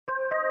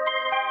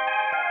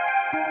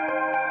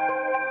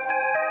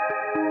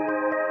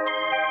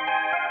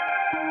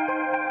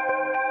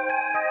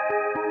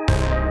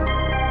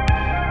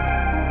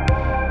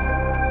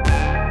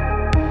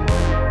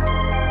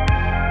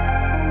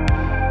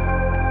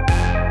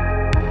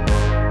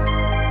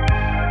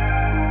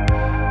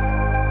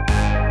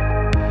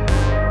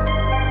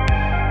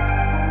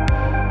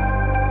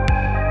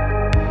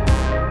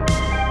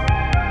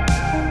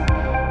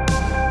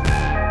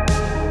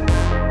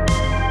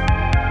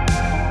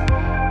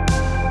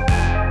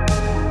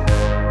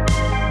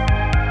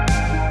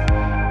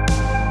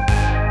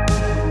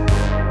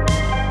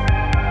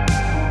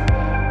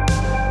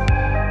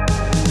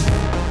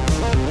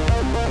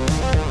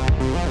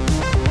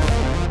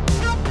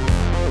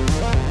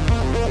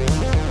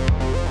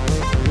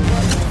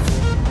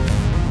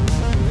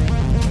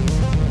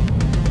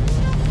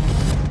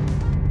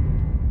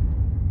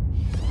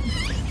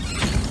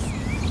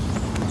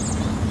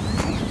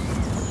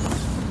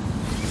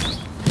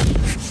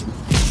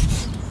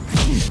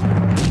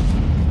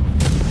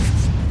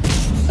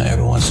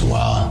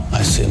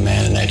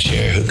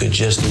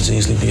Just as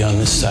easily be on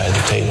this side of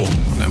the table.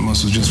 That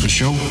muscle's just for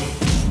show.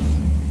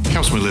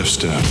 Helps me lift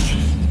stuff.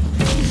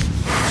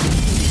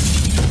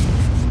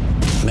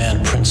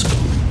 Man, principle.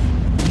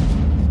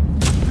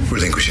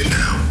 Relinquish it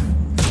now.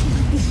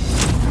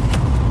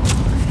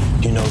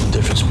 You know the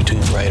difference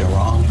between right and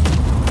wrong,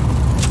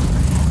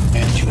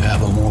 and you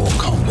have a moral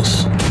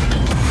compass.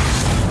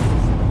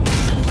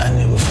 I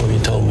knew before you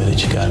told me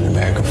that you got an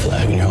American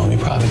flag in your home. You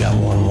probably got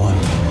more than one.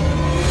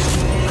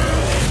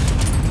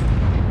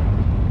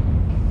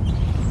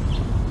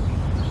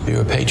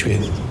 You're a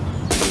patriot.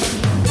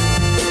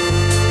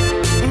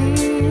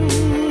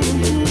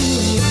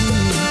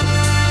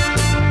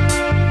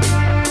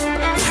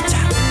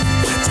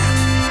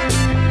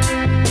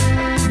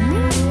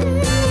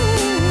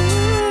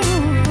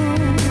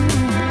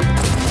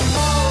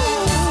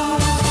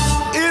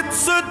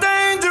 It's a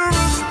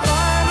dangerous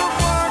line of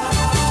work.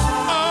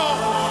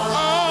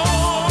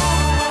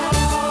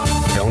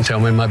 Don't tell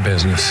me my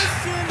business.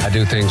 I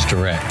do things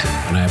direct,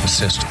 and I have a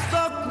system.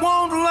 That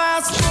won't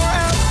last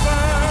forever.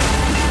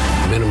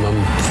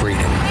 Minimum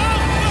freedom.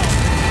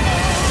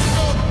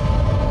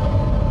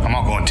 I'm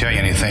not going to tell you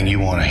anything you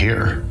want to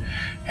hear.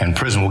 And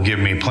prison will give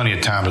me plenty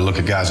of time to look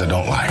at guys I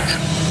don't like.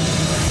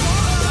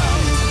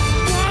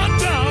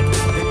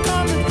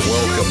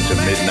 Welcome to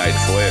Midnight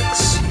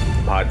Flicks,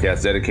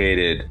 podcast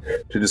dedicated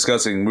to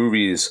discussing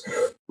movies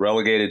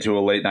relegated to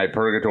a late night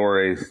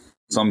purgatory.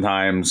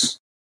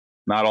 Sometimes,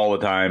 not all the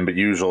time, but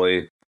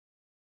usually.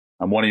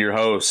 I'm one of your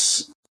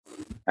hosts,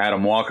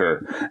 Adam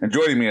Walker. And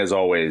joining me as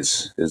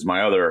always is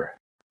my other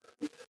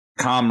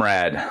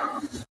comrade,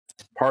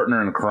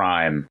 partner in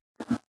crime,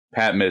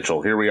 Pat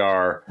Mitchell. Here we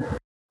are,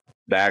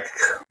 back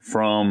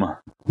from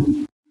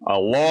a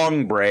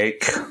long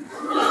break,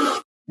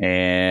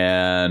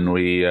 and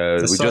we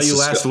saw you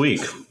last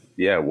week.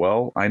 Yeah,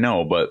 well, I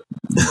know, but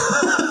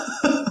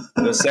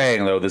just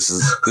saying though, this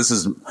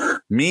is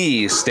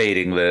me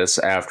stating this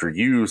after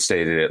you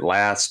stated it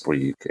last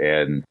week.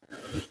 And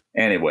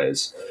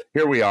anyways,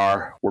 here we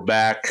are. We're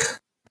back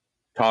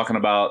talking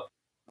about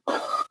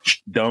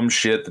dumb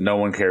shit that no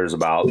one cares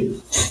about.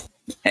 Ain't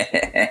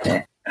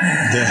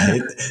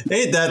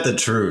that the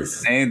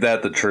truth? Ain't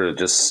that the truth?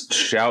 Just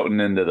shouting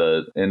into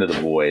the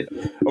void.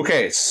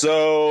 Okay,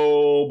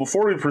 so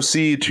before we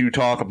proceed to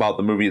talk about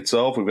the movie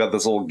itself, we've got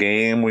this little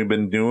game we've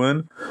been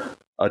doing,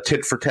 a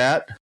tit for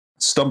tat,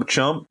 stump a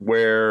chump,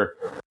 where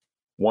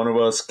one of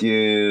us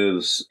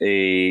gives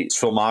a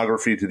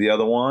filmography to the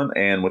other one,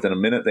 and within a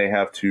minute they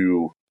have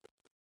to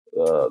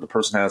the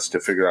person has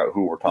to figure out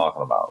who we're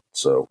talking about.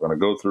 So we're going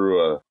to go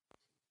through a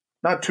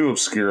not too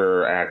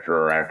obscure actor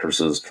or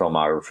actress's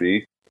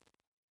filmography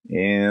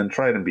and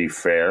try to be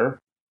fair.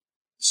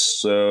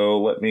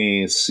 So let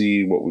me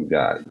see what we've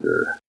got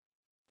here.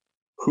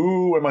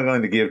 Who am I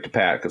going to give to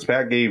Pat? Because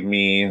Pat gave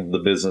me The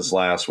Business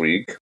last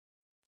week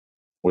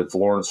with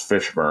Lawrence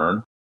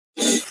Fishburne.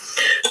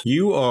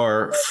 You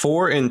are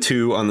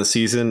 4-2 on the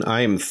season.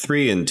 I am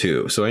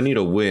 3-2. So I need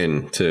a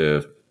win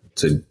to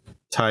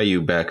tie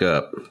you back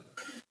up.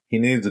 He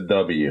needs a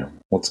W.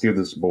 Let's give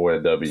this boy a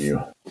W.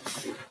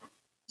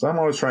 So I'm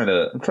always trying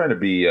to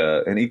be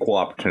an equal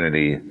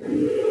opportunity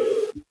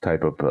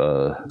type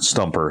of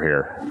stumper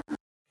here.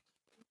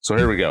 So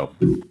here we go.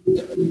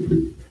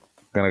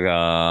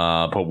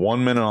 Gonna put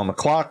 1 minute on the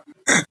clock.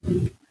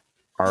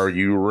 Are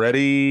you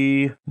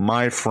ready,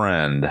 my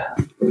friend?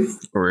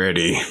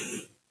 Ready.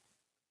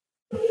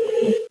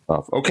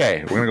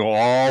 Okay, we're gonna go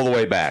all the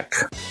way back.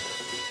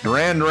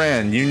 Duran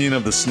Duran, Union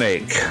of the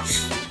Snake.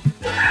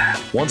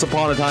 Once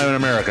Upon a Time in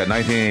America,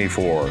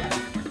 1984.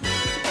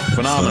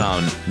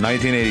 Phenomenon,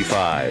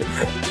 1985.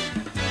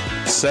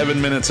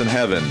 7 Minutes in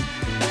Heaven,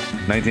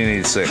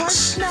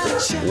 1986.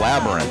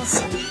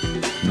 Labyrinth,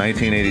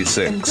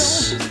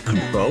 1986.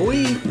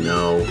 Bowie?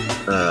 No.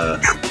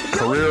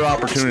 Career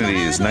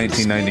Opportunities,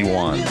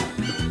 1991.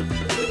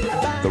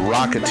 The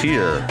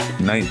Rocketeer,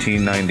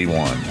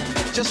 1991.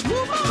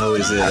 Oh,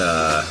 is it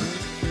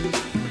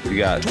You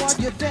got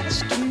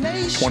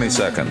 20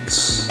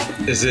 seconds.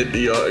 Is it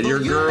your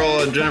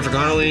girl, Jennifer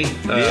Connelly?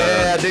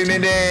 Yeah, ding,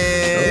 ding,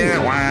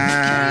 ding.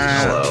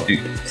 Wow.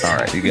 All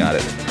right, you got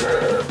it.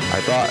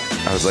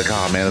 I was like,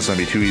 oh man, it's gonna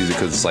be too easy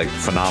because it's like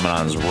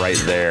Phenomenon's right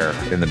there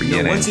in the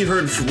beginning.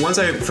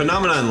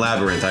 Phenomenon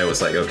Labyrinth, I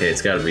was like, okay,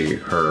 it's got to be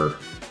her.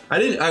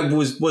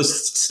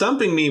 Was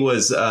stumping me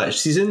was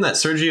she's in that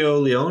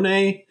Sergio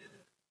Leone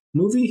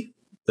movie,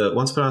 the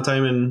Once Upon a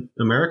Time in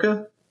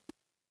America.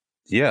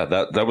 Yeah,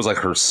 that was like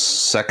her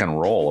second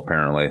role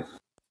apparently.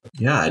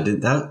 Yeah, I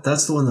did that.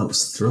 That's the one that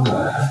was thrown.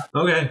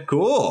 Okay,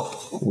 cool.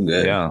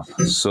 Okay. Yeah.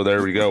 So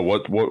there we go.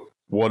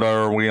 What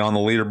are we on the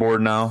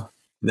leaderboard now?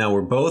 Now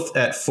we're both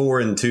at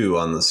 4-2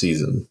 on the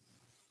season.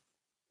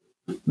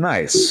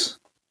 Nice.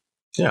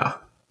 Yeah.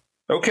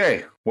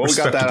 Okay. Well, we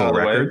got that out of the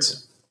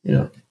records. way.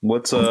 Yeah.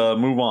 Let's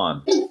move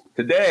on.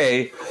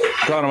 Today,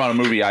 talking about a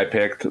movie I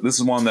picked. This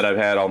is one that I've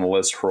had on the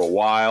list for a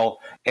while.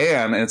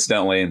 And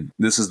incidentally,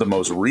 this is the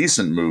most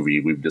recent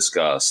movie we've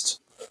discussed.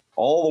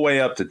 All the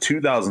way up to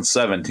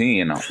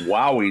 2017.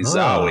 Wowie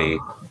zowie.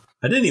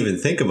 I didn't even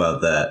think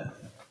about that.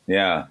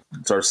 Yeah,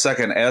 it's our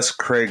second S.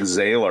 Craig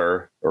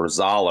Zahler or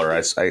Zahler.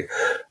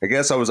 I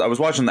guess I was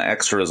watching the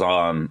extras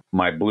on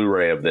my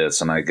Blu-ray of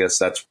this, and I guess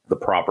that's the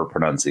proper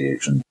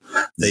pronunciation.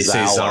 They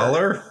say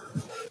Zahler?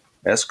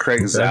 S.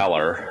 Craig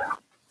Zahler.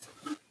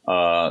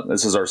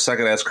 This is our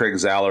second S. Craig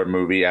Zahler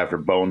movie after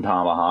Bone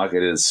Tomahawk.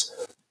 It is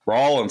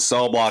Brawl and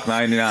Cell Block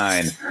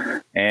 99,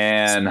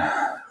 and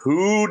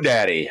Who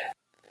Daddy.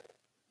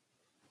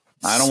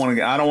 I don't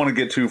want to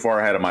get too far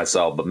ahead of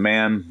myself, but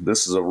man,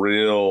 this is a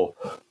real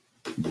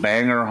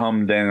banger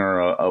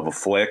humdinger of a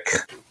flick,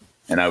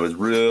 and I was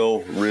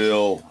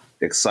real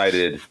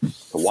excited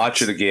to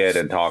watch it again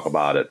and talk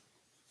about it.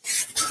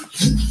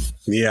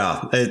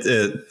 Yeah,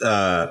 this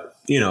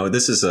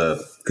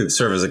could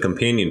serve as a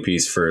companion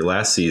piece for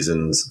last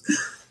season's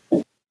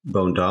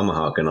Bone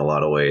Tomahawk in a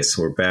lot of ways.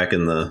 We're back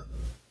in the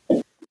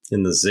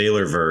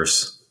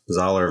Zahlerverse,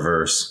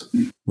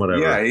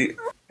 whatever. Yeah,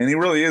 he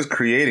really is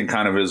creating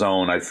kind of his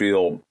own, I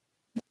feel,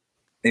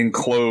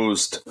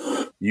 enclosed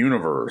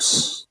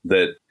universe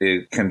that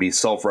it can be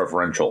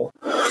self-referential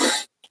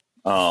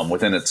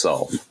within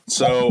itself.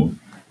 So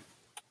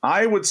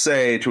I would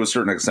say to a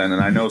certain extent,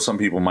 and I know some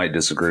people might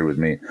disagree with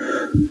me,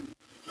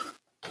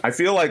 I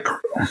feel like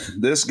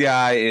this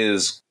guy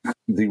is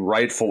the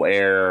rightful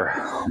heir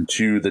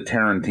to the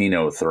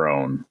Tarantino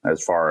throne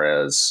as far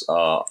as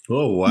oh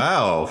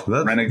wow,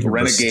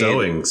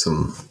 Renegade.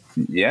 Some.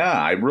 Yeah,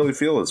 I really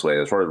feel this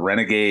way as far as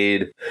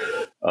Renegade,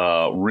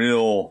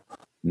 real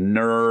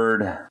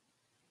nerd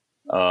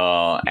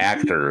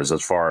actors,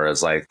 as far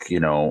as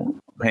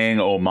paying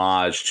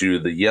homage to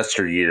the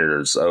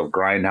yesteryears of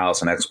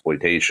grindhouse and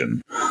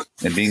exploitation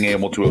and being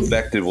able to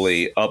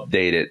effectively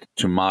update it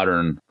to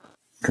modern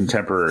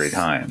contemporary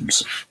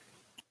times.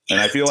 And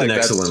I feel that's an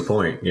excellent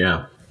point.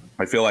 Yeah,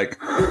 I feel like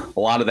a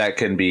lot of that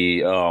can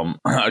be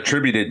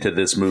attributed to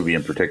this movie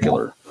in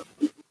particular.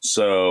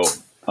 So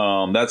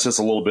that's just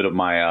a little bit of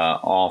my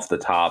off the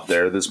top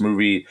there. This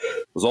movie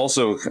was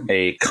also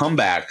a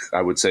comeback,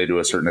 I would say, to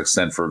a certain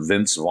extent, for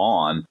Vince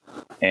Vaughn,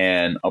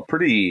 and a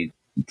pretty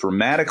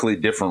dramatically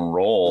different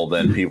role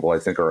than people I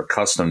think are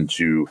accustomed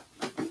to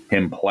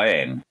him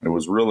playing. It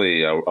was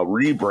really a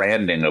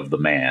rebranding of the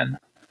man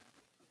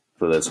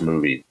for this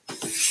movie.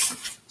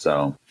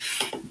 So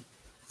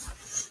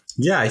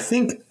yeah, I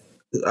think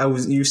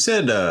you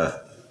said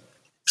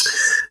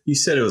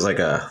it was like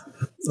a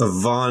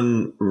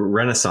Vaughn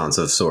renaissance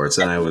of sorts,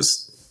 and I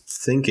was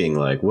thinking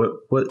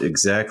what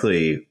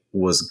exactly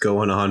was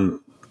going on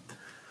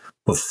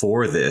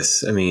before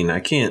this. I mean,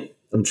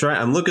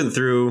 I'm looking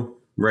through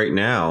right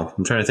now.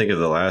 I'm trying to think of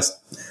the last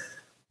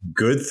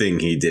good thing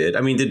he did.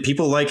 I mean, did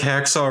people like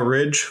Hacksaw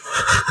Ridge?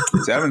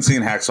 I haven't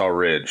seen Hacksaw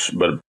Ridge,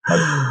 but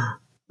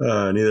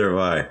neither have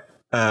I.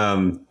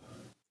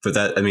 But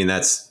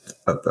that's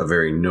a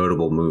very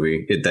notable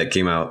movie that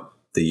came out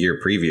the year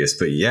previous.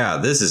 But yeah,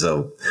 this is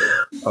a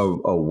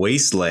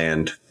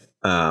wasteland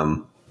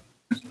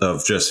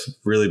of just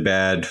really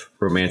bad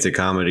romantic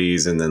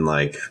comedies, and then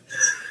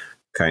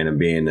kind of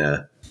being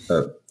a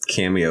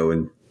cameo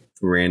in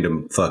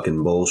random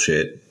fucking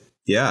bullshit.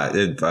 Yeah,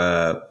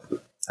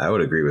 I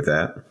would agree with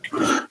that.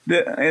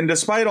 And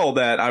despite all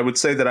that, I would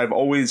say that I've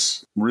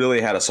always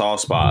really had a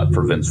soft spot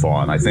for Vince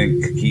Vaughn. I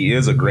think he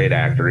is a great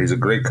actor. He's a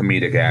great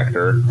comedic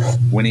actor.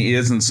 When he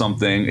is in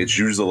something, it's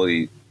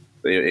usually,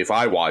 if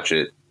I watch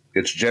it,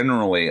 it's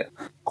generally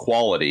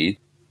quality.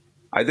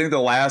 I think the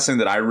last thing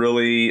that I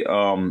really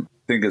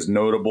think is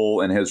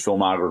notable in his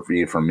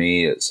filmography for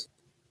me is,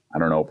 I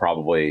don't know,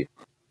 probably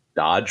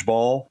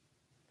Dodgeball.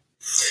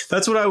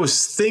 That's what I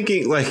was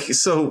thinking.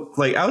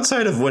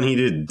 Outside of when he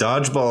did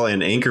Dodgeball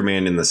and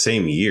Anchorman in the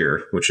same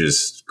year, which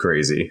is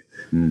crazy.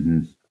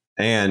 Mm-hmm.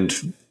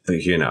 And,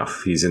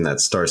 he's in that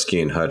Starsky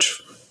and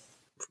Hutch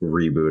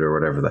reboot or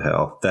whatever the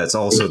hell. That's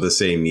also the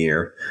same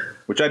year.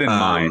 Which I didn't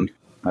mind.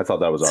 I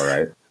thought that was all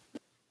right.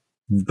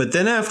 But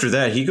then after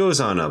that, he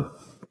goes on a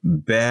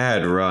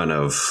bad run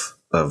of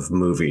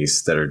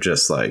movies that are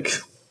just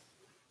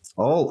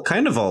all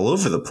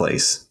over the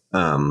place.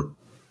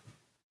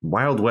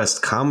 Wild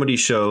West comedy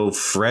show,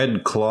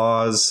 Fred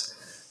Claus,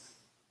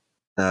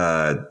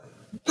 The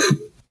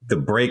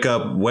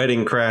Breakup,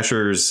 Wedding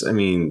Crashers. I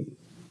mean,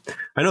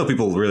 I know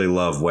people really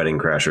love Wedding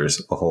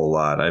Crashers a whole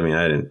lot. I mean,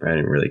 I didn't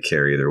really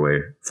care either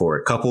way for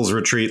it. Couples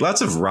Retreat,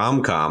 lots of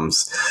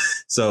rom-coms.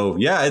 So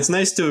yeah, it's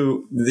nice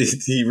to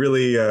he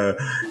really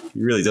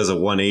does a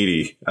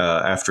 180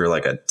 after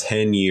like a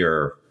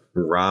 10-year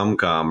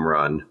rom-com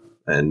run,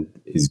 and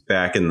he's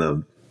back in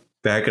a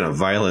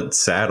violent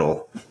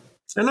saddle.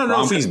 I don't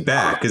know if he's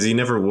back because he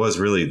never was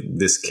really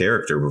this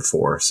character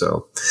before.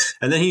 So,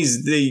 and then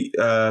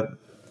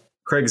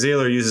Craig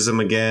Zahler uses him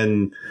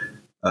again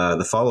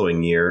the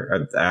following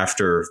year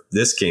after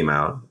this came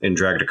out in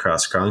Dragged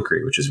Across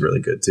Concrete, which is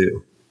really good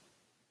too.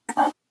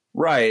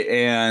 Right,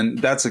 and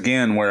that's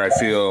again where I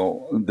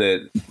feel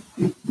that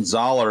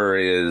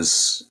Zahler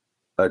is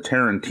a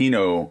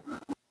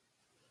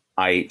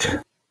Tarantino-ite.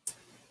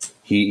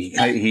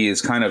 He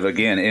is kind of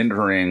again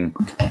entering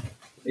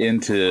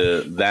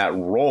into that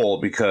role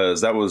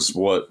because that was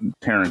what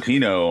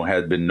Tarantino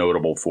had been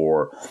notable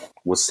for,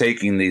 was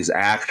taking these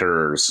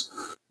actors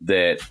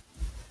that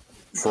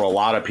for a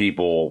lot of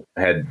people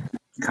had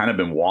kind of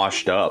been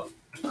washed up,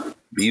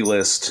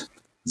 B-list,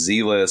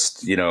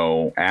 Z-list,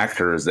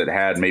 actors that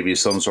had maybe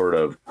some sort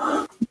of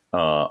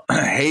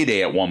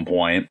heyday at one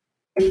point,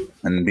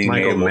 and being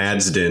Michael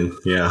Madsden,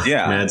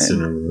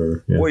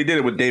 Madsden. Well, he did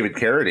it with David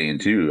Carradine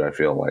too. I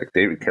feel like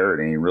David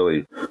Carradine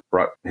really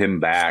brought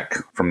him back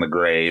from the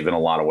grave in a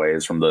lot of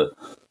ways, from the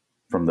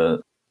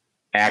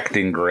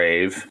acting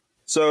grave.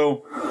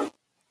 So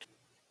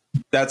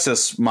that's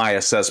just my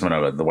assessment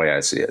of it, the way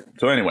I see it.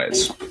 So,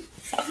 anyways,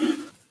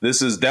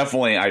 this is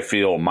definitely, I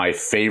feel, my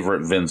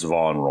favorite Vince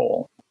Vaughn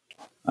role.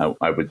 I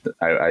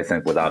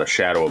think without a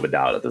shadow of a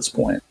doubt at this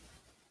point.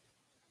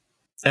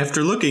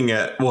 After looking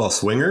at,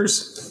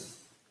 Swingers?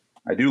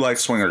 I do like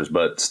Swingers,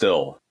 but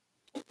still.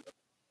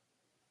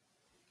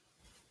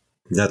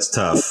 That's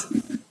tough.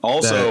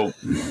 Also,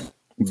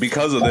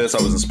 because of this,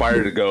 I was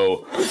inspired to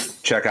go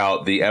check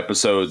out the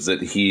episodes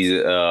that he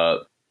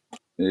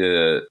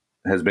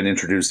has been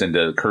introduced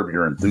into Curb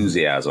Your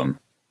Enthusiasm.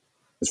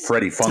 It's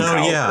Freddie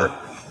Funkhauser. Oh, yeah.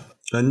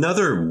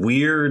 Another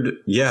weird,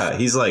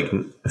 he's like,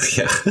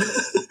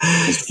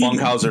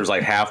 Funkhauser's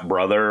like half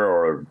brother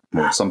or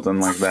something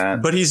like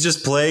that. But he's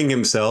just playing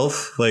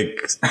himself.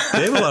 Like,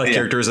 they have a lot of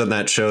characters on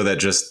that show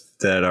that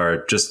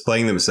are just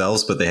playing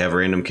themselves, but they have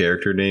random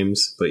character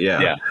names. But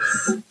yeah.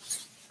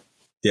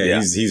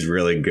 He's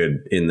really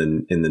good in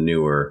the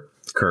newer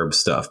Curb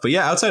stuff. But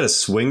yeah, outside of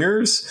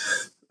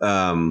Swingers,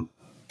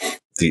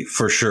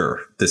 for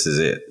sure, this is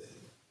it.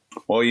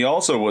 Well, he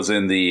also was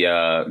in the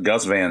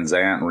Gus Van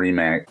Sant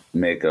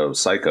remake of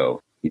Psycho.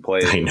 He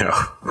played. I know.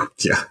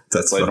 Yeah,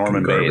 that's fucking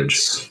Norman garbage.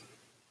 Bates.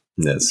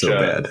 That's so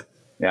bad.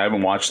 Yeah, I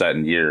haven't watched that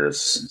in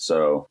years.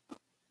 So,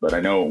 but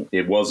I know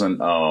it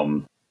wasn't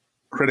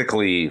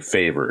critically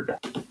favored.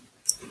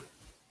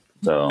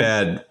 So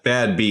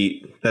bad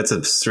beat. That's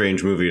a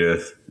strange movie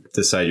to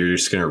decide you're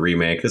just going to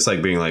remake. It's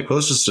like being like, well,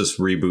 let's just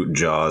reboot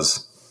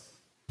Jaws.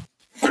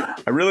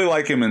 I really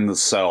like him in The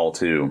Cell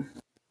too.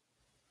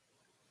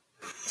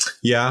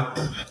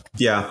 Yeah,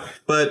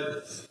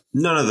 but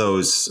none of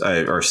those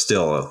are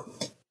still.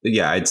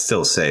 I'd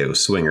still say it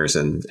was Swingers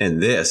and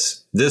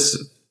this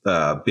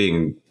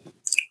being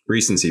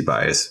recency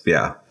bias.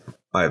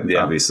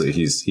 Obviously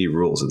he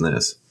rules in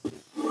this.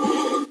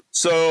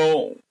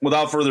 So,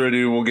 without further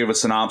ado, we'll give a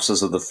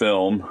synopsis of the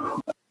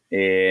film.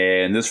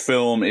 And this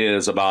film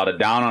is about a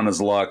down on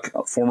his luck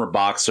former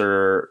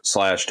boxer /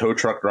 tow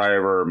truck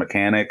driver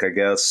mechanic, I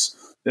guess.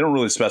 They don't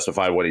really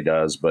specify what he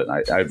does, but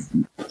I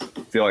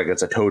feel like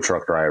it's a tow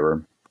truck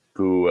driver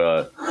who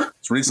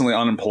is recently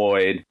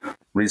unemployed,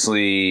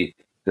 recently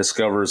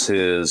discovers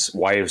his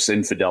wife's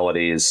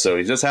infidelities. So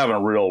he's just having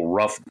a real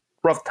rough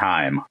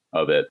time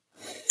of it.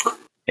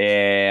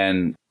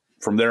 And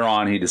from there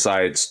on, he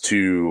decides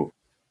to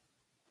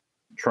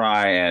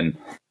try and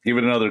give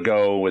it another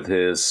go with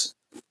his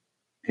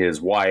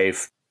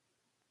wife,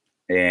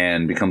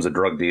 and becomes a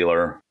drug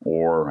dealer,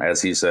 or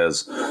as he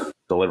says,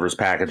 delivers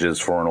packages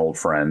for an old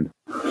friend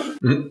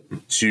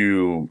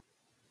to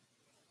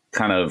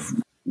kind of,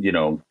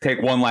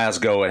 take one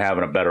last go at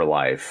having a better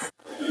life.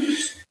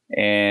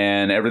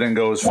 And everything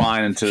goes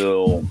fine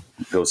until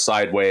it goes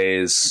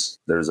sideways.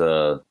 There's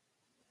a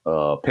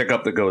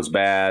pickup that goes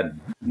bad.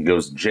 He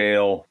goes to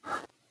jail.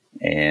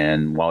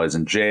 And while he's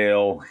in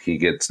jail, he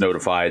gets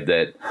notified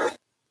that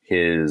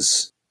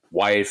his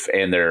wife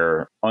and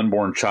their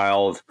unborn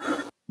child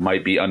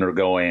might be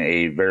undergoing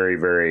a very,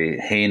 very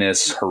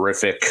heinous,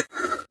 horrific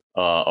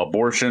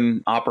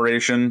abortion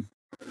operation,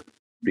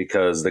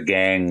 because the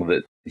gang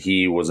that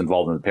he was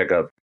involved in the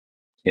pickup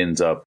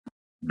ends up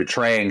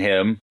betraying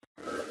him.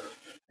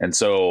 And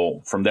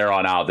so from there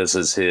on out, this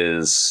is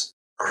his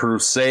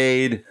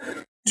crusade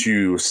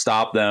to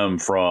stop them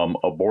from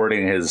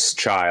aborting his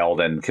child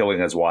and killing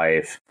his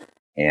wife.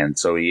 And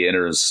so he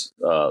enters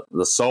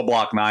the Cell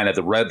Block 9 at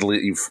the Red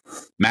Leaf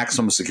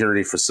maximum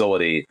security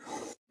facility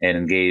and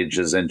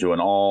engages into an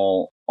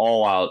all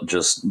all out,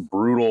 just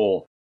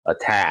brutal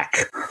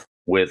attack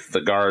with the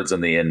guards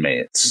and the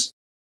inmates.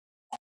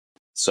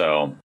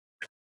 So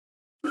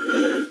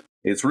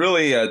it's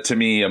really, to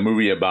me, a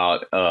movie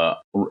about,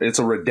 it's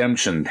a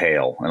redemption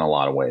tale in a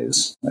lot of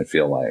ways, I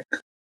feel like.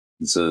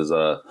 This is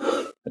a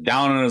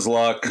down on his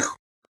luck,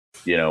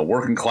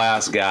 working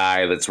class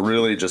guy that's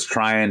really just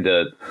trying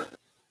to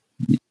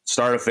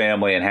start a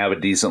family and have a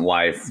decent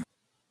life.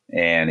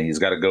 And he's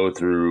got to go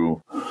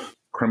through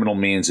criminal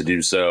means to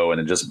do so.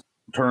 And it just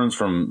turns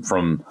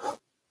from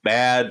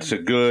bad to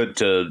good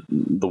to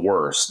the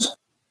worst.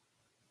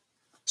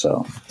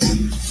 So.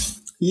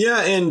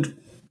 Yeah. And,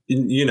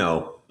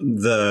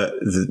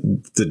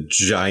 the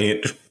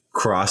giant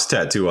cross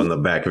tattoo on the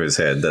back of his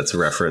head that's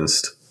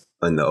referenced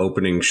in the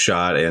opening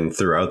shot and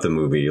throughout the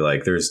movie,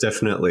 like there's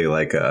definitely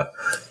like a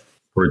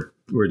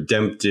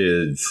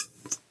redemptive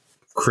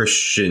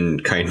Christian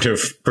kind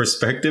of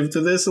perspective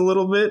to this a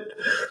little bit.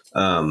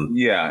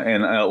 Yeah,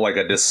 and like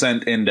a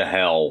descent into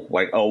hell,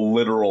 like a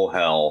literal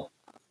hell.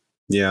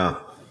 Yeah.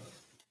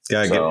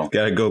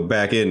 Gotta go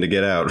back in to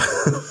get out.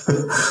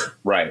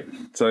 Right.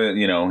 So,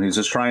 he's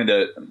just trying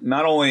to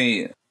not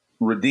only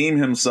redeem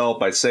himself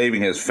by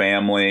saving his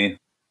family,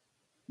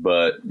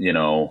 but,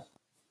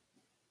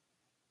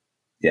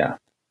 yeah,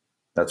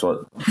 that's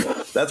what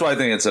I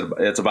think it's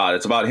about.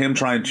 It's about him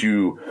trying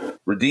to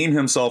redeem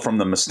himself from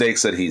the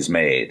mistakes that he's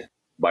made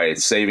by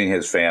saving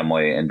his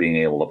family and being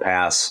able to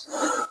pass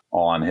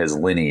on his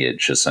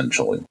lineage,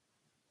 essentially.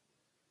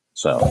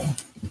 So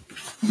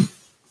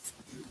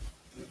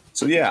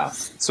yeah.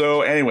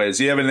 So anyways,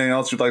 do you have anything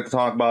else you'd like to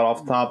talk about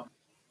off the top?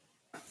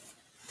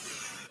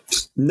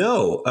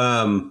 No,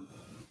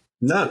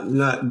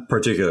 not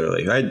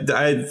particularly.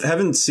 I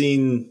haven't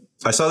seen.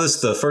 I saw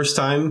this the first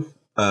time,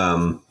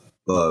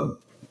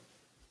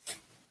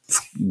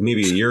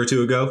 maybe a year or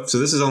two ago. So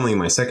this is only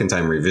my second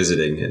time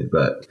revisiting it,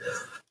 but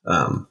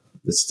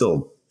it's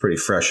still pretty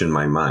fresh in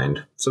my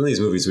mind. Some of these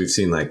movies we've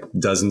seen like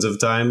dozens of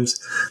times.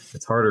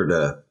 It's harder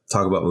to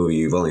talk about a movie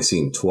you've only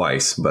seen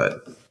twice,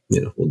 but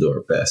we'll do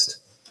our best.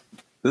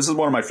 This is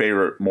one of my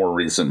favorite, more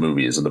recent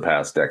movies of the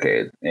past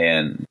decade.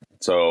 And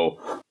so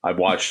I've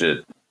watched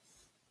it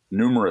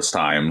numerous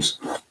times.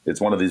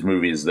 It's one of these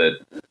movies that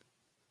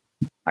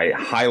I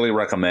highly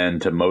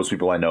recommend to most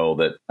people I know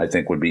that I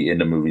think would be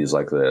into movies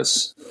like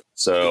this.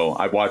 So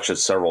I've watched it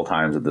several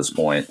times at this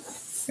point.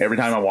 Every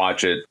time I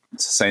watch it,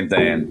 it's the same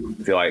thing.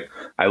 I feel like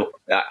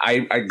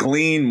I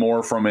glean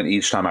more from it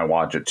each time I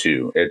watch it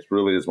too. It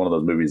really is one of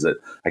those movies that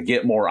I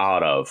get more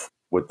out of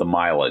with the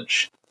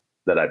mileage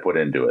that I put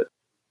into it.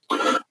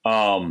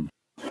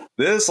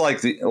 This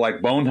like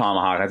Bone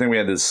Tomahawk. I think we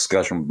had this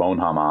discussion with Bone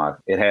Tomahawk.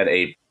 It had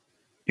a,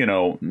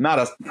 not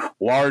a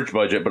large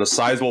budget, but a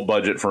sizable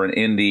budget for an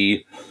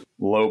indie,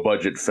 low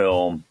budget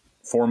film,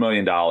 $4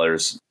 million,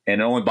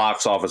 and it only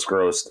box office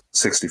grossed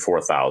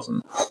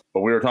 $64,000.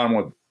 But we were talking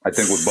with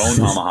Bone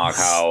Tomahawk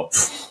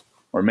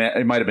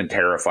it might have been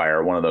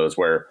Terrifier, one of those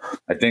where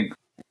I think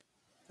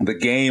the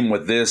game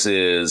with this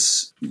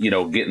is,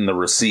 getting the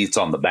receipts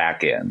on the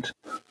back end.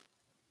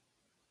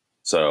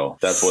 So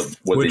that's what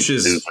Which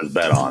these producers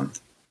bet on.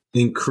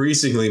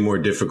 Increasingly more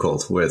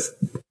difficult with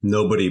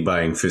nobody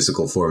buying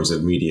physical forms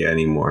of media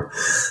anymore.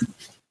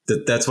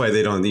 That's why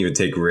they don't even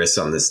take risks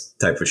on this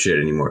type of shit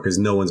anymore, because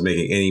no one's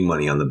making any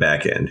money on the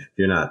back end.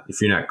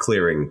 If you're not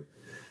clearing,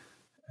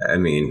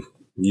 the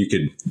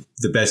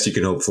best you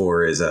can hope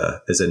for is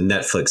a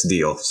Netflix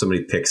deal.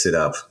 Somebody picks it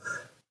up.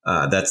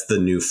 That's the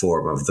new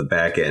form of the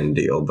back end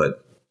deal,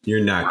 but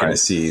you're not going to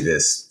see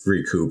this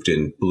recouped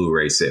in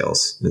Blu-ray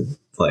sales,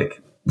 like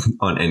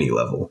on any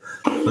level,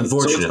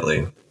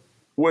 unfortunately.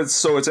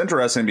 So it's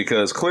interesting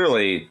because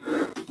clearly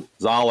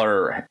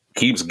Zahler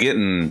keeps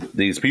getting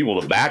these people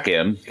to back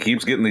him,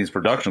 keeps getting these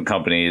production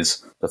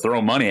companies to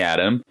throw money at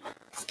him.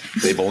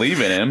 They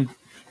believe in him,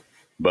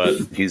 but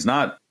he's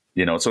not,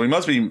 so he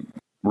must be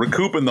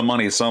recouping the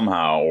money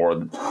somehow,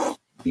 or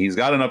he's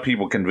got enough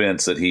people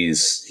convinced that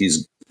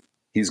he's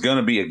going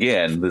to be,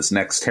 again, this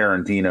next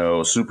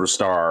Tarantino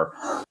superstar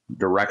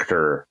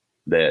director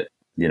that,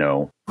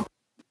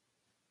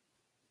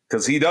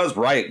 because he does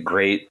write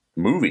great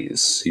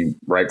movies. He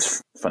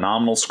writes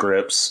phenomenal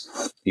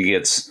scripts. He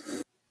gets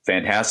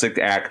fantastic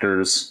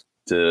actors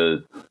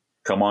to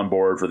come on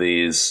board for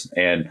these.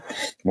 And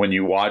when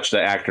you watch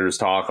the actors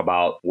talk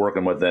about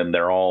working with them,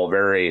 they're all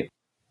very,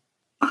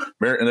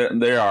 very,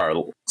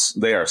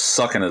 they are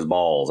sucking his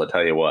balls. I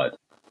tell you what,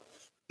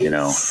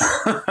 it's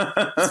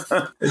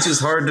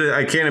just hard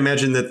I can't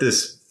imagine that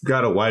this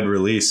got a wide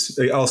release.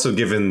 Also,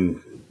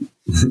 given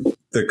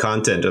the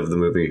content of the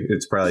movie,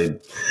 it's probably,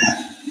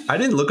 I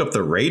didn't look up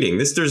the rating.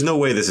 There's no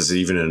way this is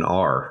even an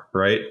R,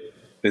 right?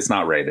 It's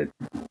not rated.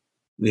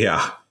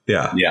 Yeah.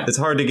 It's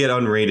hard to get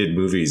unrated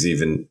movies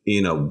even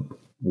in a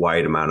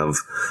wide amount of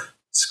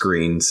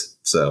screens.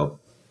 So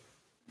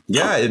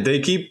yeah, they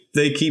keep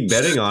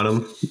betting on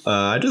him.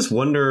 I just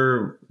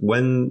wonder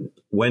when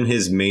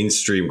his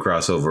mainstream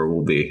crossover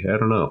will be. I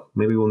don't know.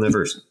 Maybe we'll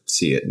never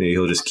see it. Maybe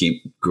he'll just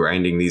keep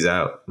grinding these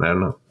out. I don't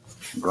know.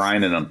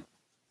 Grinding them.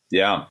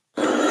 Yeah.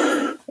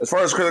 As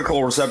far as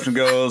critical reception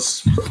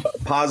goes,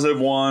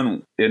 positive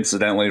one,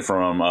 incidentally,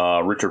 from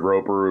Richard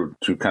Roper,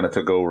 who kind of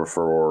took over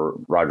for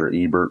Roger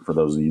Ebert, for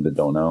those of you that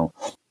don't know.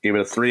 Gave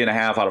it a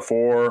 3.5 out of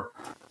 4.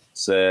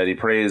 Said he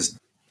praised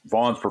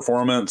Vaughn's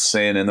performance,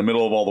 saying in the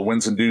middle of all the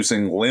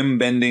wince-inducing,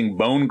 limb-bending,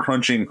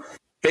 bone-crunching,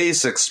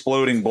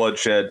 face-exploding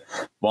bloodshed,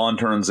 Vaughn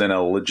turns in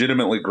a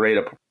legitimately great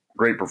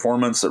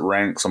performance that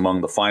ranks among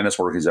the finest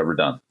work he's ever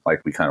done,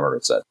 like we kind of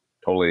already said.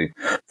 Totally,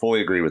 fully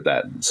agree with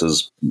that. This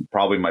is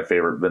probably my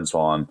favorite Vince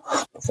Vaughn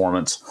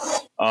performance.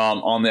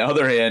 On the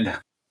other hand,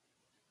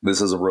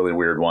 this is a really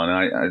weird one.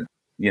 And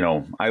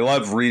I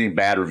love reading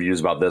bad reviews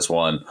about this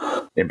one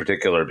in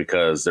particular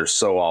because they're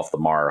so off the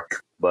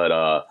mark.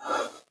 But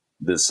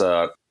this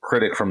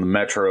critic from the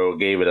Metro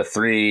gave it a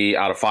 3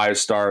 out of 5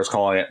 stars,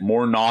 calling it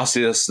more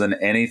nauseous than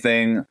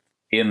anything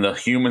in the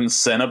Human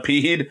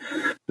Centipede,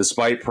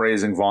 despite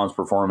praising Vaughn's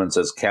performance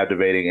as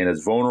captivating in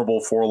his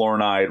vulnerable,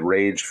 forlorn-eyed,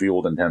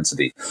 rage-fueled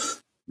intensity.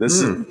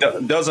 This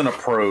doesn't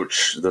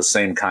approach the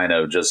same kind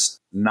of just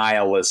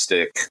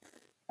nihilistic,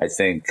 I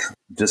think,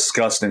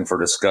 disgusting for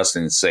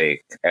disgusting's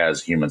sake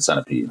as Human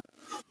Centipede.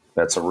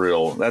 That's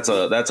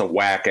a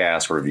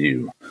whack-ass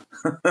review.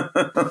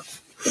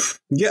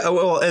 Yeah,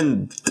 well,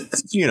 and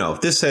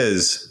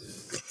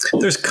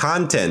there's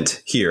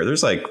content here.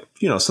 There's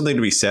something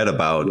to be said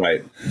about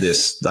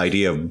this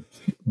idea of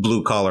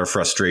blue collar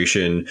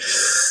frustration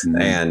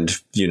and,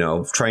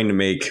 trying to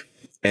make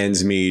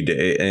ends meet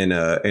in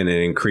an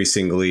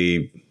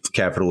increasingly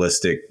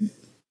capitalistic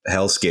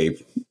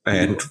hellscape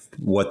and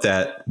what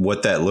that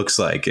looks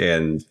like,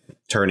 and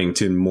turning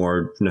to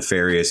more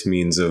nefarious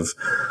means of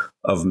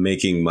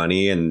making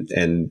money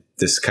and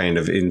this kind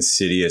of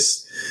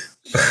insidious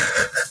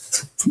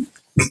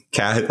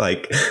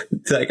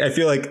I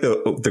feel like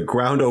the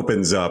ground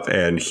opens up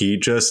and he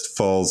just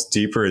falls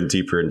deeper and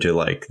deeper into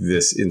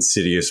this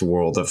insidious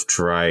world of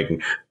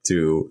trying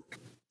to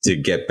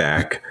get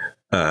back,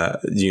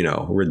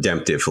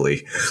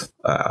 redemptively.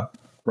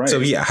 Right. So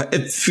yeah,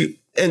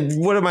 and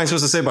what am I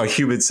supposed to say about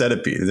Human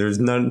Centipede? There's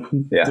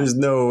none. Yeah. There's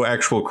no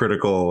actual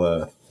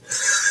critical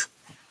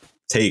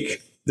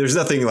take. There's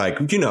nothing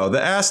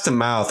the ass to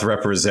mouth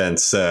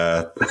represents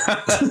us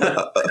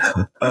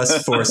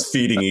force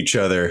feeding each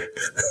other.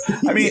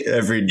 I mean,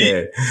 every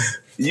day.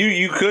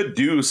 You could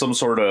do some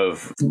sort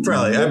of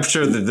probably. I'm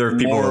sure that there are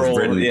people who have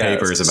written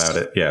papers about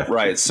it. Yeah,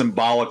 right.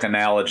 Symbolic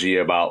analogy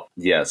about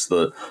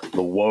the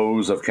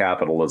woes of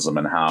capitalism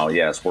and how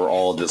we're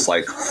all just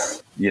a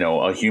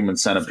human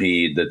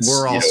centipede.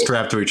 We're all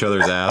strapped to each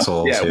other's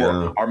assholes.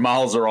 Yeah, our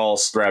mouths are all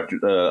strapped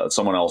to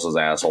someone else's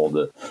asshole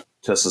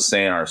to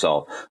sustain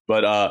ourselves.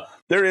 But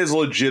there is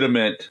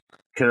legitimate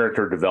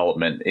character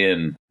development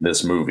in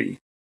this movie,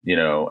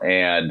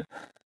 and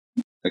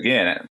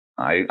again,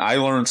 I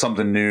learned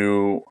something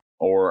new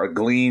or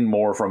glean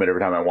more from it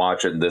every time I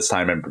watch it, this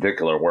time in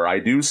particular, where I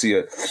do see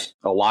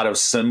a lot of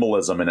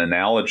symbolism and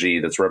analogy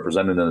that's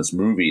represented in this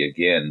movie,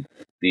 again,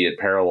 be it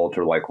parallel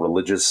to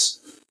religious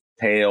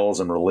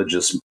tales and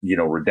religious,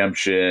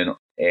 redemption,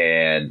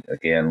 and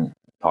again,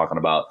 talking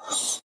about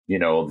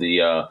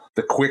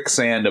the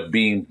quicksand of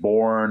being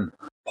born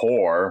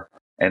poor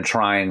and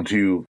trying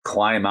to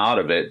climb out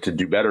of it to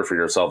do better for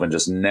yourself and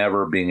just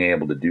never being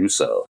able to do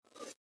so.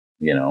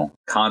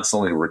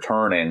 Constantly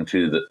returning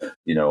to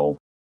the,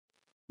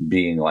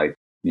 being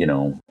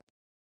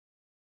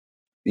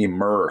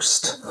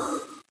immersed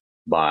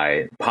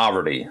by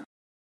poverty.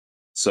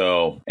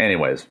 So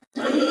anyways,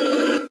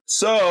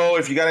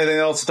 if you got anything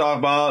else to talk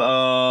about,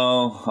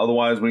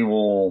 otherwise we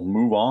will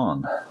move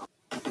on.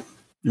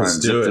 Let's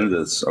do it. Through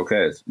this.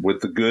 Okay.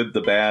 With the good,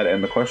 the bad,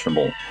 and the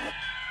questionable.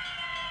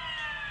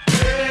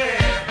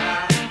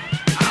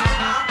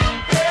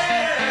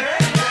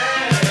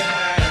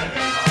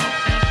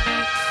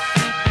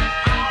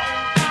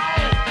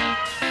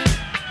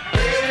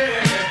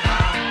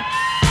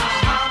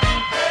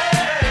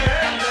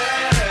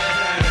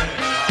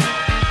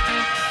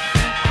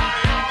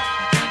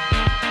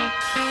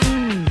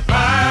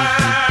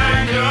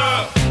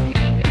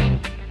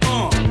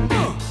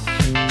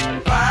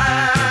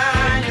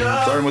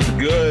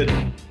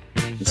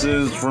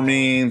 For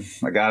me,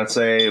 I gotta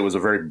say it was a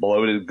very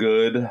bloated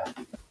good.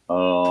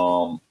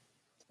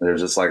 There's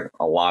just a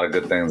lot of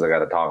good things I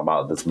gotta talk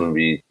about this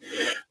movie.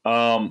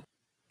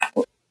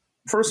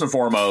 First and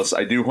foremost,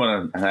 I do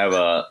want to have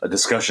a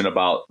discussion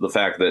about the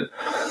fact that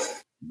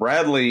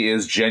Bradley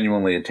is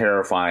genuinely a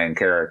terrifying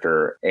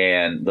character,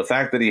 and the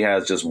fact that he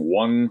has just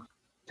one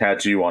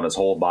tattoo on his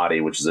whole body,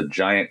 which is a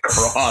giant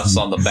cross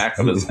on the back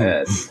of his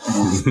head.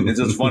 It's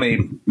just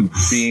funny,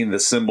 being the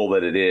symbol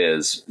that it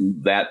is,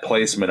 that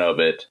placement of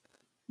it,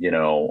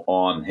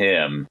 on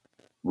him,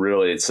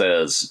 really it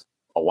says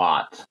a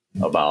lot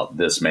about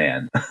this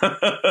man.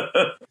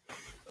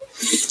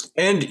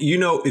 And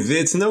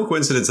it's no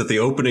coincidence that the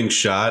opening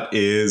shot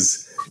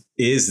is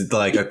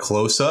a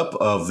close-up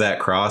of that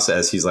cross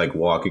as he's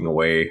walking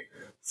away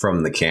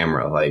from the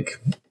camera.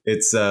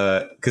 It's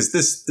because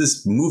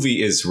this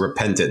movie is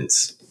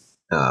repentance,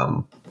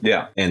 and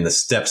the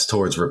steps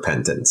towards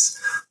repentance,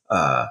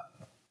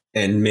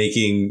 and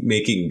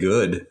making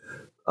good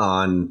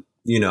on,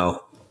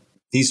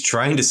 he's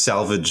trying to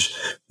salvage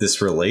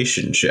this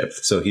relationship.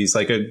 So he's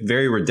like a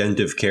very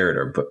redemptive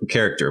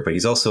character, but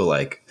he's also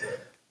like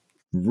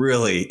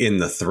really in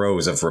the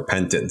throes of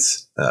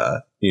repentance,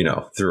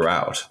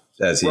 throughout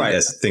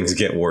as things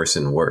get worse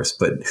and worse.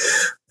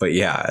 But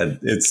yeah,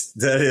 it's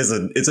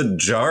a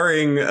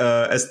jarring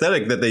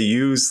aesthetic that they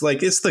use.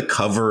 Like, it's the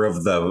cover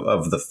of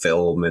the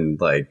film,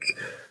 and like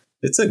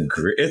it's a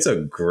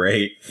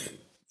great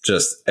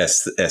just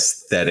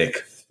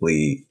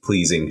aesthetically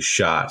pleasing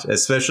shot,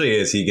 especially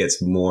as he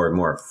gets more and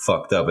more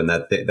fucked up, and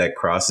that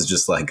cross is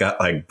just like got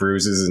like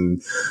bruises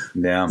and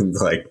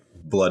like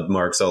blood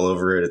marks all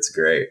over it. It's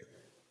great.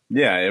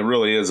 Yeah, it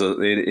really is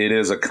it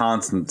is a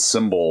constant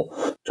symbol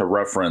to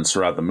reference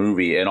throughout the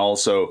movie. And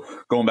also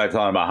going back to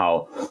talking about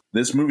how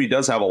this movie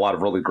does have a lot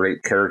of really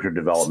great character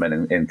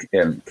development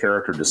and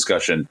character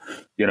discussion,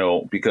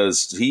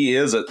 because he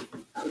is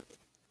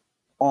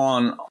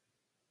on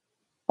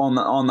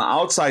the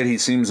outside, he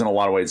seems in a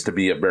lot of ways to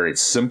be a very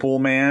simple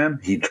man.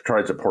 He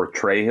tries to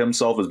portray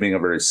himself as being a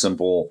very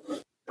simple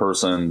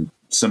person,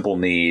 simple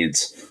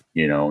needs,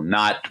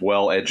 not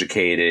well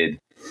educated,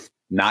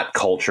 not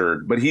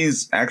cultured, but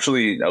he's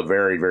actually a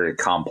very, very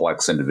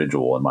complex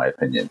individual, in my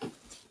opinion.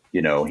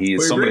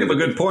 He's somebody. A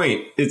good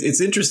point. It's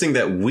interesting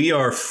that we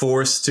are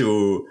forced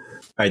to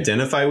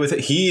identify with it.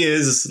 He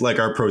is like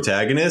our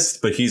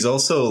protagonist, but he's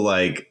also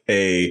like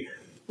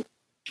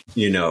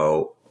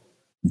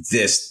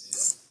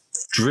this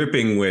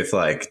dripping with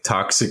like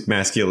toxic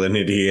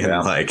masculinity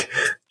and like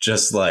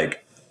just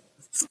like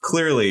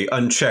clearly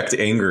unchecked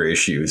anger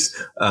issues.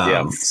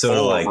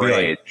 So like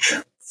rage.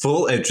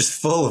 Full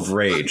of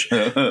rage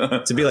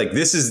to be like,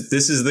 this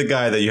is the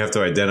guy that you have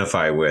to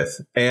identify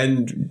with,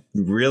 and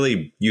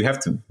really you have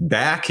to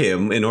back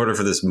him in order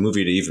for this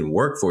movie to even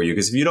work for you.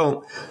 Because if you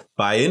don't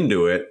buy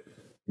into it,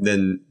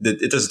 then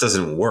it just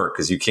doesn't work.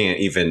 Because you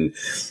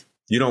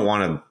don't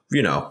want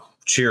to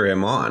cheer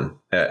him on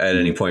at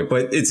any point.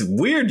 But it's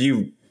weird,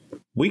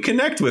 we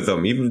connect with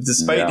him even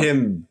despite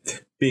him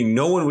being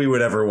no one we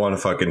would ever want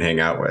to fucking hang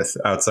out with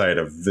outside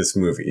of this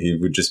movie. He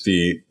would just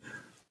be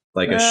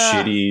like a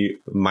shitty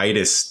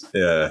Midas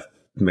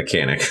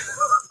mechanic.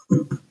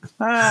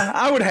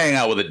 I would hang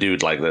out with a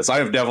dude like this. I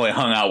have definitely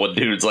hung out with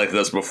dudes like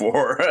this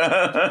before. Growing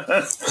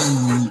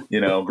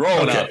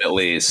up at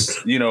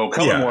least.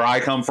 Coming where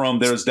I come from,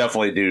 there's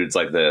definitely dudes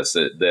like this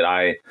that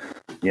I,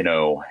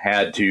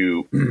 had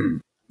to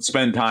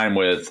spend time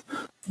with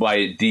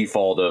by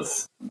default of,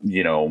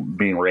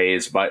 being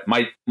raised by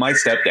my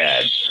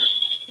stepdad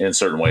in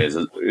certain ways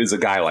is a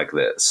guy like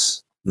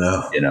this.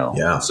 No.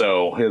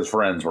 So his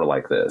friends were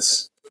like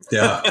this.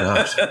 Yeah.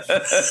 Gosh.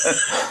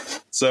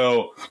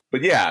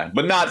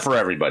 But not for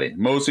everybody.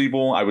 Most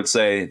people, I would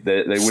say,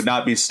 that they would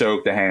not be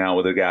stoked to hang out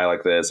with a guy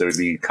like this. It would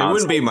be constant. It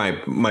wouldn't be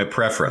my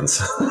preference.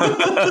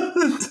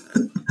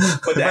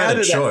 But to add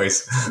to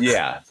choice.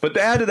 But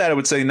to add to that, I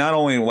would say not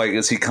only like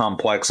is he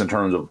complex in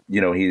terms of,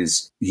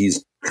 he's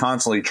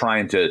constantly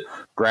trying to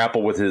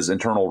grapple with his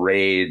internal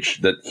rage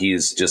that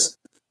he's just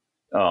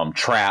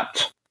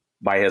trapped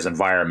by his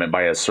environment,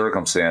 by his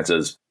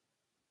circumstances.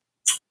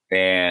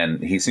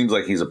 And he seems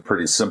like he's a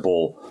pretty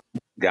simple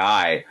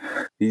guy.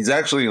 He's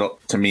actually,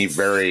 to me,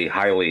 very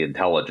highly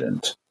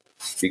intelligent,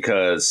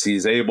 because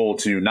he's able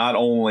to not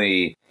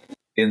only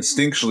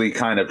instinctually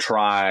kind of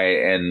try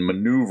and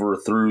maneuver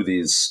through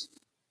these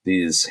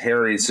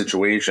hairy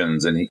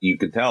situations, and you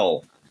could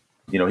tell,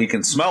 he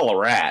can smell a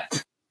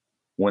rat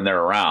when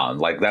they're around.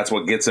 Like, that's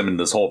what gets him in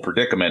this whole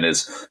predicament,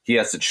 is he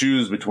has to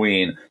choose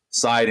between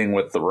siding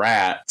with the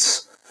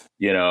rats,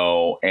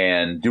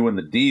 and doing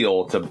the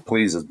deal to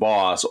please his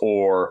boss,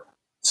 or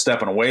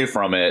stepping away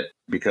from it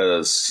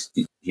because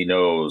he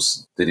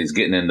knows that he's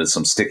getting into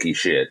some sticky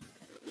shit.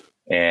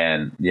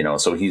 And,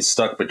 so he's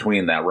stuck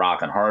between that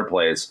rock and hard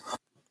place.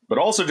 But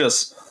also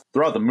just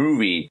throughout the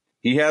movie,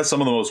 he has some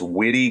of the most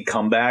witty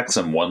comebacks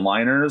and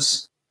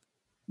one-liners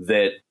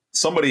that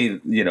somebody,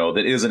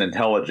 that isn't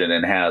intelligent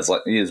and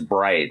is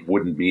bright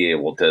wouldn't be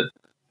able to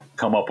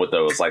come up with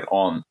those like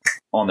on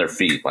their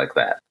feet like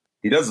that.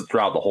 He does it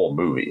throughout the whole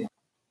movie.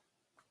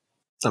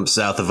 I'm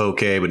south of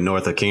okay, but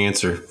north of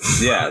cancer.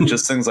 Yeah,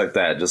 just things like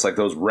that. Just like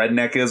those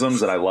redneckisms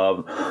that I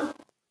love.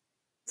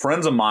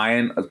 Friends of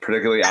mine,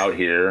 particularly out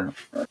here,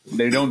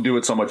 they don't do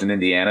it so much in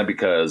Indiana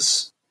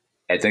because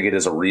I think it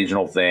is a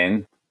regional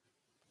thing.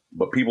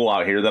 But people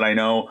out here that I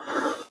know,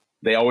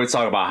 they always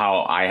talk about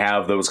how I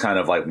have those kind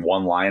of like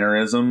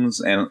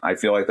one-linerisms. And I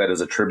feel like that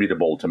is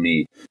attributable to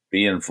me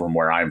being from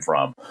where I'm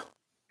from.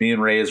 Being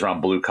raised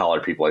around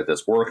blue-collar people like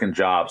this, working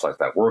jobs like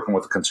that, working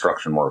with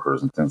construction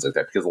workers and things like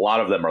that, because a lot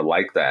of them are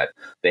like that.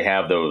 They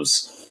have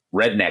those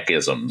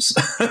redneckisms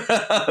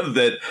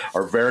that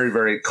are very,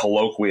 very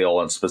colloquial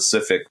and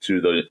specific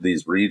to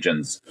these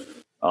regions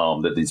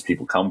that these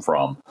people come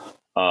from.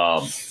 But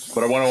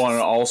I want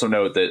to also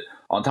note that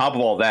on top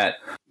of all that,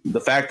 the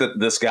fact that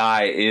this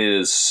guy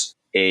is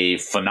a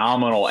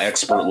phenomenal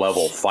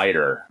expert-level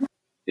fighter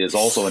is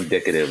also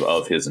indicative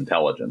of his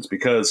intelligence,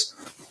 because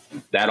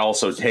that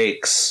also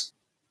takes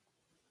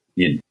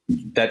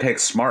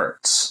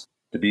smarts.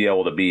 to be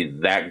able to be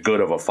that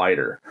good of a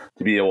fighter,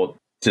 to be able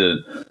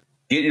to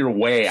get your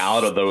way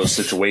out of those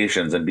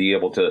situations and be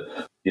able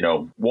to,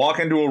 walk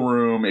into a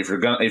room. If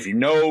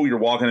you're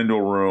walking into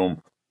a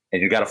room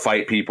and you got to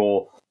fight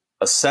people,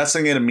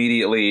 assessing it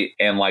immediately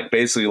and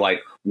basically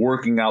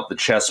working out the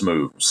chess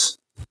moves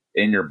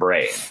in your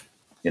brain.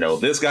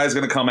 This guy's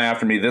going to come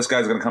after me. This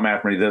guy's going to come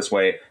after me this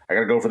way. I got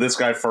to go for this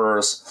guy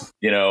first,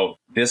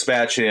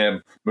 dispatch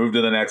him, move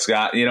to the next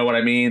guy. You know what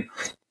I mean?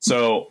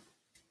 So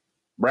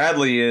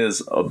Bradley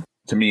is,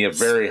 to me, a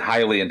very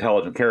highly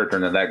intelligent character.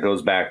 And then that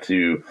goes back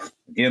to,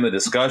 again, the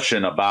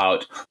discussion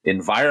about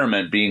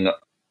environment being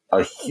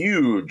a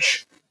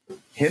huge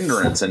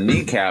hindrance and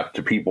kneecap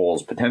to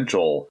people's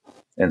potential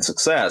and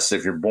success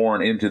if you're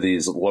born into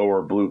these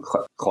lower blue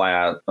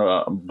collar,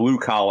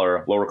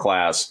 lower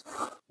class,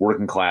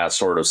 working class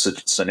sort of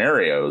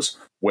scenarios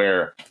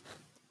where,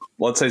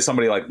 let's say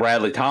somebody like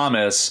Bradley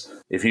Thomas,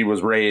 if he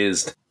was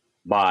raised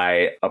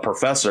by a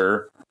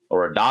professor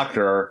or a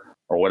doctor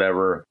or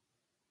whatever,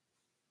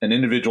 an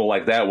individual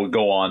like that would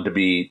go on to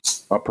be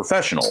a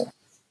professional.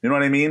 You know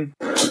what I mean?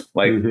 It's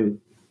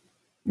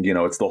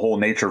the whole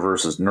nature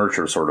versus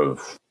nurture sort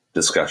of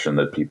discussion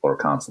that people are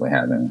constantly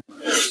having.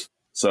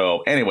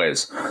 So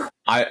anyways,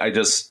 I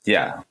just,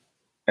 in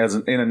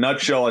a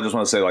nutshell, I just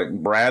want to say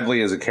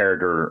Bradley is a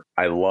character.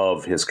 I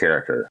love his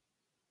character.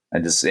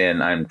 And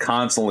I'm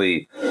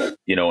constantly,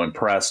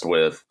 impressed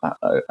with,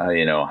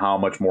 how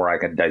much more I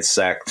can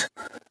dissect,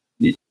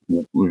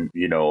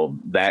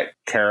 that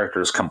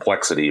character's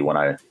complexity when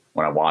I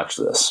watch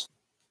this.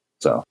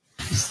 So.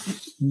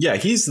 Yeah,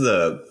 Vince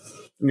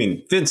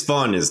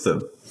Vaughn is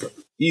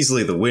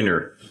easily the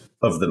winner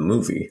of the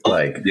movie.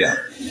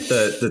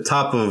 The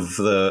top of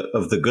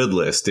the good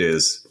list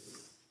is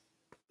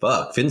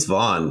Vince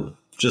Vaughn,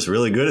 just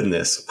really good in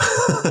this.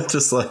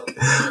 Just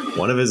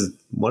one of his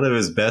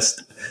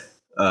best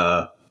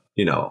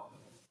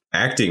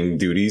acting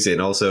duties,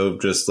 and also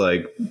just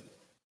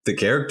the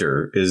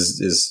character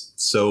is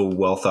so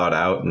well thought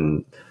out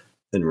and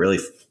really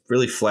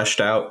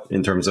fleshed out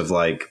in terms of from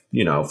a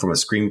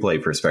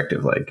screenplay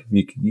perspective.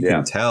 You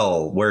can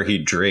tell where he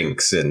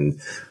drinks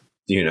and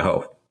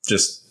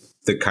just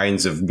the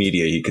kinds of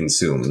media he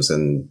consumes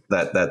and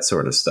that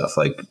sort of stuff,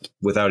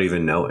 without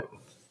even knowing.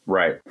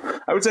 Right.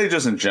 I would say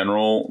just in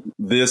general,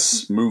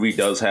 this movie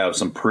does have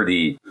some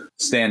pretty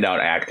standout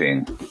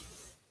acting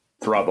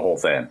throughout the whole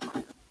thing.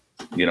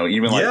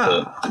 Even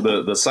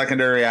the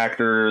secondary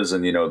actors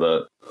and,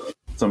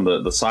 some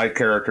of the side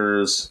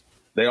characters,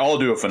 they all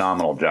do a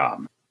phenomenal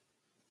job.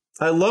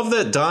 I love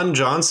that Don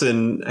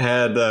Johnson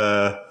had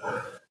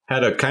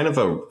a kind of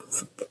a,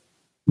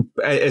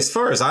 as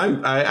far as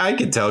I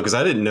could tell, because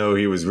I didn't know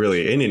he was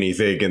really in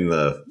anything in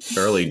the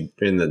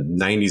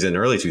 90s and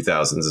early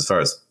 2000s. As far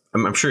as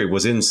I'm sure he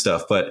was in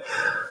stuff, but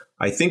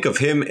I think of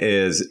him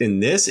as in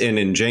this and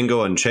in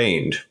Django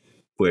Unchained,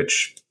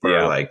 which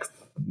are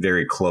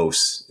very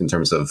close in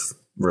terms of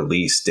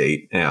release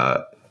date.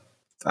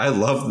 I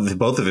love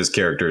both of his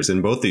characters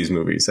in both these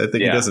movies. I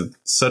think he does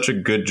such a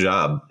good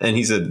job, and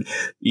he's an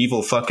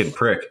evil fucking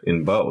prick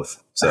in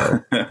both.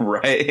 So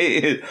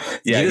right,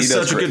 he does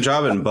such a good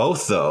job in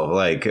both, though.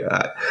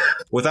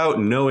 Without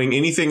knowing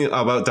anything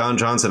about Don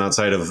Johnson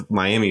outside of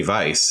Miami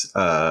Vice,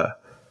 I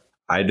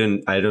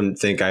didn't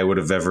think I would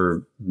have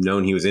ever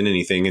known he was in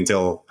anything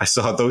until I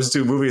saw those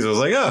two movies. I was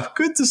like, oh,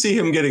 good to see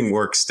him getting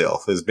work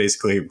still. Is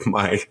basically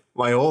my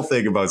whole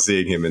thing about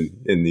seeing him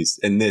in this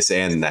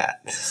and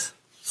that.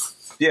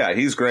 Yeah,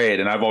 he's great,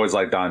 and I've always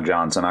liked Don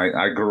Johnson.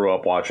 I grew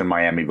up watching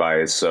Miami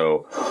Vice,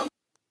 so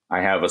I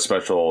have a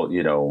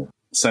special,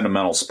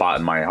 sentimental spot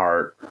in my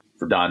heart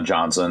for Don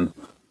Johnson.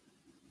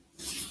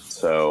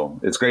 So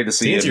it's great to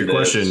see. To answer your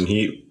question,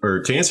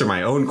 to answer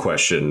my own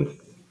question,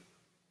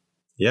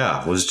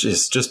 was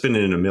just been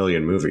in a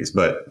million movies,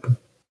 but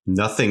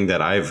nothing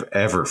that I've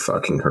ever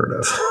fucking heard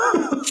of.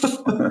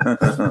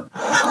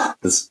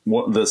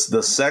 The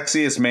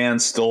sexiest man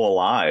still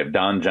alive,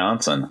 Don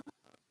Johnson.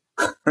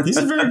 He's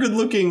a very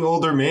good-looking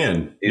older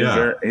man. He's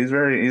a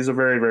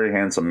very, very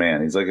handsome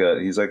man. He's like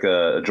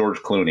a George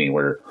Clooney,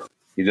 where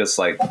he just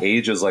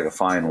ages like a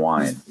fine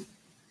wine.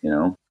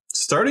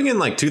 Starting in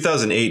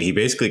 2008, he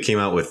basically came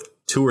out with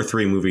 2 or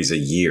 3 movies a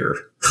year.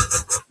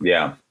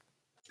 Yeah,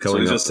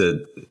 going up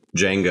to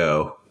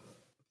Django.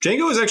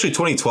 Django was actually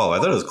 2012. I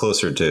thought it was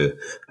closer to.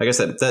 I guess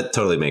that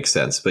totally makes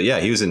sense. But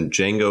yeah, he was in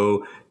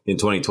Django in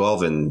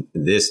 2012 and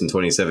this in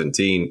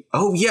 2017.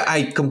 Oh yeah,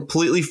 I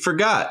completely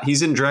forgot.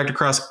 He's in Dragged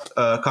Across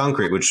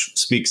Concrete, which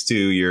speaks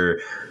to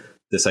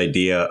this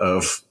idea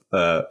of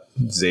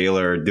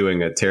Zahler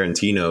doing a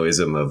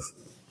Tarantino-ism of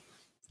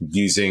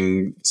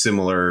using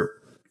similar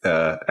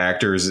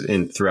actors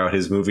throughout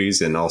his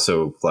movies, and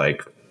also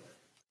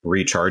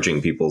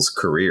recharging people's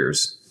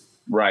careers.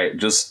 Right,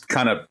 just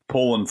kind of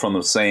pulling from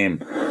the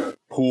same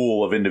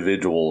pool of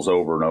individuals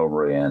over and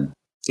over again.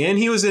 And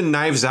he was in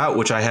Knives Out,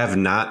 which I have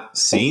not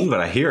seen, but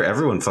I hear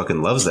everyone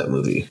fucking loves that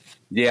movie.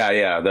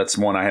 Yeah, that's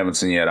one I haven't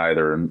seen yet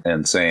either,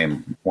 and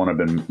same one I've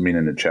been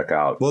meaning to check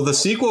out. Well, the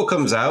sequel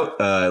comes out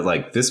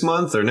this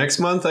month or next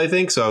month, I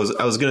think. So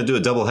I was going to do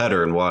a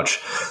doubleheader and watch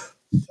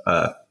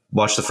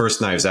watch the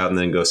first Knives Out and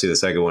then go see the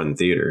second one in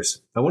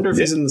theaters. I wonder if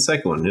he's in the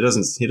second one. He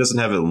doesn't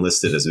have it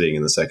listed as being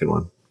in the second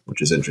one,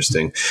 which is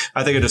interesting.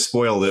 I think I just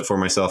spoiled it for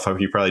myself.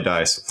 He probably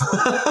dies.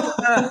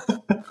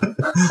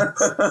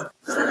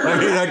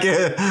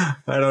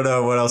 I don't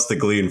know what else to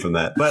glean from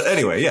that. But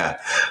anyway, yeah.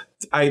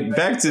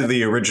 Back to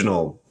the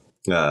original,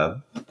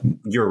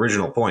 your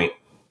original point.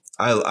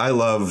 I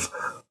love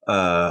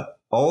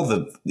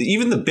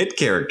even the bit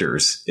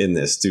characters in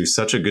this do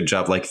such a good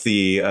job. Like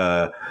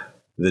the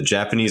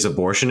Japanese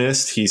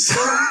abortionist. He's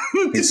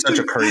such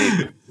a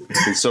creep.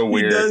 He's so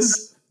weird. He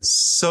does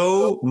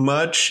so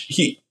much.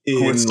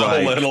 With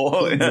so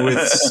little.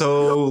 With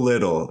so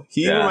little.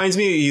 He reminds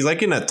me, he's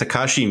like in a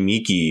Takashi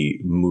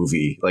Miike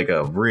movie, like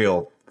a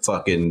real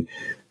fucking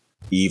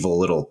evil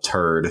little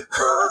turd.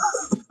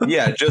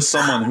 Yeah, just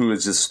someone who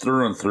is just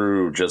through and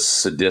through just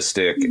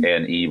sadistic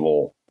and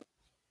evil.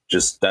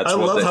 I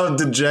love how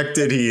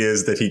dejected he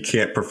is that he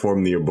can't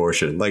perform the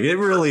abortion. Like it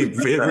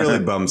really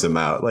bums him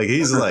out. Like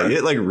he's like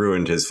it like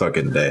ruined his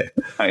fucking day.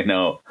 I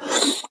know.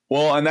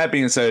 Well, and that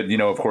being said,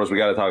 of course we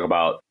got to talk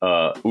about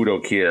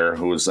Udo Kier,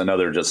 who is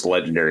another just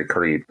legendary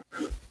creep.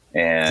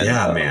 And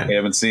man, we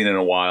haven't seen in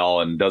a while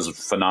and does a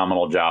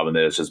phenomenal job in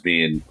this, just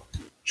being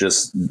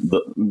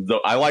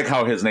I like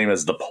how his name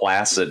is the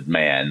Placid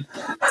Man.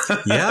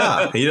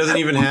 Yeah, he doesn't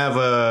even have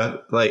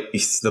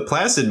the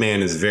Placid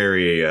Man is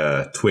very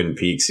Twin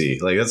Peaksy.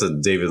 Like that's a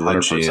David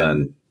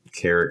Lynchian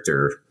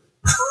character.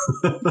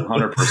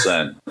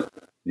 100%.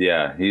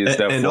 Yeah, he's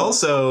definitely. And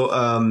also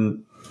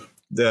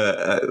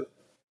the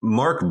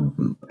Mark,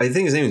 I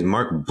think his name is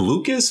Mark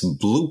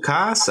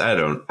Blucas. I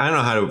don't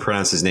know how to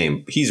pronounce his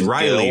name. He's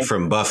Riley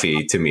from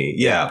Buffy to me.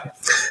 Yeah.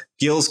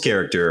 Gil's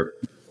character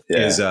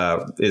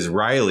is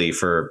Riley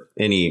for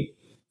any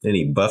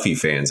Buffy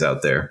fans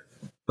out there.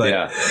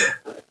 But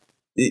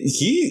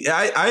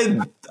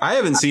I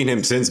haven't seen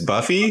him since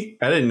Buffy.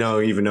 I didn't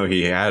even know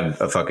he had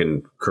a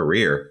fucking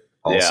career.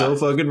 Also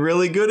fucking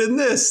really good in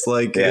this.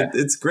 Like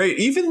it's great.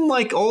 Even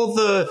like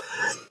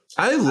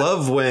I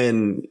love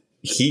when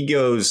he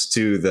goes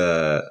to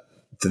the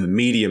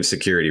medium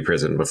security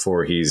prison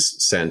before he's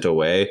sent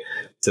away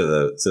to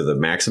the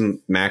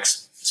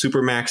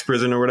super max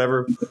prison or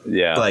whatever.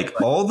 Yeah.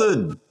 Like all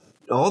the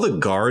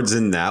guards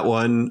in that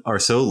one are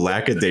so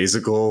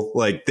lackadaisical.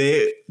 Like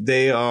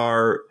they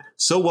are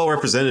so well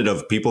represented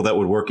of people that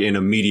would work in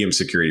a medium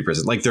security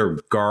prison. Like their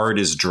guard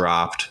is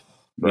dropped,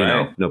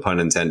 no pun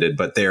intended,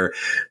 but they're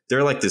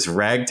like this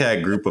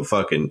ragtag group of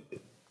fucking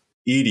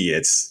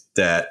idiots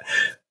that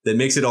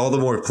makes it all the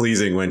more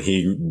pleasing when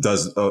he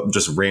does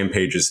just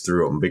rampages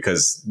through them,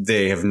 because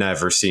they have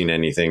never seen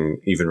anything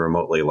even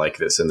remotely like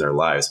this in their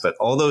lives. But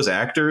all those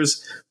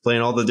actors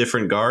playing all the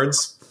different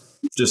guards,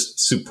 just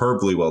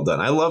superbly well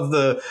done. I love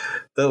the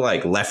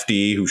like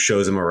lefty who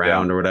shows him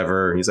around or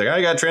whatever. He's like,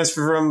 I got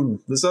transferred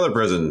from this other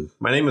prison.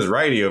 My name is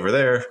Righty over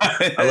there.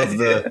 I love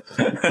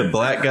the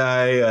black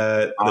guy.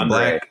 The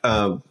black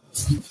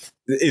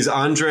is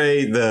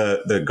Andre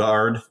the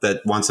guard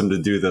that wants him to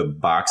do the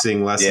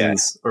boxing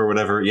lessons or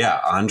whatever.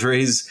 Yeah,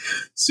 Andre's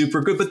super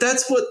good. But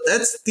that's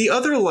the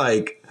other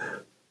like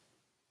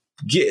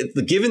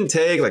the give and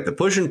take, like the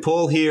push and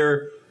pull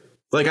here.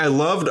 Like I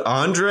loved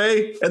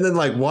Andre, and then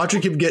like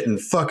watching him getting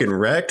fucking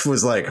wrecked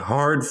was like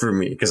hard for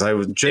me, because I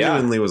was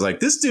genuinely was like,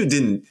 this dude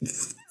didn't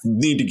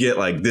need to get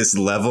like this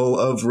level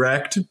of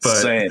wrecked. But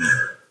same.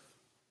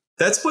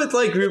 That's what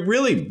like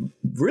really,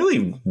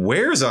 really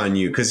wears on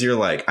you, because you're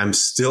like, I'm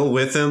still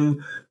with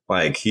him.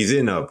 Like he's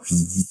in a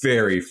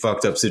very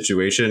fucked up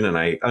situation, and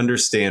I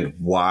understand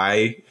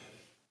why.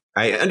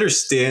 I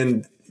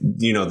understand,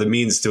 the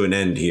means to an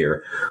end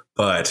here,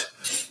 but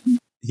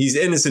he's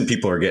innocent.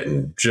 People are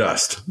getting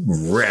just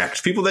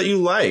wrecked. People that you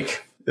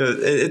like.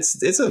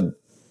 It's a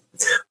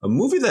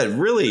movie that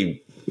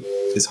really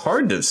is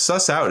hard to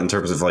suss out in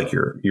terms of like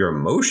your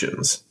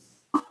emotions.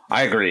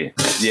 I agree.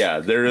 Yeah,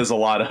 there is a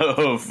lot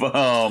of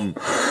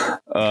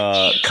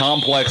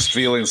complex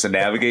feelings to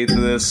navigate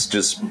through this.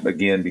 Just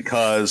again,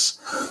 because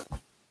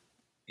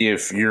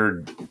if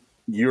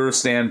your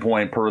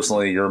standpoint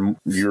personally,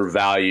 your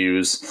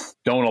values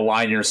don't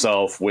align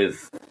yourself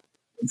with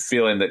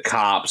feeling that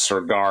cops or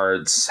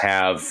guards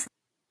have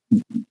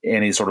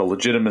any sort of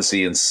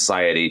legitimacy in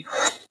society,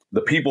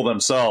 the people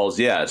themselves,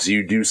 yes,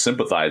 you do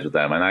sympathize with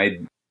them. And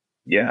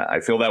I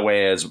feel that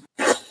way as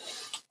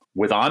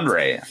with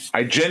Andre.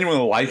 I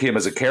genuinely like him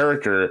as a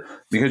character,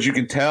 because you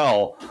can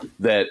tell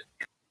that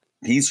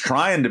he's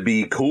trying to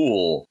be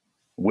cool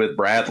with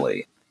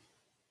Bradley.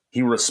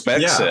 He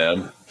respects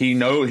him.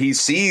 He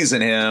sees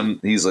in him,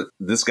 he's like,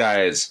 this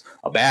guy's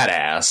a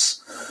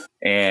badass,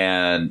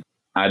 and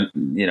I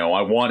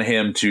want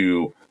him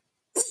to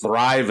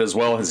thrive as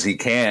well as he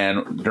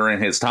can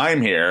during his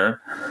time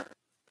here.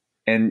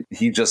 And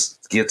he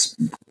just gets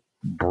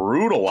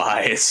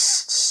brutalized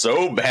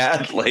so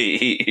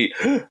badly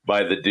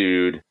by the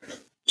dude.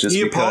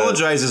 He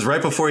apologizes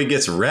right before he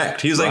gets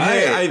wrecked. He's like,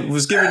 hey, I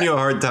was giving you a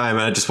hard time,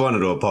 and I just wanted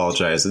to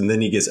apologize. And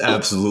then he gets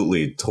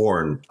absolutely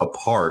torn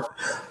apart.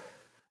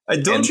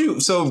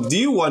 Do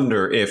you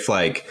wonder if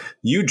like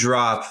you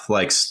drop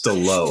like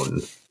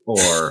Stallone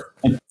or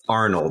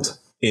Arnold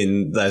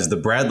in as the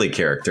Bradley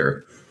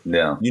character?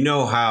 Yeah. You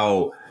know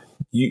how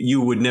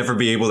you would never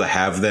be able to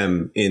have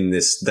them in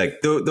this,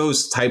 like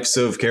those types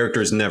of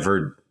characters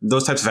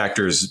those types of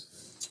actors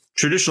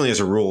traditionally as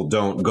a rule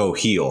don't go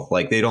heel.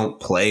 Like they don't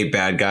play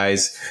bad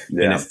guys.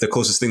 Yeah. And if the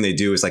closest thing they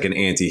do is like an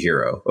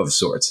anti-hero of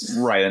sorts.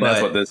 Right. And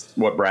that's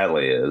what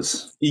Bradley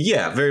is.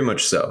 Yeah, very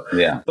much so.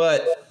 Yeah.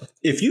 But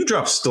if you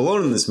drop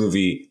Stallone in this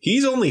movie,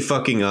 he's only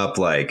fucking up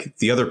like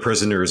the other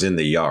prisoners in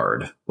the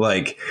yard.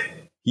 Like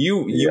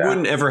you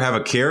wouldn't ever have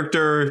a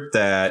character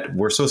that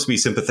we're supposed to be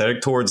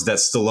sympathetic towards that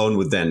Stallone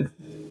would then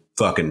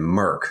fucking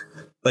murk.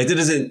 Like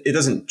it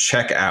doesn't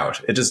check out.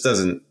 It just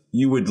doesn't.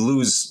 You would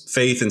lose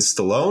faith in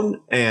Stallone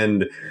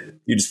and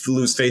you just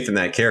lose faith in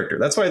that character.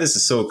 That's why this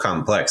is so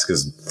complex,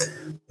 because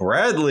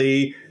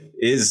Bradley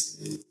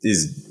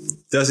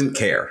doesn't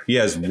care. He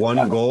has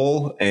one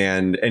goal,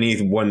 and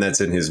anyone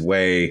that's in his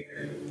way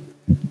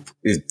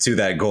to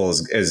that goal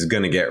is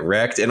going to get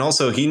wrecked. And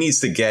also he needs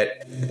to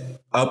get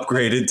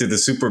upgraded to the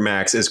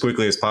Supermax as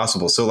quickly as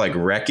possible. So like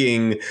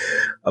wrecking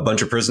a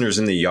bunch of prisoners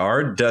in the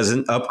yard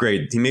doesn't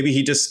upgrade. Maybe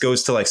he just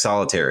goes to like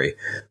solitary,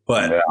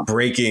 but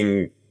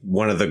breaking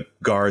one of the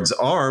guards'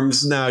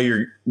 arms,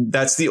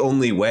 that's the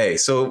only way.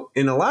 So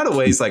in a lot of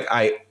ways, like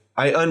I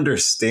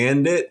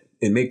understand it.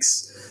 It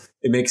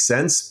makes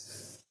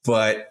sense,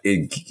 but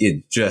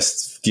it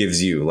just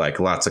gives you like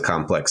lots of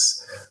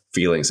complex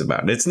feelings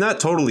about it. It's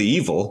not totally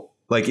evil.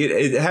 Like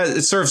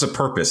it serves a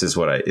purpose is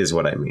what I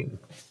mean.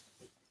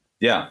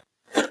 Yeah.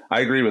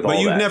 I agree with all that.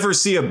 But you'd never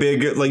see if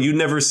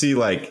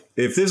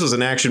this was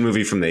an action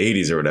movie from the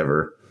 80s or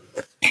whatever,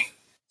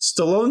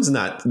 Stallone's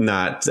not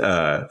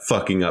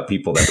fucking up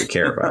people that we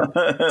care about.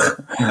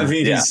 I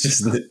mean,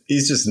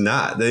 he's just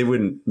not. They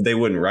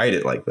wouldn't write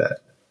it like that.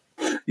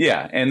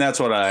 Yeah, and that's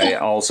what I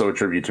also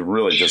attribute to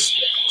really just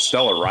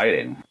stellar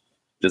writing,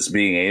 just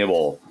being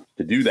able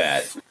to do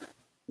that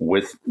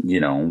with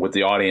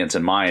the audience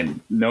in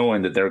mind,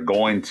 knowing that they're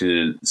going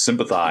to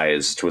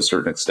sympathize to a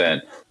certain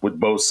extent with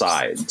both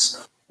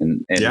sides,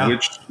 and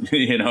which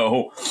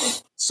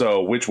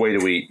So which way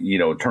do we,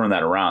 turn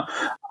that around?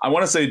 I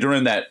want to say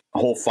during that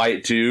whole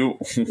fight too,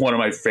 one of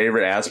my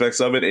favorite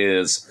aspects of it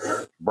is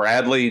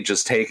Bradley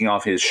just taking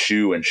off his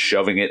shoe and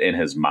shoving it in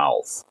his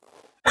mouth.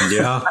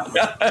 Yeah.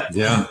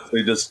 Yeah. So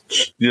he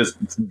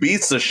just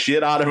beats the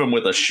shit out of him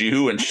with a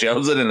shoe and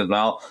shoves it in his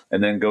mouth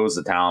and then goes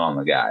to town on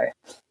the guy.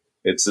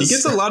 He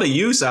gets a lot of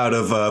use out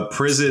of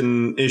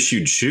prison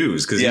issued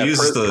shoes because he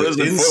uses the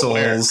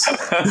insoles.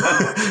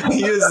 He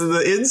uses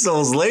the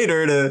insoles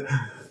later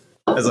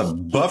as a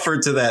buffer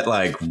to that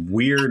like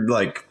weird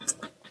like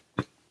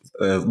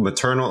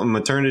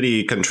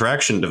maternity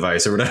contraction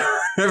device or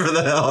whatever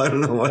the hell. I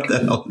don't know what the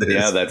hell it is.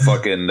 Yeah,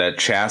 that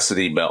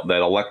chastity belt,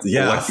 that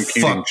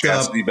electrocuting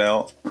chastity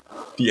belt.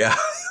 Yeah,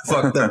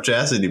 fucked up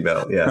chastity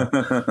belt. Yeah.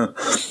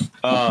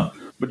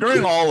 But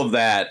during all of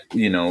that,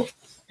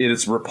 it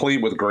is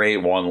replete with great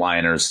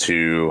one-liners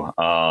too.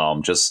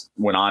 Just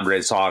when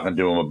Andre's talking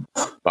to him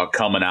about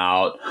coming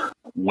out,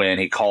 when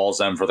he calls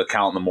them for the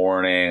count in the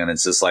morning, and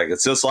it's just like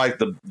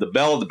the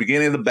bell at the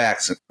beginning of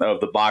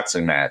the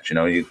boxing match.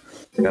 You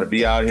got to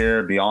be out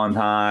here, be on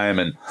time,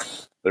 and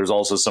there's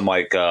also some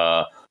like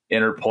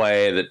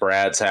interplay that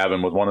Brad's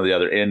having with one of the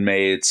other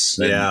inmates.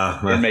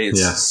 Inmate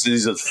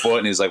sees his foot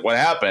and he's like, "What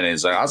happened?" And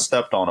he's like, "I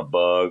stepped on a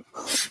bug.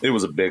 It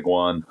was a big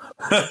one."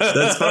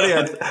 That's funny.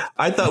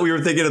 I thought we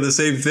were thinking of the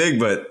same thing,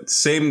 but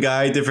same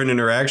guy, different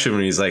interaction.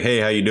 When he's like, "Hey,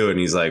 how you doing?"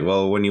 He's like,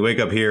 "Well, when you wake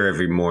up here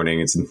every morning,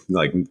 it's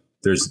like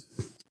there's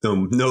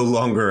no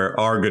longer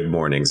are good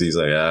mornings." He's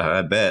like,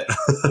 "I bet."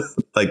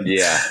 Like,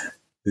 yeah.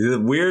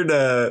 Weird.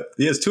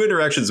 He has two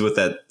interactions with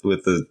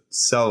the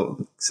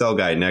cell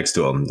guy next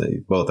to him. They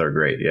both are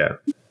great. Yeah.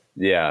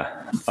 Yeah.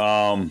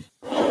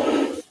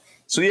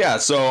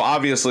 So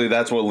obviously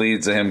that's what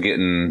leads to him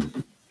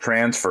getting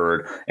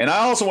transferred. And I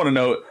also want to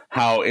note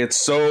how it's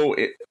so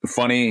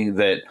funny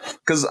that,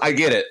 because I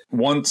get it.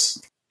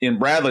 Once in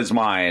Bradley's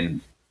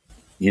mind,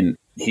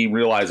 he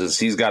realizes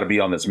he's got to be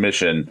on this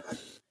mission.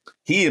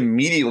 He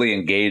immediately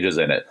engages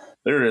in it.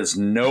 There is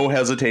no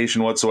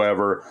hesitation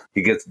whatsoever.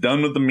 He gets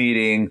done with the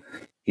meeting.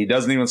 He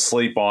doesn't even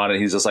sleep on it.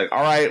 He's just like,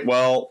 all right,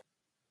 well,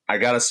 I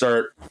got to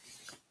start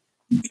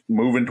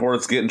moving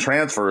towards getting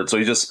transferred. So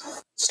he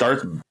just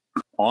starts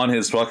on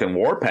his fucking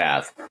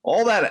warpath.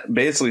 All that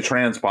basically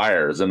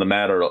transpires in the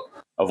matter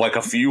of like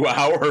a few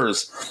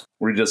hours,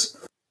 where he just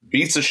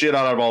beats the shit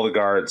out of all the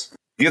guards,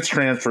 gets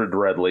transferred to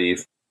Red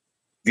Leaf,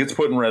 gets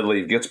put in Red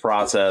Leaf, gets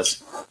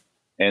processed,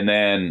 and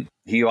then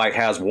he like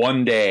has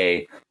one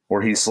day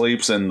where he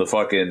sleeps in the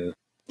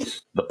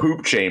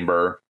poop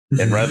chamber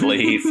in Red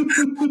Leaf.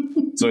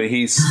 So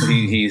he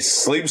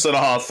sleeps it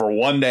off for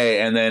one day,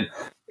 and then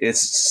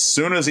as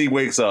soon as he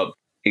wakes up,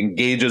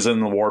 engages in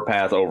the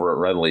warpath over at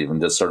Red Leaf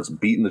and just starts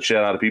beating the shit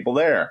out of people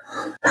there.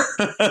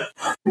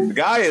 The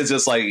guy is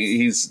just like,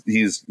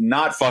 he's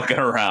not fucking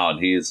around.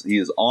 He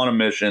is on a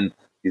mission.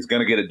 He's going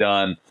to get it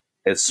done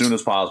as soon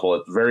as possible.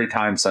 It's very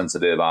time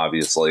sensitive,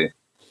 obviously.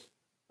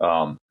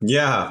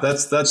 Yeah,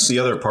 that's the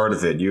other part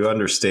of it. You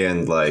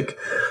understand like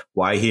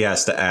why he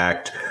has to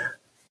act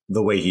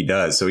the way he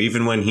does. So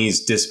even when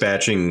he's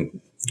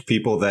dispatching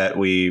people that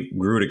we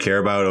grew to care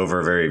about over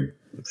a very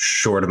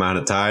short amount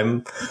of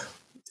time,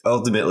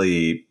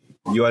 ultimately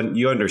you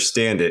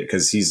understand it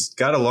because he's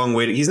got a long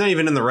way. He's not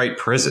even in the right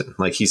prison.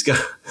 Like he's got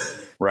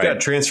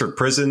transferred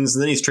prisons,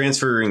 and then he's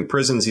transferring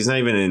prisons. He's not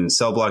even in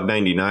cell block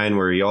 99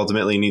 where he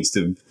ultimately needs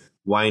to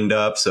wind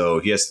up. So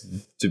he has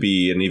to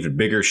be an even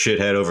bigger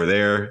shithead over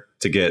there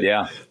to get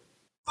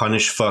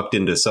punished fucked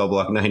into cell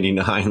block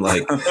 99.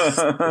 Like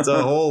it's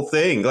a whole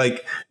thing.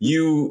 Like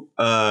you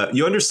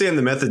understand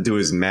the method to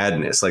his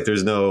madness. Like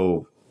there's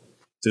no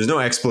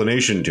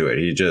explanation to it.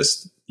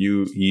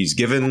 He's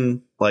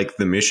given like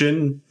the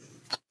mission,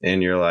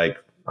 and you're like,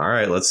 all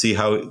right, let's see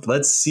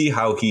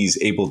how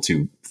he's able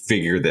to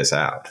figure this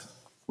out.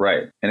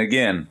 Right. And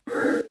again,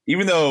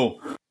 even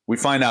though we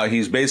find out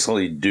he's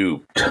basically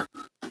duped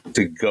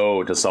to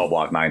go to cell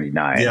block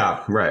 99.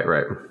 Yeah,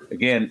 right.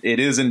 Again, it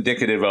is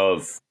indicative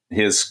of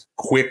his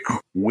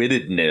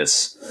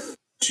quick-wittedness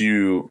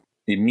to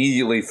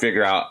immediately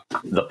figure out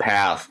the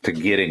path to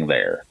getting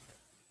there.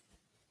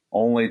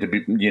 Only to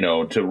be,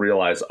 to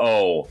realize,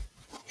 oh,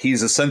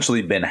 he's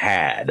essentially been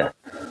had.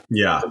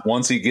 Yeah.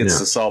 Once he gets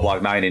to cell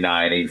block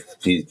 99,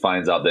 he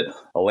finds out that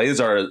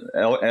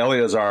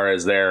Eleazar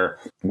is there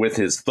with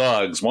his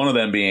thugs. One of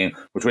them being,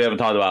 which we haven't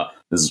talked about,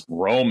 is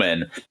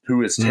Roman,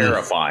 who is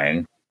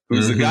terrifying.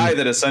 Who's the guy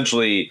that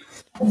essentially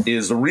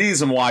is the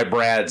reason why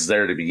Brad's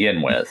there to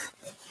begin with.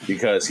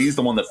 Because he's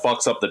the one that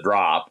fucks up the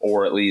drop,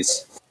 or at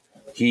least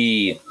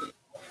I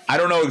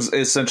don't know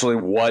essentially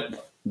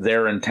what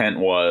their intent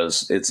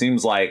was. It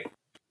seems like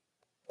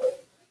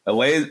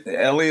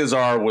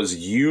Eleazar was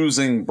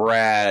using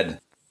Brad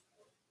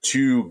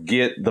to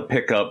get the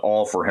pickup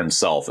all for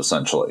himself,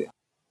 essentially.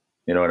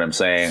 You know what I'm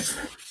saying?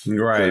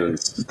 Right.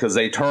 Because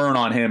they turn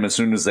on him as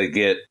soon as they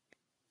get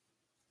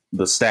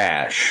the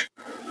stash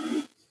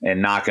and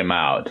knock him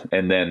out.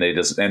 And then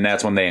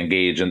that's when they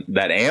engage in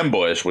that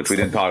ambush, which we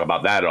didn't talk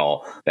about that at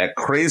all. That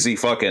crazy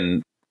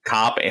fucking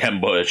cop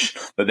ambush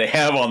that they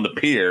have on the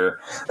pier.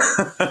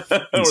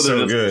 It's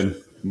so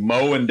good.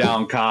 Mowing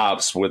down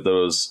cops with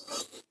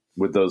those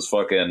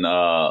fucking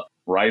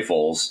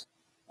rifles.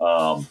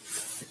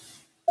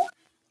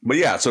 But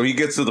yeah, so he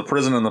gets to the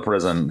prison in the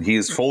prison.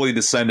 He's fully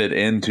descended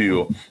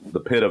into the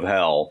pit of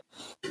hell.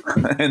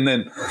 And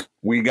then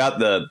we got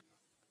the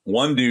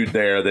one dude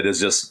there that is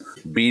just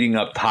beating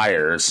up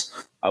tires.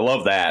 I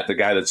love that. The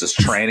guy that's just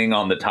training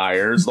on the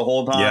tires the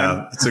whole time.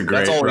 Yeah, it's a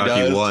great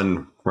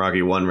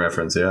Rocky One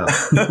reference. Yeah.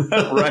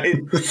 Right.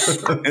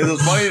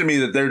 It's funny to me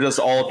that they're just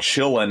all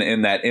chilling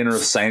in that inner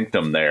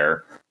sanctum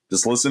there,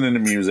 just listening to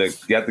music.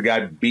 You got the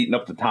guy beating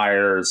up the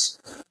tires,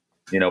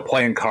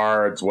 playing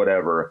cards,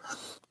 whatever.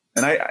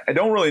 And I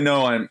don't really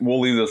know. We'll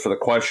leave this for the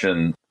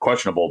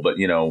questionable, but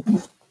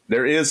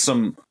there is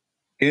some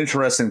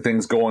interesting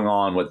things going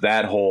on with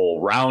that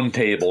whole round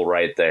table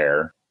right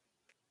there,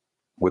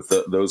 with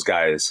those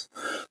guys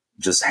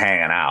just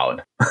hanging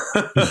out.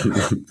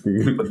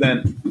 but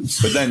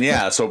then,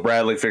 yeah. So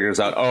Bradley figures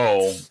out,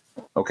 oh,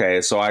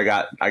 okay, so I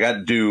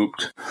got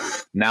duped.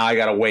 Now I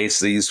got to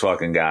waste these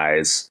fucking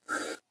guys,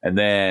 and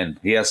then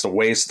he has to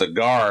waste the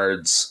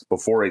guards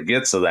before he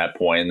gets to that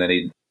point, and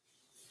then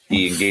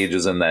he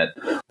engages in that,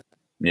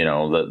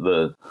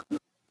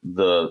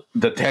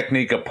 the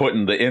technique of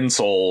putting the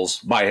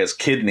insoles by his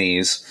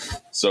kidneys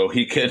so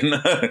he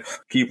can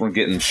keep from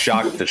getting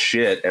shocked to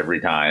shit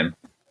every time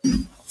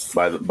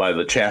by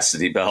the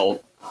chastity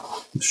belt.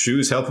 The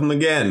shoes help him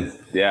again.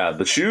 Yeah,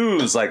 the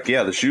shoes,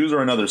 the shoes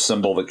are another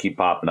symbol that keep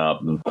popping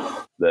up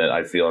that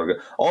I feel are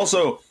good.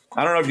 Also,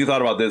 I don't know if you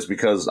thought about this,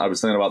 because I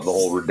was thinking about the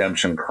whole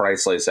redemption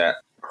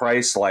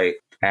Christ-like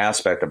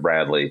aspect of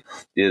Bradley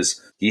is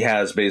he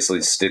has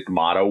basically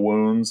stigmata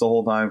wounds the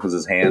whole time because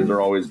his hands are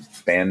always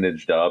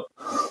bandaged up.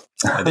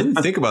 I didn't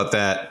think about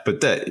that,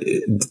 but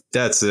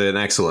that's an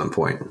excellent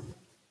point.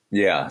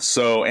 Yeah.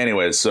 So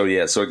anyways, so it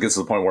gets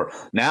to the point where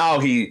now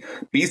he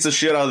beats the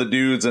shit out of the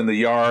dudes in the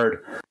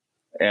yard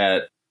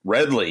at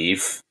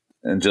Redleaf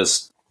and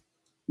just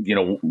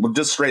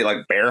straight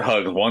like bear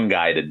hugs one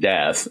guy to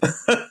death.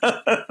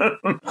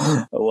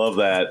 I love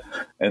that.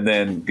 And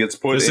then gets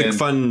put in. It's a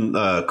fun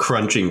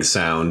crunching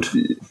sound.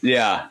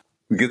 Yeah.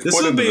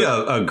 This would be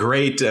a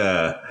great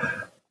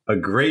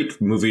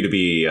movie to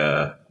be,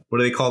 what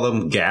do they call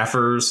them?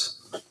 Gaffers?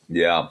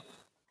 Yeah.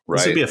 Right.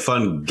 This would be a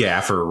fun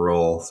gaffer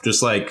role.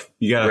 Just like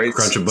you got to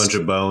crunch a bunch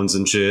of bones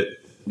and shit.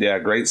 Yeah.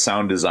 Great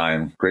sound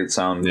design. Great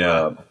sound.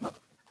 Yeah.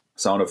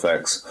 Sound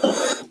effects.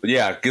 But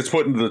yeah, gets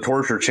put into the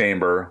torture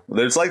chamber.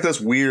 There's like this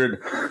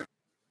weird,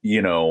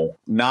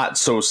 not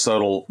so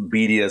subtle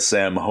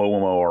BDSM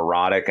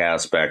homoerotic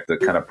aspect that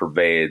kind of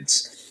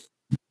pervades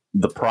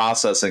the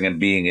processing and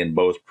being in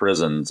both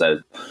prisons,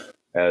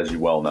 as you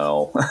well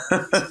know.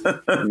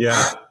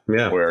 Yeah.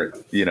 Where,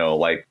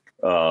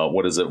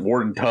 what is it?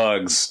 Warden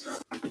Tuggs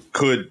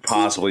could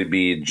possibly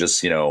be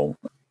just,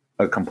 a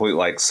a complete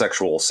like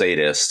sexual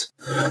sadist.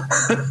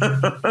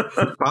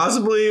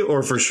 Possibly,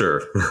 or for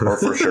sure. Or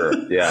for sure,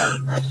 yeah.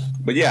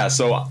 But yeah,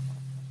 so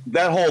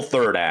that whole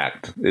third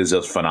act is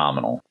just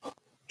phenomenal.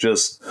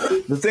 Just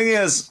the thing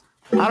is,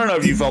 I don't know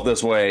if you felt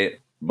this way,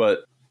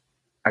 but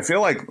I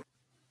feel like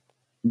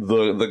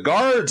the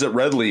guards at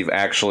Redleaf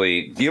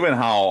actually, given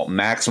how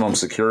maximum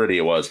security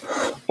it was,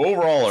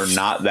 overall are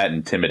not that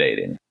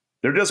intimidating.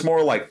 They're just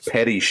more like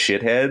petty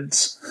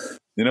shitheads.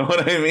 You know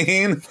what I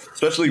mean?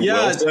 Especially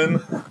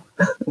Wilson.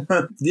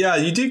 Yeah,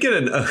 you did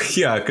get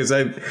because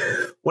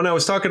when I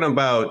was talking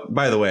about,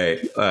 by the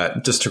way,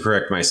 just to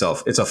correct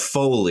myself, it's a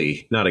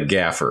Foley, not a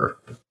gaffer,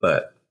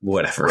 but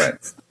whatever.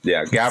 Right.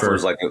 Yeah,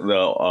 gaffer's like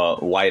the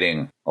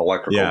lighting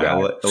electrical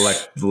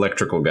guy.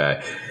 Electrical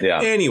guy.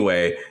 Yeah.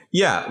 Anyway,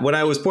 yeah, when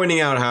I was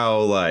pointing out how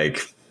like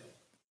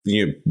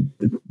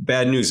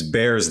Bad News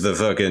Bears the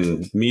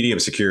fucking medium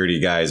security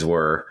guys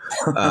were,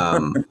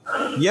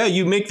 yeah,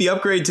 you make the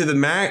upgrade to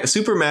the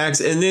Super Max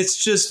and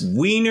it's just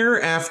wiener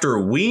after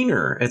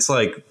wiener. It's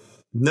like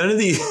none of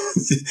the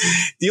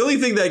the only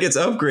thing that gets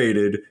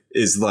upgraded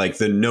is like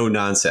the no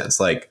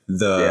nonsense, like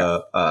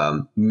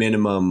the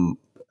minimum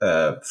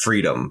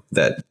freedom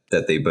that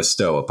they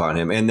bestow upon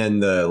him, and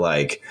then the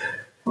like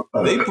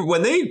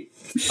when they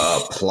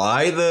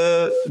apply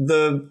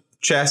the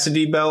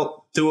chastity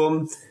belt to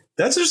him.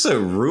 That's just a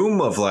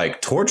room of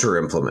like torture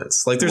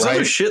implements. Like there's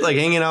other shit like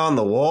hanging out on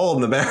the wall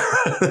in the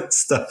background and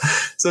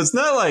stuff. So it's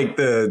not like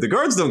the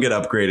guards don't get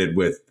upgraded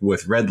with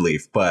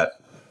Redleaf,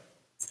 but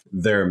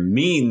their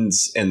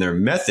means and their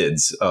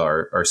methods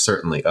are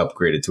certainly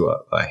upgraded to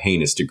a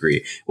heinous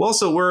degree. Well,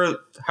 also, we're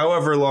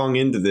however long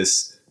into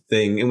this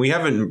thing, and we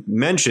haven't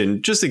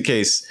mentioned, just in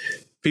case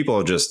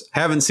people just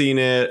haven't seen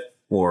it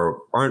or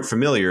aren't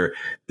familiar,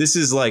 this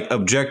is like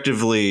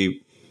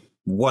objectively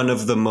one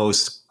of the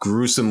most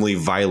gruesomely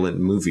violent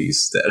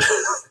movies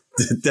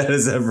that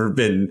has ever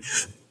been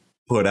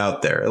put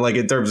out there. Like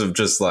in terms of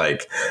just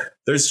like,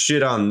 there's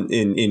shit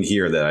in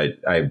here that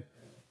I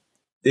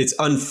it's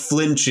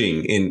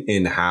unflinching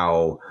in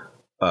how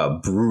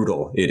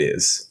brutal it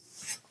is.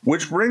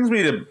 Which brings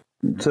me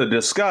to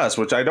discuss,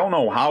 which I don't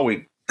know how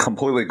we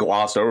completely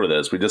glossed over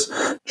this. We just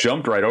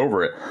jumped right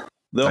over it.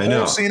 The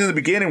whole scene in the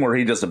beginning where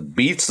he just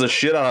beats the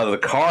shit out of the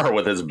car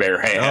with his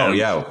bare hands. Oh,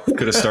 yeah.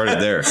 Could have started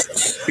there.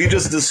 He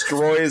just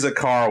destroys a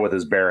car with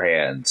his bare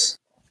hands.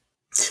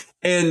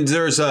 And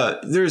there's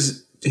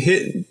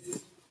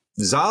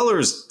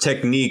Zahler's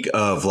technique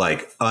of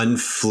like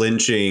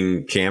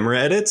unflinching camera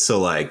edits. So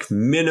like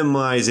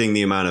minimizing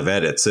the amount of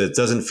edits. So it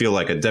doesn't feel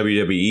like a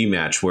WWE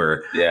match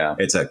where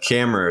it's a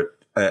camera,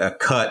 a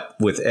cut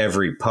with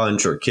every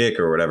punch or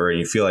kick or whatever. And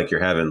you feel like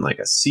you're having like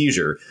a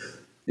seizure.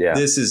 Yeah.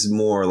 This is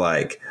more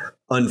like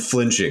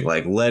unflinching,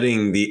 like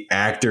letting the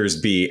actors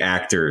be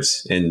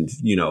actors and,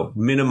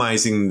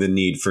 minimizing the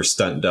need for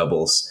stunt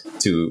doubles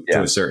to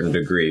a certain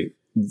degree.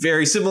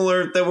 Very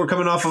similar that we're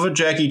coming off of a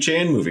Jackie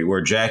Chan movie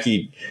where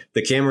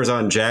the camera's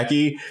on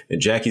Jackie and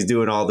Jackie's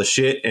doing all the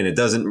shit and it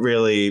doesn't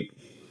really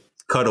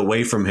cut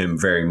away from him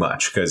very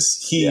much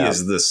because he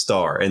is the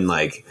star and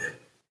like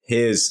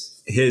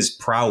his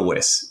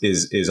prowess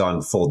is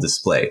on full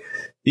display.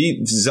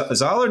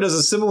 Zahler does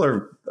a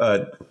similar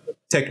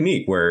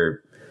technique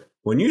where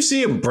when you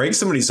see him break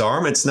somebody's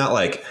arm, it's not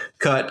like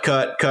cut.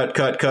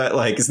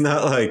 Like it's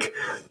not like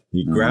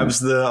he grabs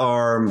the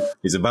arm,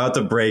 he's about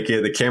to break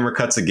it, the camera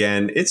cuts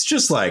again. It's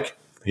just like,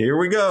 here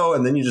we go.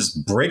 And then he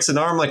just breaks an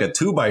arm like a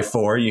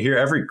 2x4. You hear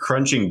every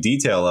crunching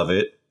detail of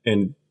it.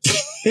 And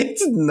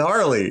it's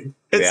gnarly.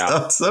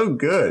 It's so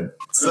good.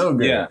 So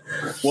good. Yeah.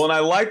 Well, and I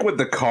like with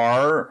the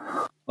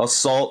car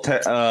assault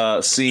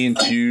scene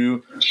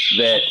too,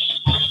 that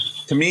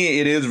to me,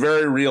 it is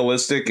very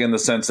realistic in the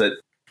sense that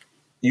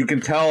you can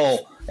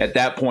tell at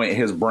that point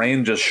his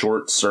brain just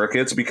short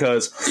circuits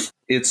because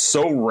it's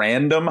so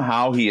random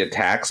how he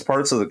attacks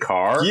parts of the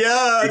car. He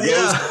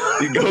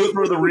goes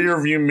for the rear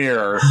view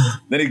mirror,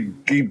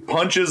 then he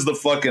punches the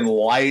fucking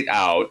light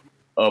out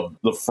of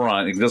the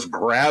front. He just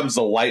grabs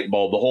the light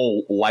bulb, the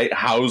whole light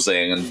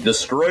housing, and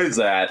destroys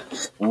that,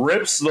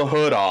 rips the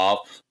hood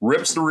off,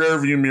 rips the rear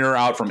view mirror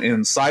out from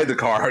inside the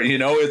car.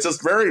 It's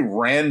just very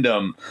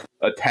random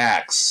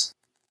attacks.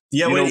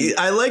 Yeah,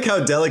 I like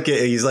how delicate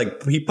he's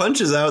like. He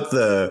punches out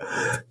the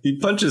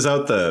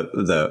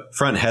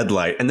front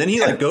headlight, and then he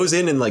like goes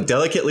in and like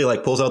delicately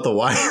like pulls out the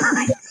wire.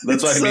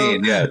 That's what I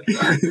mean. Yeah,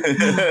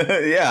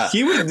 yeah.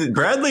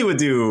 Bradley would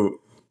do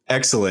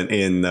excellent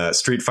in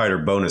Street Fighter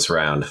bonus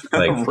round.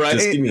 Like, right?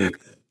 Just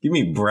give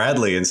me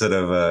Bradley instead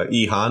of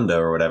E Honda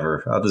or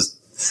whatever. I'll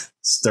just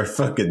start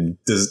fucking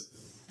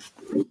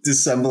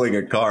disassembling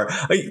a car.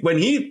 Like, when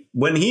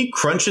he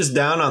crunches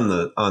down on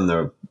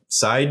the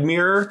side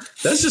mirror,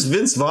 that's just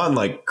Vince Vaughn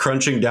like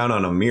crunching down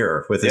on a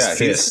mirror with his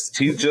fist.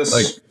 He's just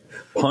like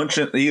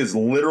punching. He is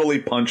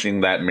literally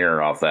punching that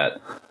mirror off that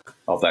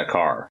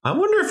car. I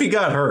wonder if he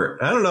got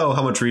hurt. I don't know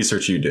how much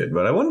research you did,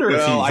 but I wonder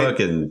if he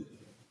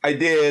I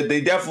did.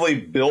 They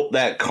definitely built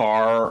that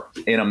car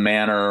in a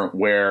manner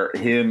where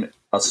him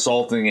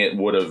assaulting it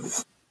would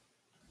have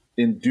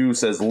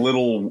induce as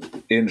little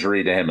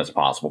injury to him as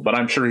possible. But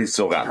I'm sure he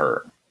still got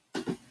hurt,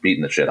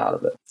 beating the shit out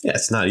of it. Yeah,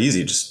 it's not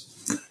easy just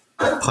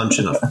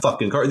punching a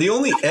fucking car. The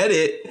only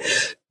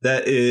edit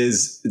that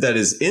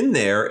is in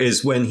there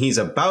is when he's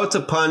about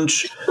to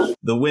punch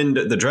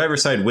the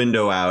driver's side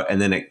window out, and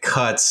then it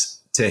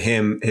cuts to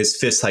him, his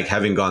fist like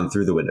having gone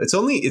through the window.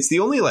 It's the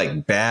only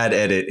like bad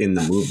edit in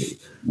the movie,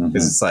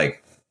 because it's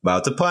like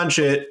about to punch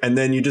it, and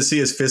then you just see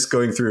his fist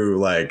going through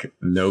like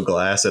no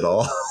glass at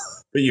all.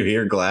 But you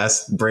hear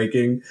glass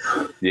breaking.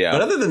 Yeah.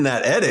 But other than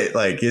that edit,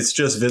 like it's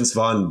just Vince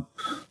Vaughn,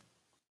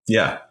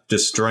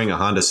 destroying a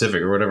Honda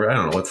Civic or whatever. I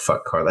don't know what the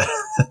fuck car that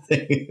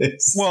thing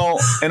is. Well,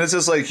 and it's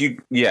just like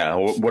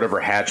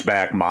whatever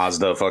hatchback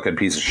Mazda fucking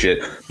piece of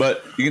shit.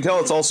 But you can tell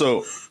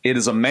it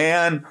is a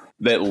man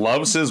that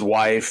loves his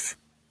wife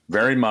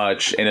very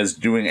much and is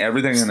doing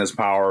everything in his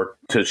power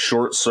to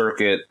short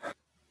circuit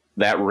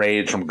that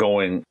rage from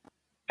going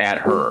at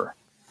her.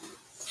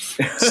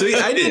 So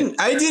I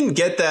didn't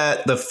get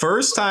that the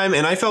first time,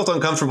 and I felt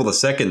uncomfortable the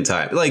second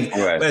time. Like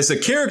as a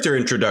character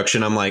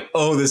introduction, I'm like,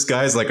 oh, this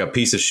guy's like a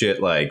piece of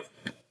shit, like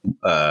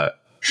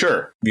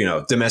sure,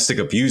 domestic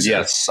abuser.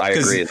 Yes, I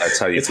agree. That's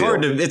how you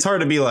feel. It's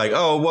hard to be like,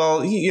 oh,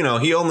 well,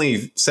 he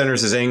only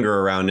centers his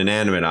anger around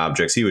inanimate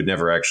objects. He would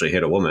never actually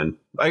hit a woman.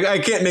 I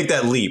can't make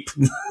that leap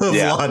of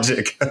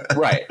logic.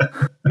 Right.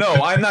 No,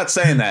 I'm not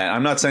saying that.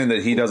 I'm not saying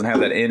that he doesn't have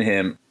that in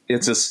him.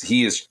 It's just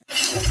he is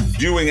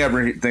doing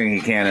everything he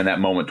can in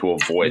that moment to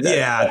avoid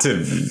that.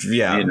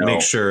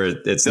 Make sure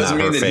it's not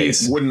her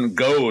face. He wouldn't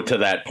go to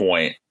that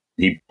point.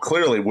 He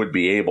clearly would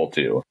be able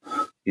to.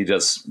 He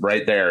just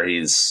right there.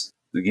 He's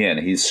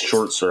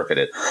short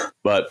circuited.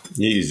 But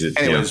anyways,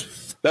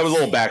 that was a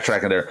little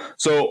backtracking there.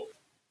 So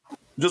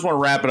just want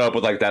to wrap it up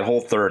with like that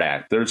whole third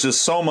act. There's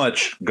just so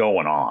much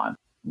going on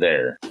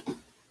there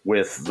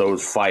with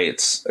those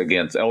fights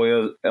against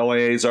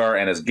Eleazar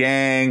and his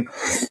gang.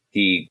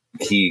 He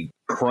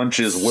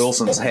crunches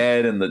Wilson's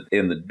head in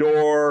the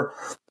door.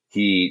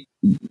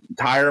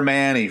 Tire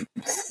Man, he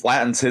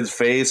flattens his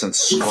face and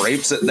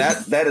scrapes it.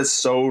 That is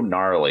so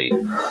gnarly.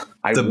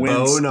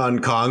 Bone on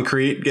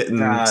concrete getting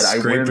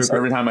scraped. I wince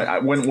every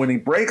time. When he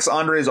breaks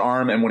Andre's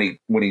arm and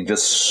when he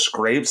just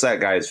scrapes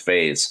that guy's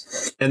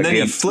face, and then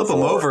you flip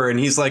him over and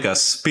he's like a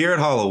Spirit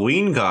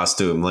Halloween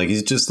costume. Like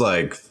he's just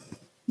like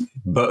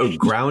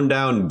ground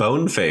down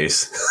bone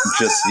face.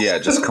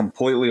 just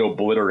completely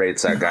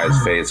obliterates that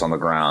guy's face on the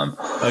ground.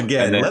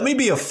 Again, let me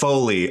be a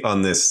Foley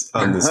on this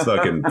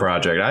fucking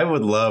project. I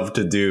would love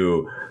to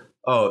do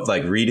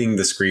like reading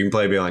the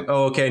screenplay, being like,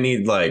 oh, okay, I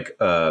need like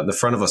the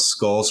front of a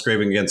skull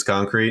scraping against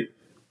concrete.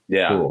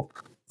 Yeah, cool.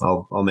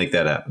 I'll make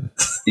that happen.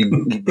 He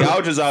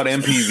gouges out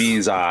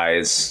MPV's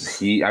eyes.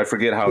 I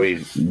forget how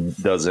he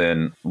does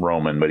in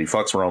Roman, but he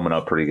fucks Roman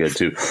up pretty good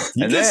too.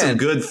 You get some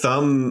good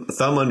thumb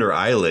under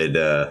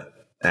eyelid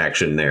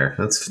action there.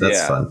 That's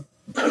fun.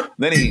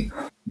 Then he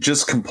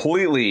just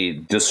completely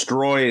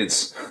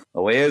destroys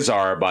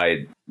Eleazar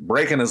by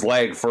breaking his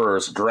leg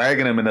first,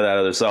 dragging him into that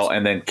other cell,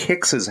 and then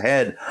kicks his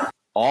head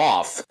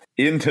off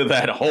into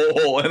that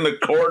hole in the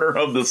corner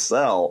of the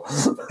cell.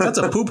 That's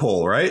a poop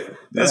hole, right?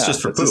 That's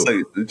just for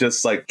poop.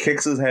 Just like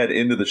kicks his head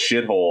into the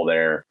shithole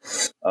there.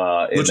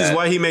 Which is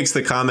why he makes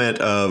the comment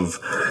of,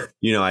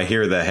 I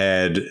hear the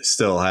head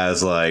still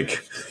has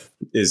like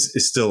is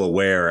still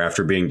aware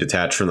after being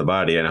detached from the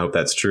body, and I hope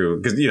that's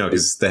true because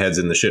the head's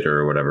in the shitter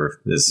or whatever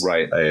is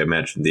right. I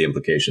imagine the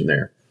implication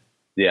there.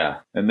 Yeah,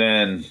 and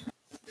then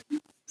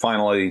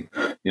finally,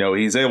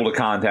 he's able to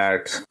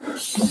contact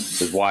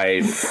his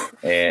wife,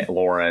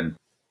 Lauren.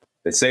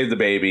 They save the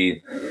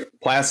baby.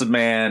 Placid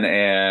Man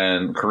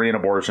and Korean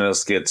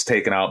abortionist gets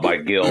taken out by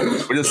Gil,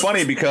 which is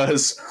funny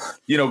because,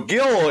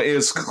 Gil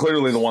is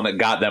clearly the one that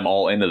got them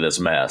all into this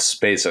mess,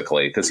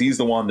 basically, because he's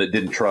the one that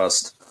didn't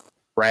trust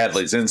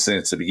Bradley's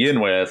instincts to begin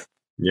with.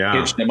 Yeah.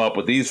 Hitched him up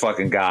with these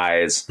fucking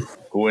guys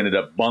who ended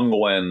up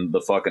bungling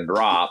the fucking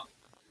drop.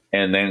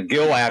 And then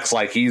Gil acts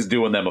like he's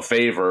doing them a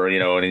favor,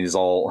 and he's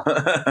all,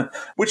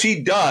 which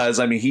he does.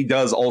 I mean, he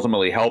does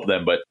ultimately help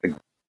them, but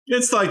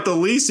it's like the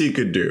least he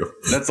could do.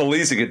 That's the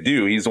least he could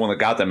do. He's the one that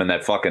got them in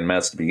that fucking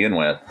mess to begin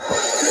with.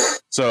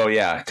 So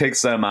yeah,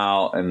 takes them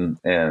out, and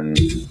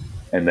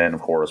then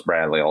of course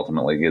Bradley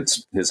ultimately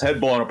gets his head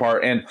blown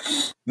apart. And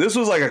this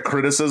was like a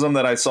criticism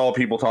that I saw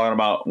people talking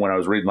about when I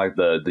was reading like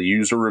the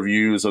user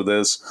reviews of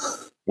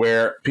this,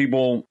 where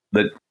people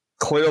that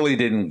clearly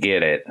didn't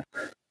get it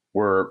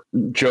were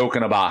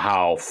joking about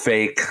how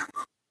fake,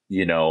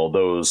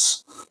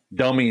 those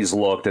dummies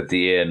looked at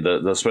the end.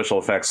 The special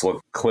effects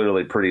looked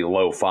clearly pretty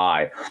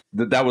lo-fi.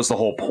 That was the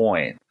whole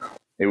point.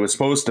 It was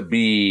supposed to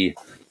be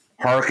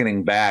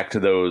hearkening back to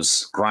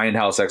those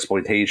grindhouse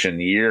exploitation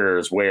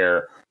years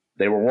where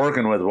they were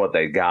working with what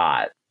they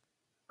got.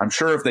 I'm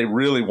sure if they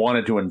really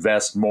wanted to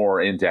invest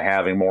more into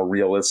having more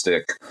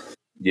realistic,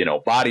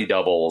 body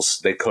doubles,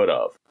 they could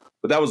have.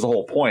 But that was the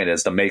whole point,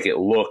 is to make it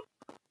look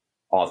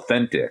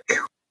authentic.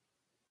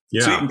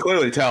 Yeah. So you can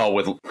clearly tell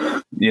with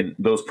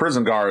those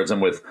prison guards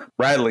and with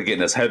Bradley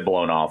getting his head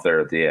blown off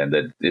there at the end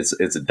that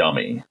it's a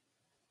dummy.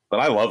 but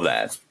I love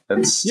that.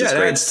 It's Yeah, just it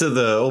great. adds to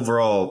the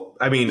overall.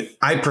 I mean,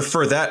 I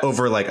prefer that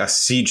over like a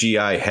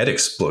CGI head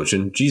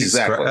explosion. Jesus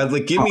Exactly. Christ!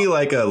 Like, give me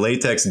like a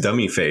latex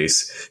dummy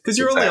face because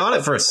you're only on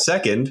it for a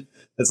second.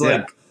 It's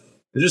like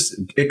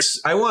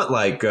I want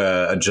like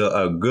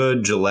a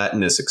good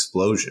gelatinous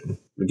explosion.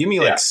 Give me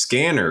like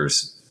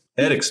Scanners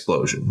head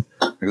explosion.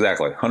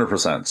 Exactly,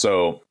 100%.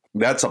 So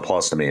that's a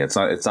plus to me. It's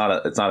not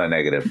a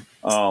negative.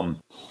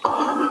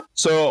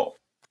 So.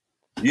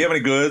 Do you have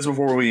any goods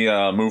before we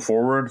move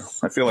forward?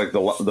 I feel like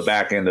the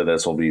back end of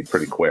this will be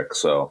pretty quick.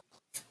 So,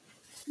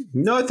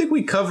 No, I think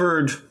we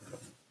covered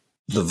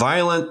the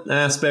violent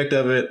aspect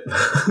of it.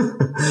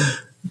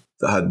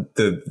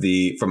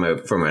 the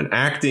from an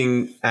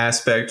acting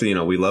aspect, we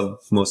love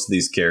most of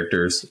these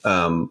characters.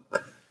 I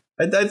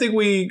think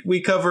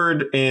we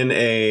covered in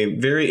a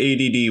very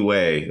ADD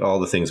way all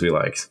the things we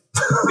liked.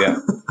 yeah,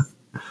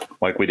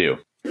 like we do.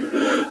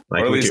 Or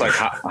at least like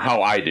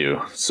how I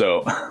do.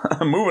 So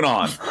moving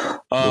on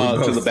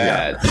to the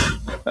bad.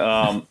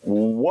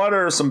 What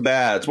are some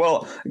bads?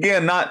 Well,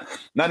 again, not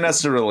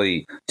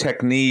necessarily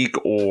technique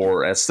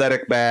or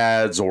aesthetic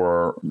bads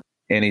or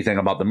anything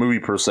about the movie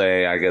per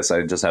se. I guess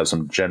I just have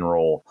some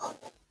general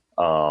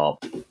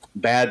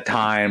bad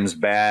times,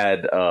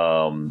 bad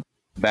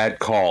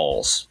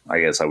calls, I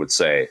guess I would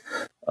say,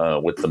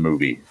 with the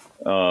movie.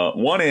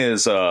 One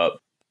is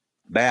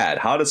bad.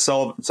 How to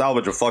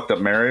salvage a fucked up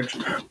marriage?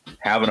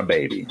 Having a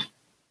baby.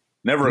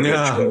 Never a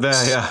good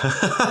choice.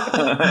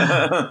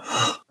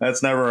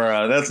 That's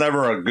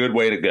never a good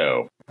way to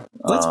go.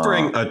 Let's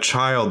bring a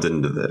child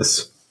into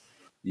this.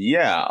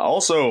 Yeah.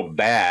 Also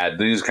bad.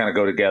 These kind of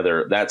go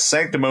together. That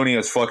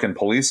sanctimonious fucking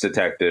police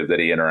detective that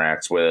he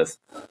interacts with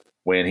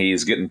when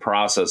he's getting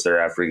processed there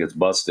after he gets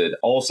busted.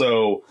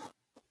 Also,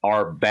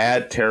 our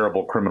bad,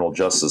 terrible criminal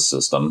justice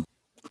system.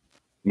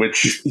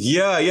 Which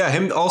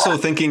him also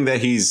thinking that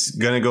he's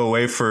gonna go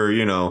away for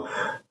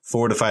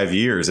 4 to 5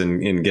 years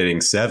and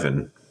getting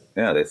 7.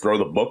 Yeah, they throw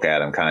the book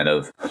at him, kind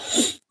of,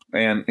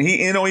 and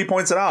he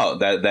points it out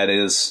that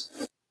is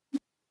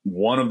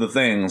one of the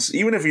things.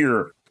 Even if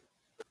you're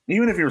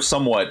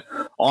somewhat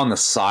on the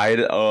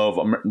side of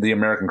the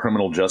American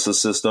criminal justice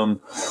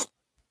system,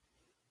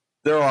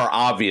 there are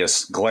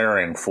obvious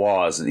glaring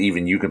flaws that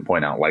even you can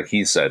point out, like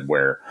he said,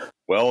 where.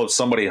 Well, if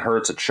somebody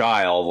hurts a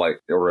child,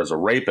 or is a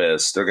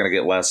rapist, they're going to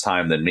get less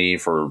time than me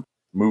for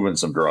moving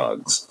some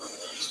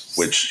drugs.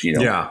 Which,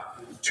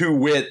 to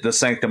wit, the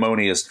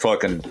sanctimonious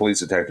fucking police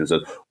detective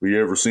says, "Have you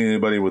ever seen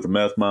anybody with a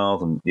meth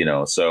mouth?" And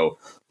so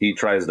he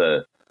tries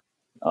to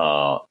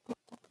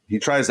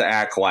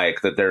act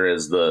like that there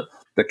is the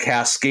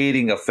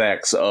cascading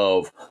effects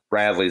of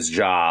Bradley's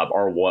job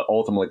are what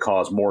ultimately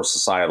cause more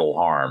societal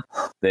harm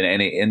than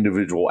any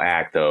individual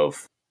act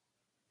of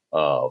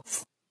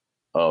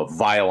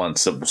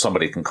violence that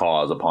somebody can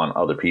cause upon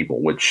other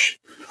people, which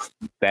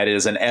that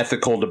is an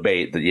ethical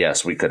debate that,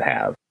 yes, we could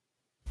have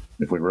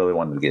if we really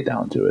wanted to get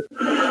down to it.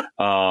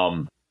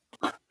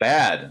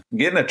 Bad.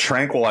 Getting a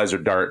tranquilizer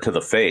dart to the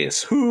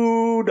face.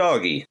 Whoo,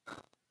 doggy.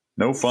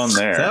 No fun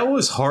there. That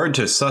was hard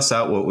to suss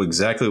out what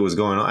exactly was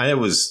going on. I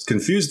was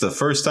confused the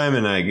first time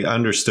and I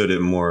understood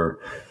it more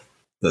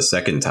the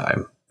second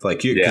time.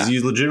 Because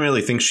you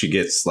legitimately think she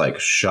gets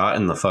shot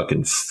in the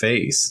fucking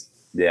face.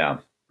 Yeah.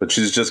 But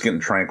she's just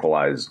getting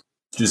tranquilized.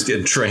 Just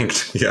getting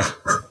tranked. Yeah.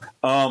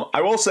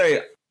 I will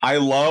say I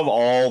love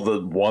all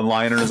the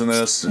one-liners in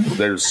this.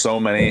 There's so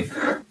many,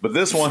 but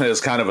this one is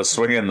kind of a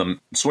swing and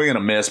a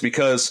miss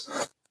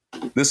because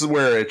this is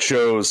where it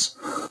shows.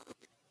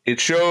 It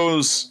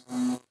shows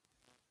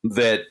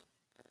that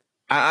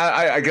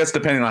I guess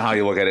depending on how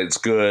you look at it, it's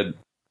good.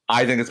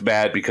 I think it's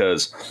bad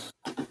because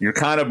you're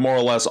kind of more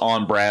or less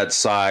on Brad's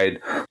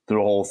side through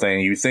the whole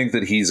thing. You think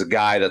that he's a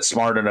guy that's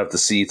smart enough to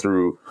see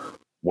through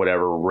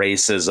whatever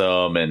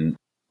racism and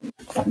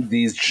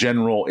these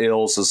general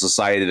ills of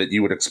society that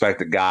you would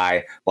expect a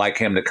guy like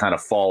him to kind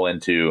of fall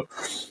into.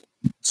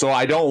 So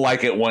I don't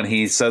like it when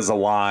he says a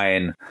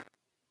line,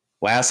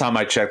 "Last time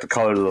I checked, the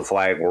colors of the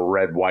flag were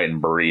red, white,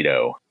 and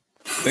burrito."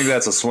 I think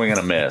that's a swing and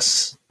a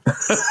miss.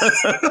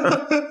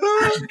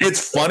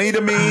 It's funny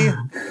to me,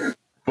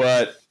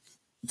 but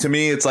to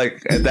me, it's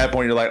like at that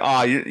point you're like,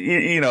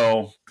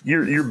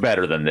 you're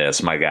better than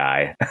this, my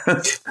guy.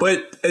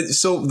 But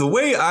so the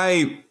way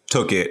I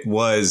took it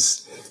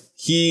was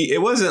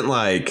it wasn't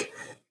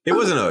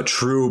a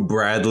true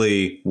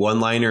Bradley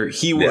one-liner.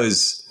 He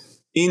was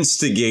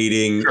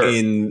instigating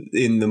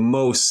in the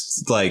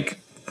most like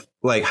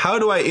how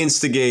do I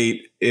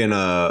instigate in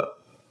the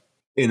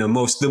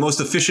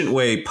most efficient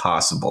way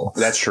possible.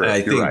 That's true.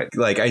 And You're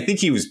right. I think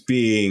he was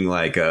being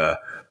like a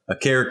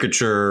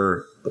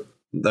caricature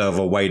of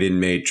a white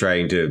inmate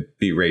trying to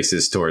be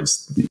racist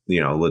towards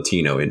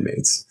Latino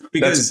inmates,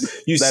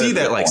 because you see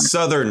that like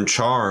Southern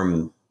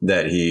charm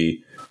that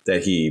he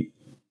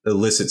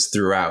elicits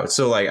throughout.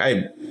 So like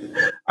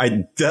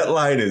that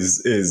line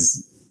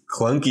is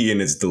clunky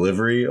in its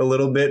delivery a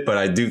little bit, but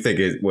I do think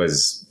it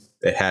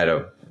had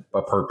a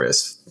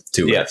purpose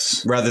to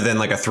it, rather than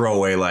like a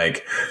throwaway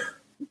like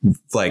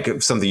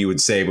like something you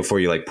would say before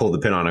you like pulled the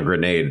pin on a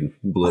grenade and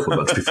blew up a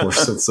bunch before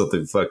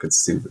something fucking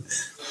stupid.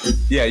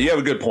 Yeah, you have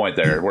a good point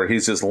there, where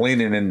he's just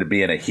leaning into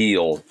being a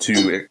heel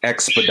to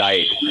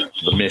expedite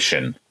the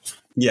mission.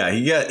 Yeah,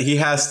 he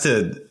has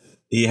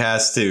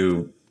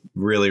to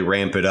really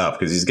ramp it up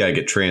because he's got to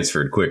get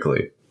transferred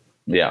quickly.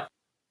 Yeah,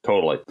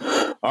 totally.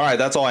 All right,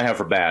 that's all I have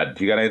for bad.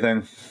 You got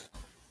anything?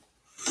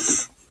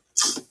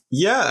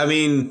 Yeah, I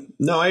mean,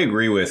 no, I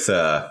agree with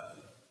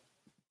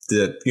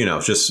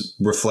just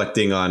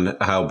reflecting on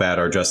how bad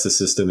our justice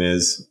system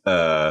is.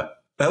 I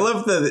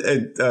love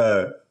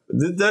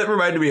that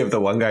reminded me of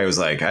the one guy who was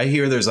like, I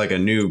hear there's like a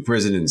new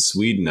prison in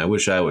Sweden. I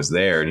wish I was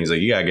there. And he's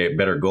like, you got to get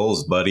better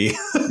goals, buddy.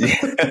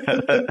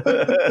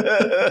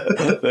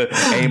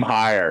 Aim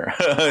higher.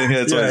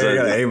 You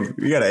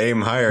got to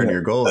aim higher in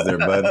your goals there,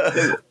 bud.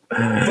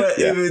 But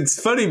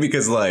it's funny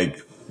because like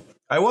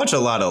I watch a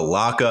lot of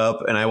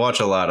Lockup and I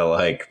watch a lot of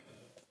like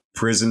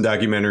prison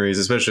documentaries,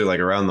 especially like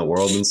around the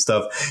world and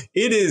stuff.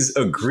 It is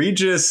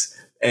egregious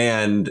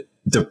and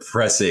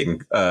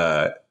depressing.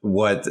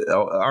 What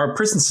our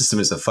prison system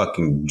is a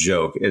fucking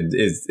joke.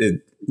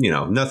 It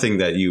nothing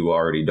that you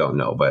already don't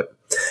know, but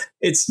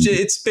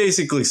it's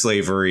basically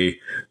slavery.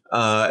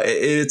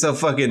 It's a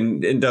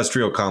fucking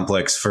industrial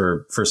complex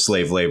for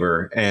slave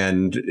labor,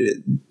 and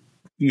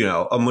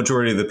a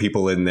majority of the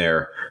people in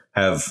there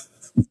have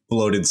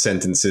bloated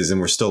sentences, and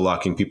we're still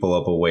locking people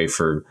up away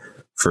for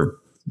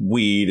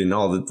weed and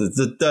all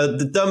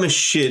the dumbest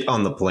shit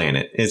on the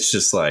planet. It's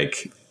just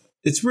like,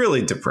 it's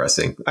really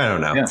depressing. I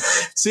don't know. Yeah.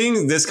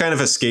 Seeing this kind of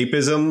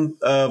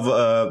escapism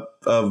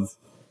of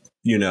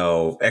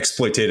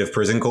exploitative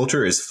prison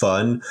culture is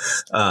fun.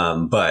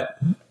 But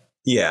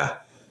yeah,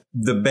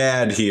 the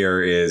bad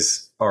here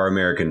is our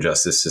American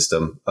justice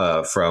system,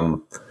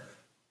 from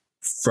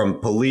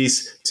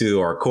police to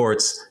our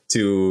courts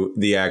to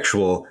the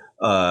actual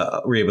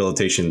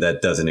rehabilitation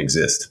that doesn't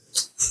exist.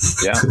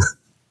 Yeah.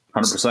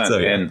 100%. So,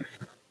 yeah. And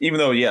even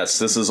though, yes,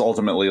 this is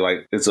ultimately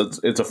like it's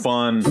a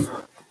fun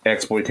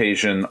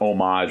exploitation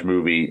homage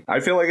movie,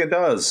 I feel like it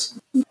does,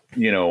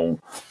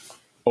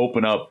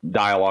 open up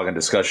dialogue and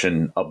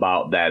discussion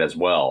about that as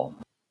well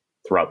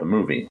throughout the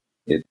movie.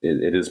 It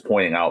is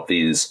pointing out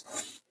these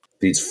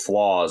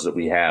flaws that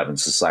we have in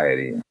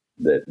society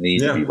that need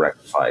to be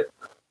rectified.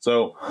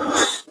 So,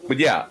 but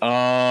yeah,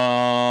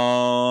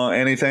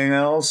 anything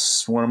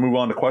else? Want to move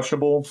on to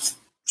questionable?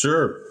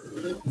 Sure.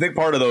 I think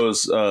part of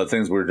those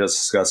things we were just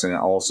discussing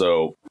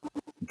also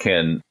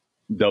can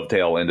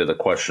dovetail into the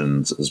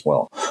questions as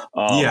well.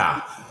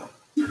 But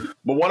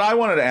what I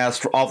wanted to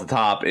ask off the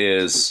top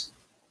is,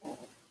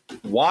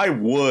 why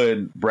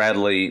would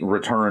Bradley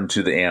return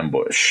to the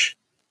ambush?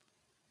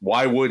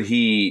 Why would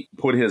he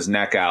put his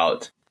neck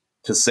out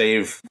to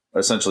save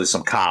essentially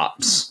some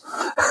cops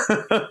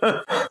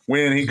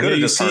when he could have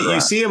just turned around?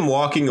 You see him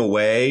walking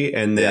away,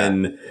 and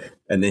then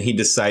he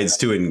decides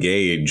to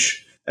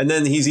engage. And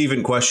then he's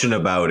even questioned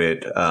about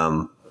it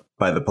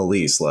by the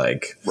police.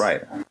 Like,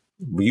 right,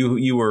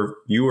 you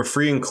were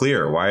free and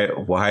clear.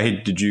 Why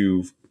did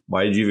you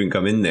even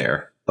come in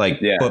there?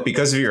 Like, but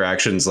because of your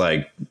actions,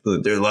 like,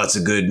 there are lots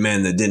of good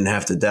men that didn't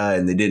have to die,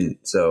 and they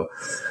didn't. So,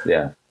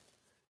 yeah.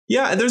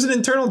 And there's an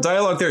internal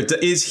dialogue there.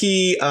 Is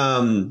he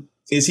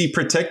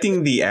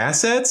protecting the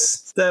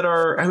assets that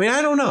are? I mean,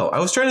 I don't know. I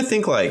was trying to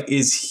think, like,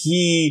 is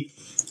he?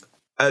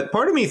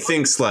 Part of me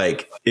thinks,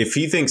 like, if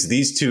he thinks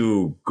these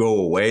two go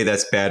away,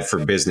 that's bad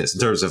for business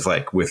in terms of,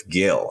 like, with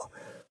Gil.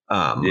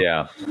 And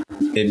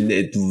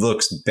it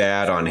looks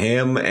bad on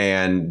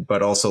him,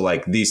 but also,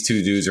 like, these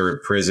two dudes are in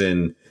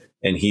prison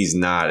and he's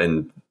not,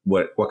 and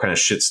what kind of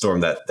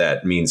shitstorm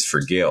that means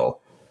for Gil.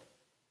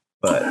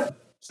 But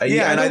I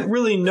don't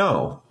really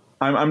know.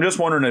 I'm just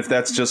wondering if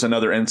that's just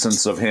another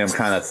instance of him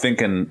kind of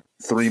thinking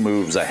 3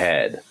 moves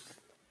ahead.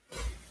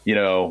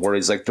 Where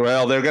he's like,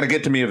 well, they're going to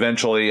get to me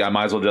eventually. I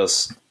might as well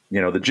just,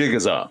 the jig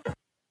is up.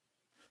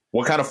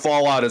 What kind of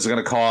fallout is it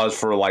going to cause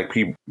for like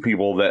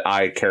people that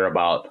I care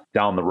about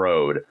down the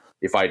road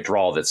if I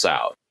draw this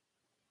out?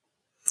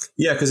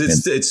 Yeah, because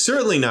it's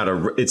certainly not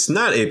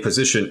a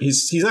position.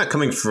 He's not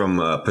coming from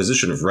a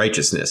position of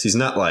righteousness. He's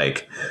not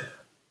like,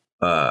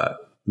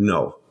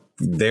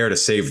 there to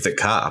save the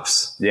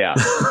cops. Yeah,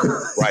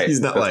 right. He's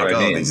not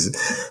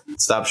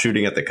stop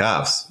shooting at the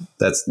cops.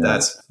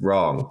 That's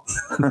wrong.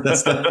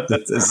 That's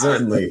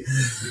certainly.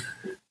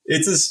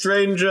 It's a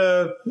strange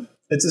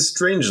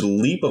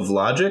leap of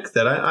logic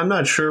that I'm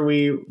not sure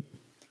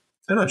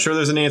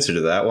there's an answer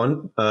to that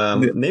one.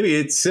 Maybe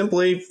it's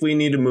simply we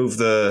need to move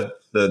the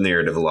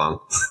narrative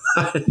along.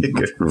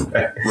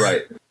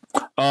 Right.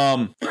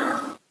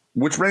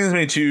 Which brings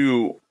me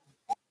to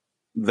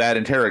that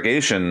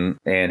interrogation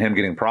and him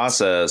getting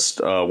processed.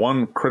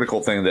 One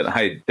critical thing that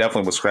I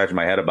definitely was scratching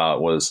my head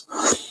about was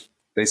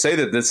they say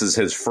that this is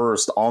his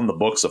first on the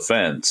books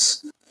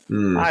offense.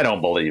 I don't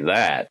believe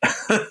that.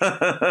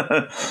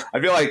 I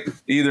feel like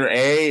either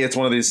A, it's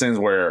one of these things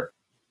where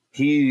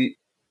he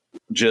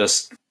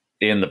just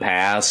in the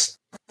past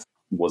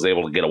was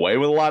able to get away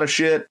with a lot of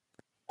shit,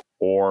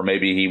 or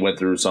maybe he went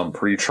through some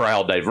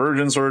pre-trial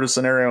diversion sort of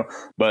scenario.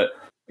 But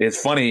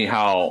it's funny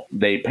how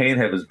they paint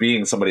him as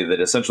being somebody that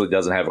essentially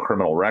doesn't have a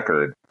criminal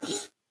record.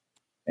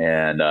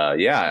 And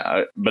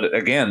but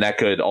again, that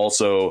could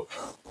also,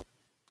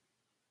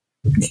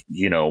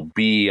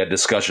 be a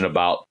discussion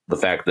about the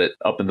fact that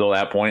up until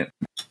that point,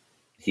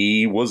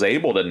 he was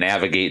able to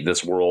navigate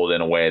this world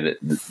in a way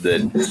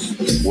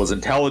that was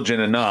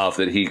intelligent enough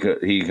that he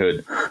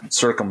could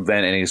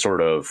circumvent any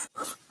sort of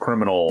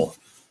criminal,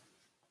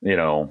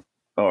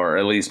 or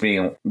at least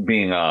being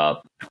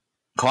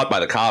caught by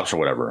the cops or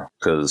whatever.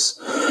 Because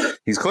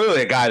he's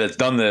clearly a guy that's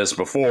done this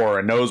before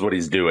and knows what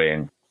he's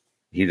doing.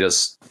 He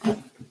just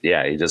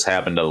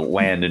happened to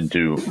land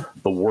into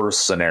the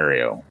worst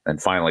scenario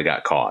and finally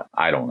got caught.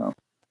 I don't know.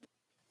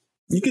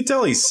 You could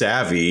tell he's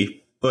savvy.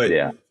 But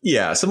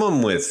yeah,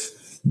 someone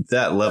with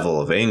that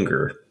level of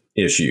anger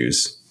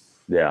issues.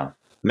 Yeah.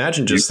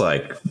 Imagine just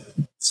like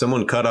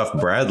someone cut off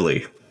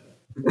Bradley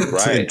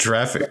in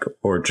traffic,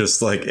 or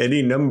just like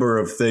any number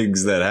of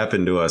things that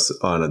happen to us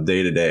on a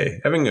day to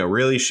day. Having a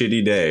really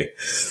shitty day.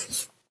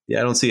 Yeah,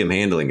 I don't see him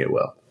handling it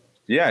well.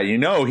 Yeah,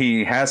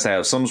 he has to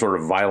have some sort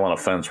of violent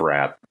offense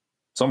rap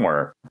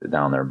somewhere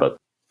down there, but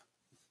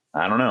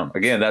I don't know.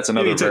 Again, that's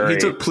another he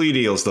took plea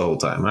deals the whole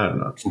time. I don't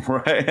know.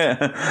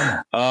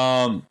 Right.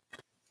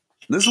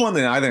 This is one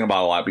thing I think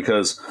about a lot,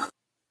 because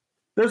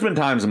there's been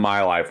times in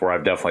my life where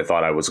I've definitely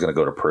thought I was going to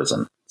go to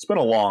prison. It's been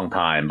a long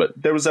time, but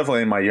there was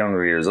definitely in my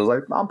younger years, I was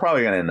like, I'm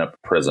probably going to end up in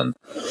prison.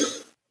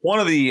 One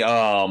of the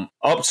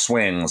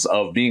upswings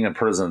of being in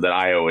prison that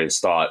I always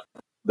thought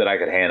that I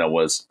could handle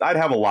was I'd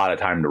have a lot of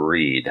time to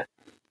read.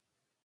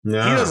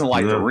 No, he doesn't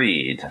like to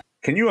read.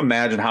 Can you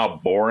imagine how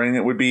boring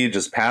it would be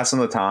just passing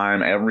the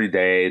time every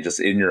day, just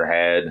in your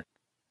head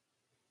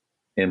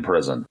in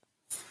prison,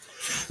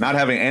 not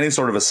having any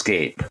sort of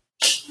escape?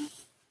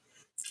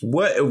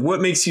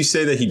 What makes you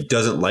say that he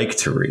doesn't like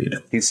to read?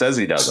 He says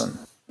he doesn't.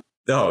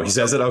 Oh, he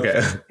says it?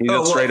 Okay. He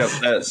just straight up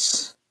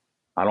says,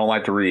 I don't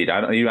like to read.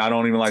 I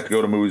don't even like to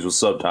go to movies with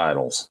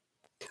subtitles.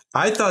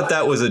 I thought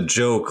that was a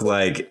joke,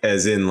 like,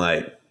 as in,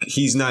 like,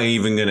 he's not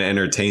even going to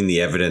entertain the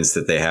evidence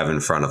that they have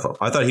in front of him.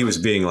 I thought he was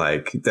being,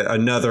 like,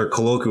 another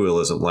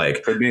colloquialism,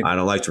 like, I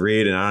don't like to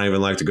read and I don't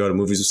even like to go to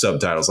movies with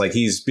subtitles. Like,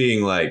 he's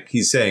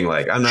saying,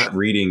 like, I'm not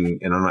reading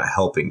and I'm not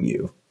helping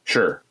you.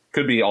 Sure.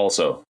 Could be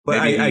also. But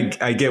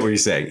I get what you're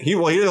saying. He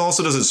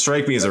also doesn't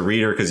strike me as a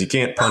reader, because you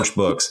can't punch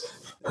books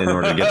in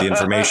order to get the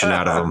information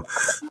out of them.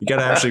 You got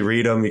to actually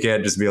read them. You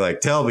can't just be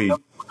like, tell me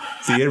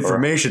the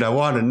information I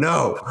want to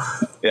know.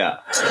 Yeah.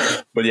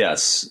 But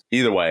yes,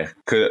 either way,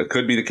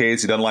 could be the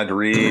case. He doesn't like to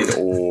read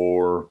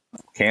or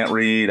can't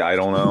read. I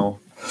don't know.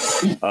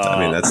 I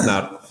mean,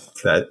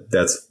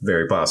 that's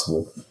very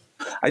possible.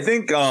 I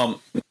think I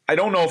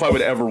don't know if I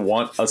would ever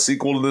want a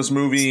sequel to this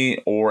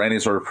movie or any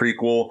sort of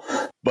prequel,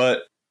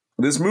 but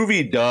this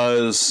movie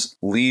does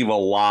leave a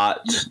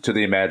lot to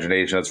the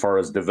imagination as far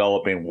as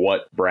developing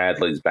what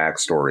Bradley's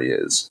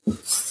backstory is.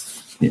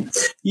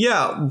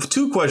 Yeah,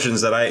 two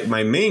questions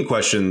my main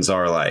questions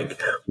are,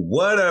 like,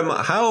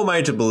 how am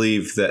I to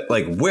believe that,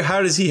 like,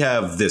 how does he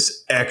have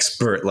this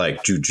expert,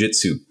 like,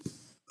 jujitsu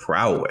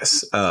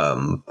prowess?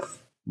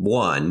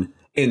 One.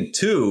 And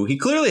two, he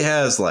clearly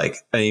has, like,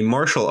 a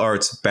martial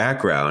arts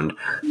background.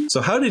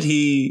 So how did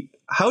the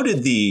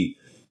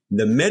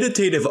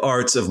meditative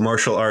arts of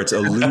martial arts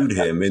elude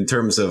him in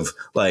terms of,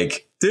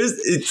 like,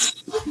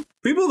 it's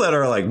people that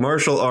are, like,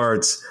 martial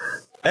arts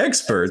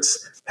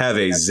experts have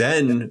a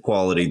Zen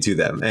quality to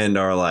them and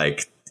are,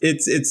 like,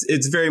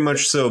 it's very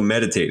much so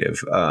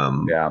meditative.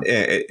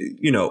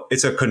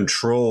 It's a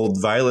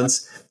controlled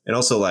violence, and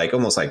also, like,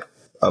 almost like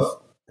a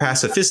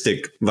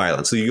pacifistic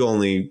violence. So you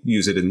only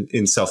use it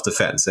in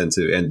self-defense and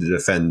to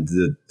defend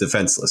the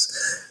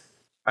defenseless.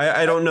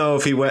 I don't know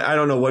if I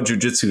don't know what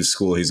jujitsu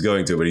school he's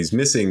going to, but he's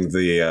missing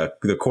the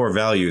core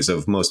values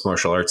of most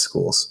martial arts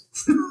schools.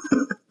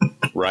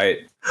 Right.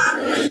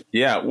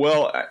 Yeah.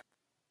 Well,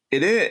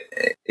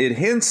 it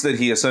hints that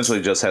he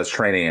essentially just has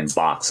training in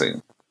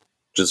boxing.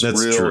 Just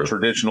That's real true.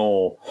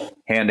 Traditional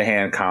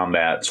hand-to-hand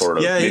combat sort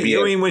of. Yeah, I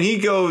mean, when he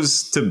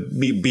goes to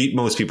beat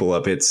most people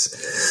up,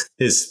 it's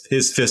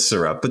his fists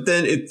are up. But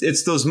then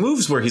it's those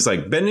moves where he's,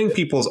 like, bending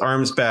people's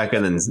arms back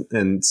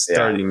and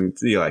starting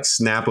to, like,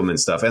 snap them and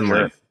stuff, and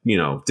like,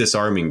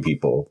 disarming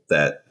people.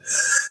 That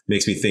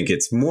makes me think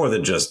it's more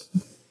than just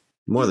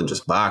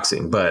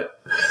boxing. But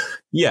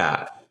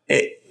yeah,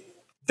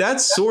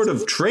 that sort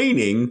of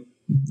training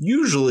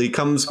usually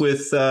comes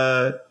with.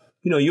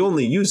 You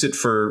only use it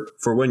for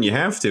when you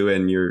have to,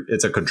 and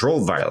it's a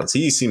controlled violence.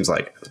 He seems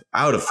like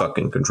out of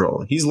fucking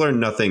control. He's learned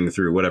nothing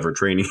through whatever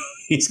training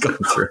he's gone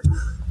through.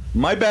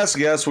 My best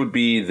guess would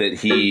be that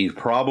he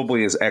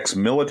probably is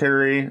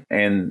ex-military,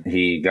 and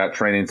he got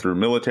training through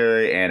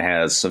military and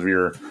has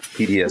severe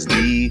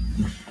PTSD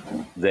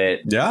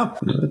that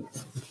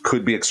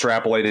could be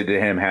extrapolated to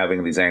him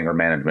having these anger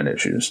management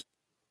issues.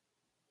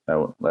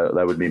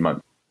 That would be my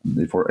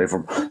if we're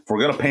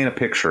going to paint a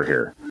picture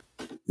here.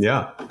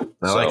 Yeah,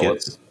 I like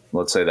it.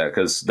 Let's say that,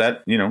 because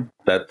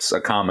that's a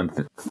common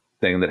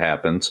thing that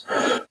happens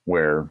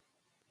where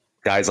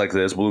guys like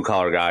this, blue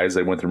collar guys,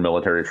 they went through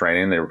military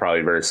training. They were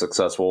probably very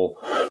successful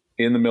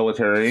in the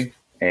military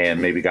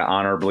and maybe got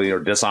honorably or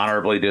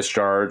dishonorably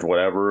discharged,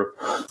 whatever.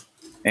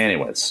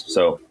 Anyways,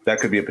 so that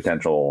could be a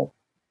potential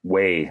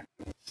way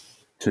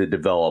to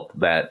develop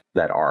that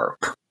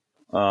arc.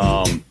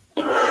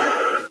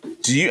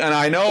 Do you? And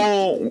I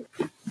know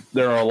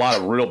there are a lot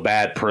of real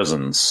bad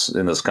prisons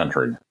in this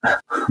country,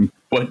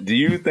 but do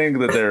you think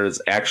that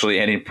there's actually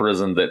any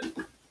prison that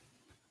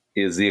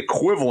is the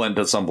equivalent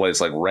to someplace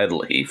like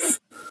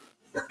Redleaf?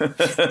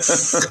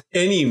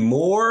 Any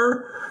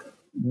more?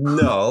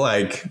 No,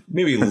 like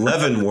maybe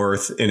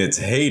Leavenworth in its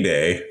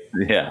heyday.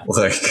 Yeah.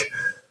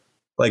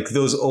 Like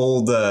those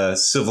old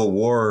Civil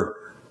War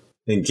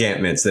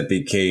encampments that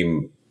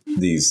became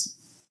these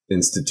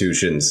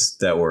institutions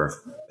that were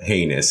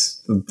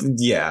heinous.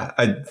 Yeah,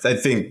 I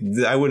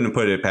think I wouldn't have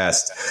put it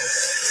past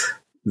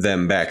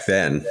them back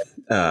then. In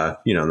the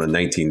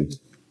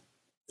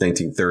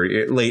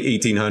 1930,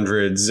 late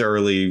 1800s,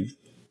 early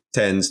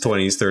 10s,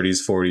 20s,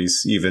 30s,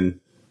 40s, even.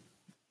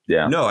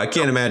 Yeah. No, I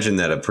can't imagine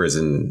that a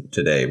prison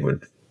today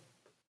would.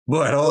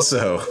 But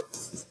also,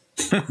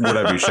 would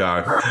I be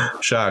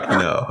shocked? Shocked?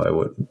 No, I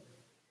wouldn't.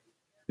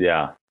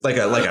 Yeah. Like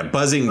a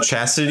buzzing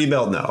chastity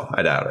belt? No,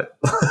 I doubt it.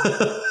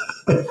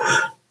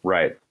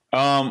 Right.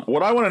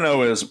 What I want to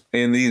know is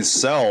in these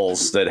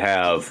cells that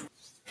have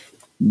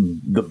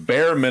the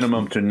bare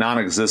minimum to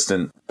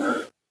non-existent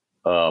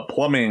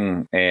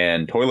plumbing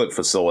and toilet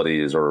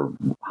facilities or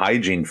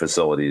hygiene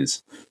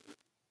facilities,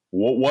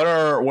 what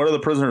are the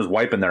prisoners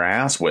wiping their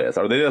ass with?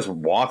 Are they just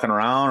walking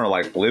around or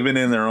like living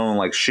in their own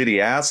like shitty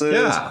asses?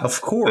 Yeah,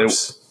 of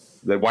course.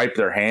 They wipe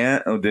their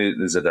hand.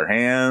 Is it their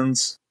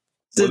hands?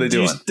 What are they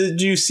doing?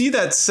 Did you see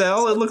that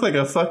cell? It looked like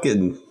a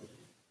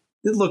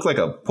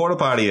porta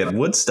potty at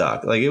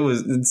Woodstock. Like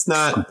it's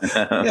not.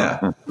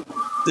 Yeah,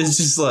 it's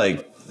just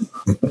like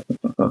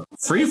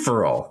free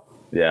for all.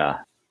 Yeah,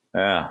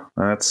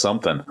 that's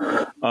something.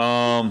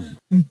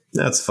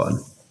 That's fun.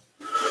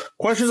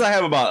 Questions I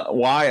have about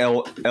why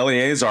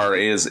Eleazar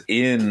is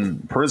in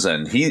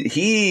prison.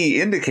 He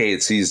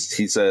indicates he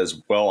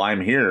says, well,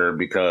 I'm here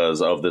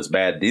because of this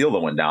bad deal that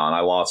went down.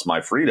 I lost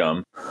my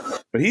freedom.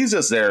 But he's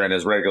just there in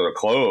his regular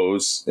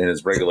clothes, in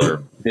his regular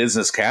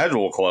business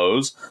casual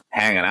clothes,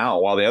 hanging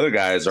out while the other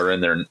guys are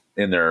in their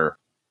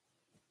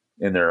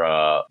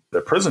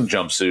prison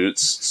jumpsuits.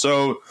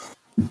 So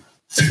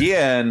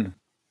again,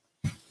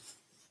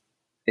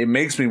 it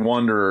makes me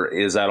wonder,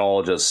 is that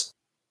all just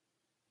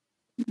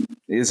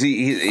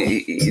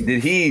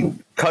did he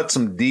cut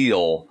some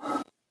deal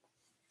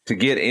to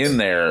get in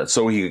there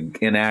so he could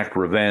enact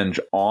revenge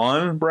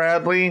on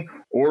Bradley,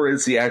 or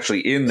is he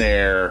actually in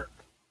there,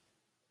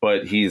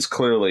 but he's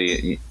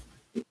clearly,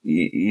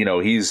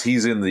 he's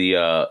in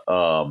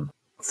the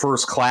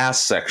first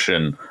class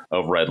section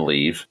of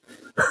Redleaf.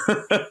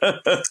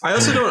 I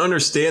also don't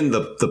understand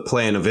the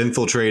plan of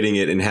infiltrating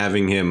it and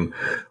having him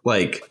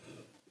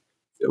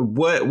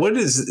what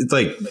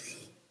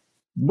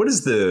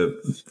is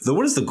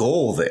the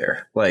goal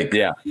there?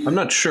 I'm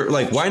not sure.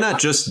 Like, why not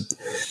just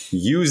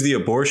use the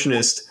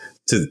abortionist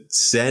to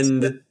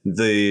send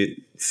the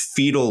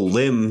fetal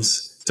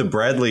limbs to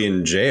Bradley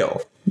in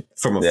jail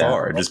from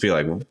afar? Yeah. Just be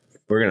like,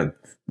 we're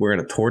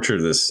gonna torture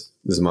this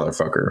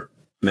motherfucker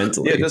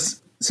mentally. Yeah, it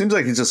just seems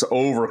like he's just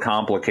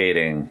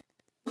overcomplicating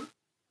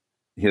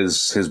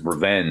his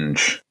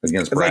revenge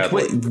against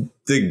Bradley.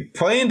 The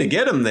plan to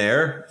get him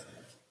there.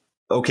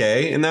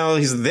 Okay, and now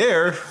he's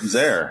there. He's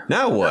there.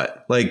 Now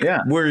what?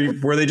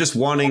 Were they just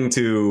wanting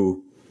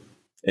to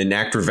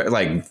enact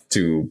revenge,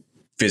 to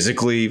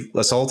physically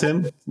assault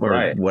him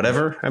or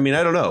whatever? I mean,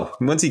 I don't know.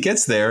 Once he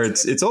gets there,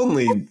 it's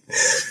only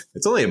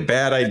a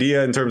bad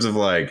idea in terms of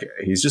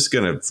he's just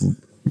gonna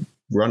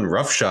run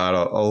roughshod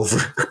all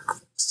over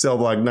cell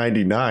block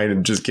 99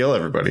 and just kill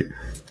everybody.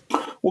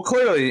 Well,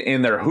 clearly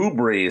in their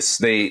hubris,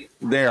 they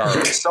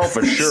are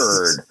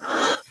self-assured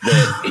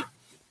that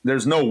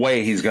there's no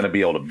way he's going to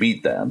be able to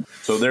beat them.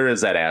 So there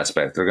is that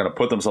aspect. They're going to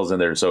put themselves in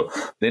there. So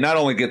they not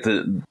only get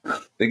the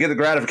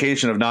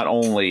gratification of not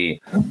only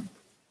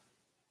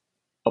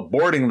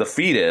aborting the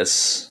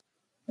fetus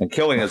and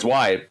killing his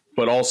wife,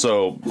 but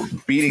also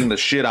beating the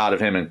shit out of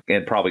him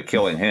and probably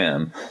killing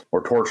him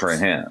or torturing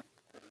him.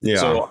 Yeah.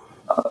 So,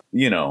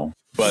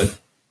 but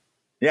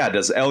yeah,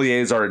 does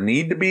Eleazar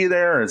need to be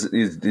there? Is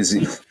he,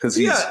 because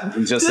he's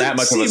just that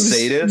much of a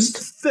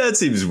sadist? That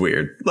seems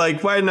weird.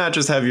 Why not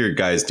just have your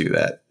guys do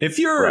that? If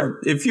you're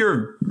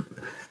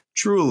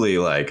truly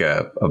a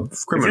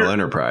criminal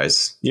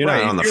enterprise, you're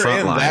not on the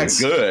front lines.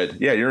 That good.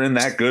 Yeah, you're in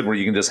that good where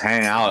you can just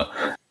hang out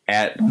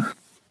at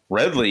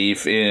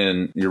Redleaf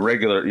in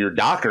your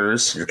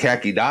Dockers, your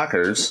khaki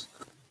Dockers.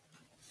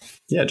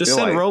 Yeah, just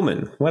send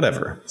Roman,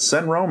 whatever.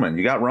 Send Roman.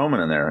 You got Roman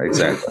in there.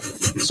 Exactly.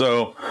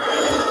 So,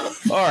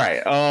 all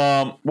right.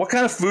 What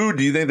kind of food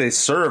do you think they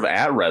serve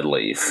at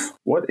Redleaf?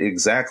 What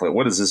is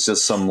this?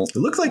 Just some... It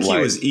looked like he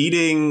was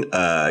eating...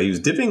 he was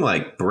dipping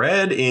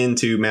bread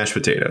into mashed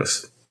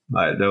potatoes.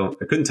 I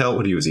couldn't tell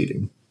what he was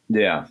eating.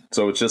 Yeah.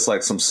 So it's just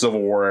some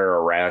Civil War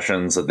era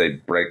rations that they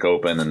break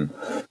open and,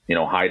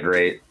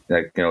 hydrate.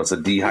 It's a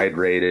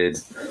dehydrated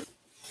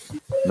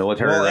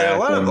military Well,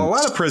 rations. a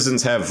lot of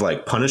prisons have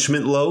like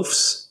punishment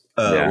loaves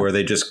where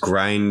they just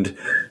grind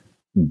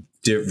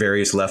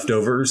various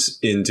leftovers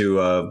into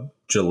a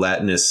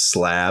gelatinous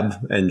slab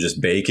and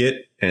just bake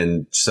it.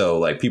 And so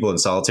like people in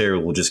solitary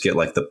will just get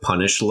like the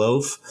punish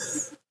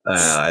loaf.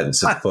 And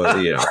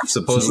supposedly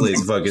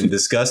it's fucking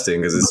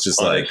disgusting because it's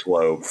just like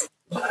loaf.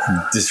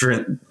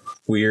 different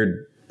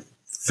weird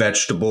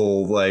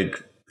vegetable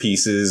like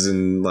pieces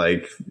and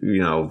like,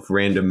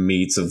 random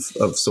meats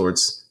of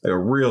sorts, like a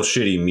real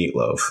shitty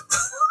meatloaf.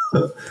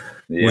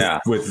 Yeah.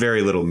 with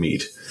very little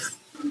meat.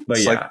 But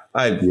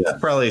It's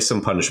probably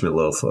some punishment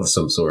loaf of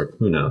some sort.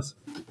 Who knows?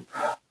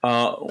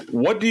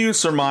 What do you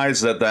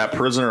surmise that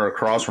prisoner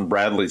across from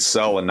Bradley's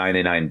cell in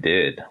 99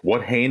 did?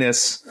 What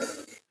heinous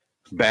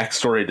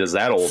backstory does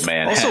that old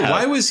man Also, have?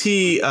 why was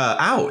he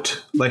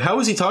out? Like, how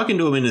was he talking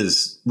to him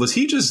was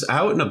he just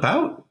out and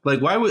about?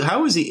 Like,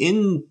 how was he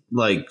in,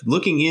 like,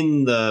 looking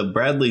in the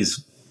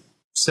Bradley's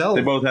cell?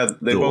 They both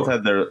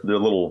had their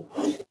little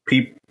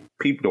peep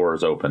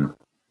doors open.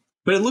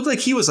 But it looked like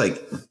he was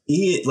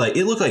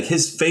it looked like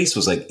his face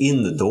was like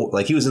in the door,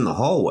 like he was in the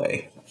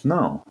hallway.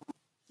 No.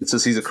 It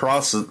says he's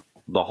across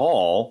the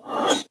hall.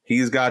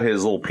 He's got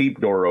his little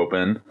peep door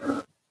open.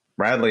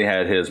 Bradley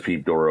had his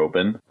peep door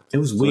open. It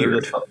was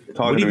weird.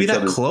 Would he be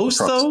that close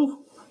though?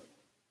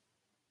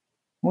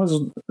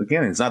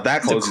 Again, it's not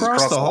that close. It's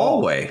across the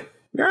hallway.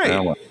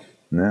 Right.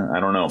 Yeah, I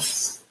don't know.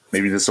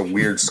 Maybe just a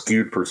weird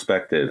skewed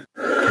perspective.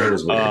 It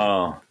was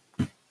weird.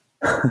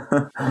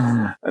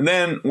 And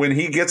then when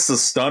he gets the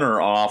stunner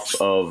off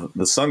of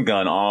the sun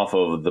gun off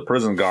of the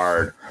prison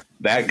guard,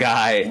 that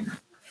guy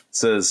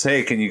says,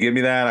 "Hey, can you give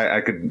me that?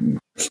 I could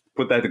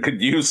put that to good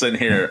use in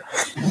here."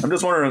 I'm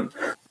just wondering.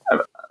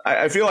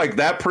 I feel like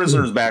that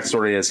prisoner's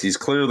backstory is he's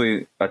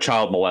clearly a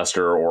child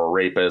molester or a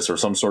rapist or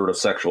some sort of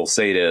sexual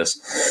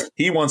sadist.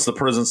 He wants the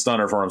prison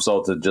stunner for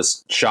himself to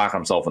just shock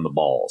himself in the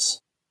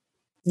balls.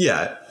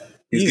 Yeah.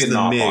 He's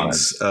the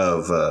Miggs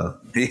of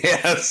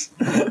yes.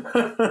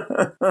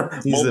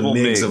 He's the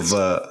Miggs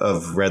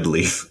of Red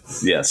Leaf.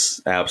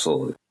 Yes,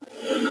 absolutely.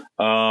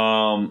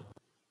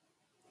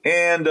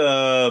 And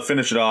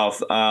finish it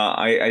off.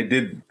 I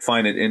did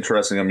find it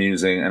interesting,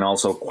 amusing, and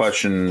also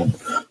question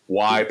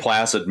why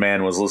Placid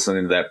Man was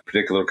listening to that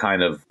particular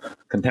kind of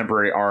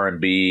contemporary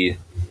R&B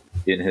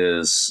in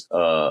his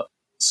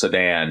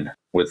sedan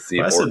with the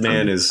Placid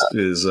Man is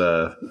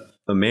a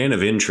man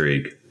of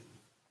intrigue.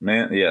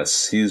 Man,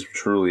 yes, he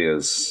truly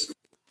is.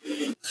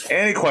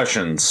 Any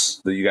questions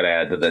that you got to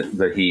add to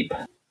the heap?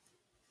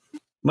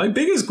 My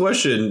biggest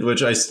question,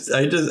 which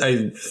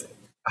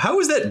how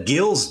is that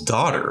Gil's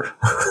daughter?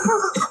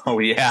 Oh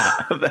yeah,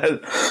 I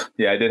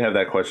did have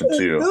that question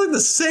too. They're like the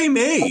same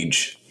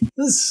age.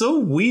 That's so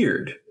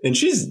weird. And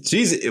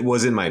it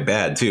was in my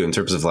bad too in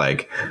terms of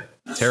like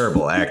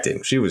terrible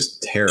acting. She was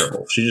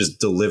terrible. She just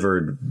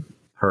delivered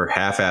her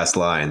half-assed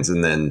lines,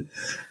 and then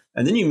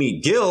you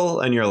meet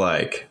Gil, and you're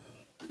like,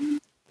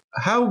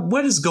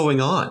 what is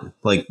going on?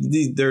 Like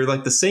they're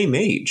like the same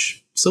age.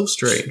 So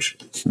strange.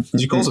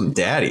 She calls him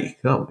daddy.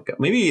 Oh my god.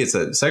 Maybe it's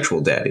a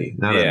sexual daddy,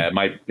 not it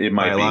might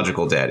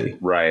biological be. Daddy.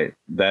 Right.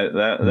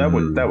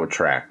 That would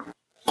track.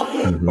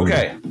 Mm-hmm.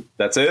 Okay,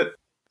 that's it.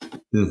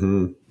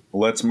 Mm-hmm.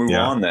 Let's move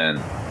on then.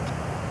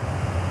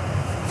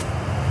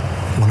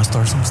 Want to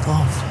start some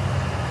stuff?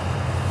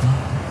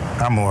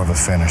 I'm more of a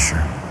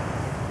finisher.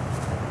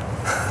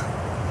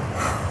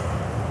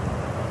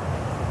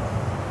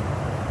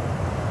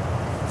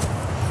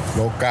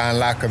 Loca en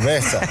la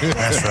cabeza.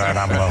 That's right,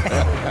 I'm loco.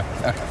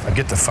 Now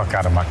get the fuck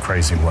out of my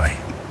crazy way.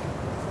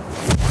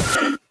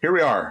 Here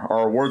we are,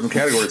 our awards and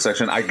categories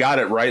section. I got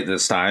it right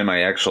this time.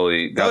 I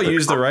actually got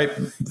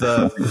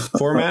the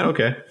format.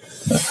 Okay.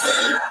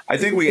 I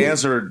think we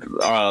answered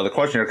the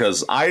question here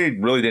because I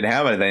really didn't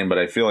have anything, but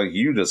I feel like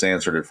you just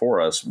answered it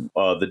for us.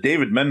 The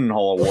David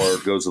Mendenhall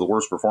Award goes to the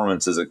worst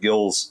performance. Is it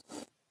Gil's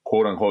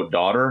quote unquote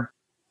daughter?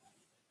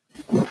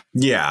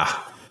 Yeah.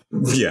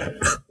 Yeah.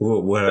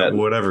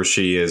 Whatever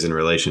she is in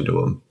relation to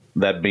him.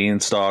 That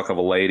beanstalk of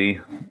a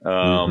lady.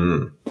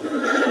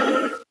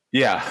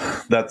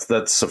 Yeah,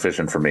 that's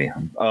sufficient for me.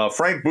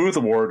 Frank Booth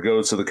Award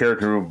goes to the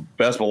character who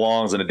best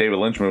belongs in a David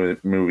Lynch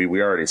movie.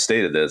 We already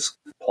stated this.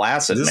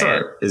 Placid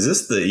Man. Is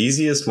this the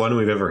easiest one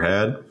we've ever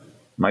had?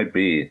 Might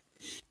be.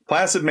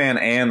 Placid Man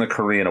and the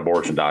Korean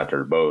abortion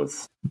doctor,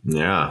 both.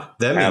 Yeah,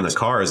 them in the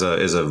car is a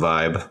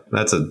vibe.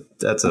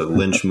 That's a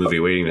Lynch movie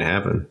waiting to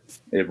happen.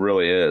 It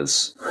really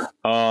is.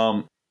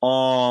 Well,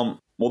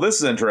 this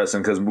is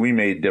interesting because we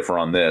may differ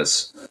on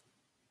this.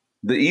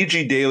 The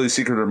E.G. Daily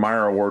Secret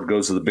Admirer Award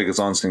goes to the biggest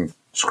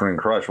on-screen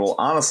crush. Well,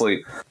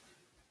 honestly,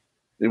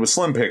 it was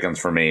slim pickings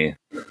for me.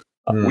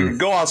 We could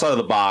go outside of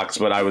the box,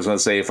 but I was going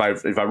to say if I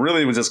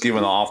really was just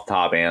giving the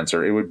off-top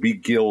answer, it would be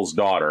Gil's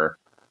daughter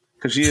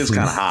because she is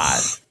kind of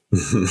hot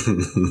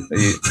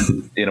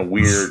in a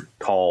weird,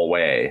 tall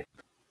way.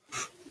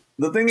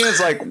 The thing is,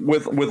 like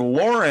with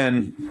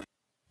Lauren,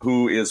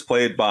 who is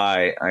played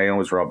by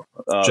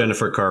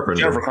Jennifer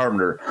Carpenter. Jennifer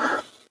Carpenter.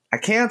 I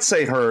can't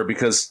say her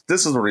because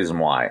this is the reason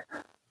why.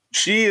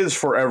 She is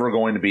forever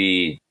going to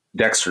be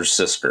Dexter's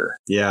sister.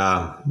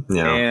 Yeah.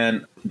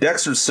 And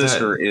Dexter's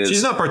sister is...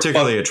 She's not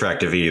particularly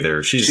attractive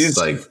either. She's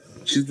like...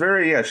 She's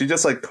very, she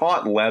just like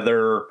taut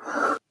leather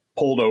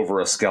pulled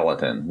over a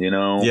skeleton, you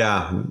know?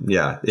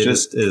 Yeah. It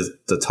just is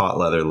the taut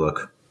leather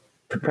look.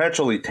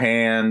 Perpetually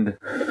tanned.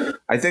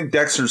 I think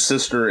Dexter's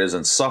sister is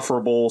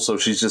insufferable, so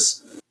she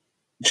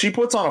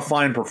puts on a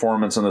fine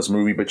performance in this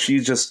movie, but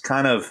she's just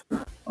kind of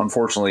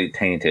unfortunately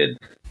tainted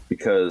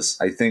because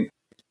I think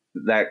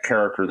that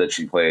character that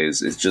she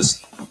plays is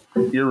just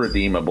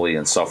irredeemably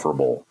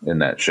insufferable in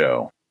that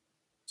show.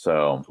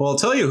 So, well, I'll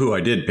tell you who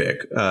I did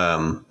pick.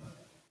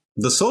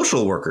 The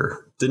social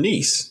worker,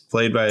 Denise,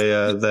 played by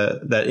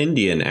that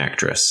Indian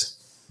actress.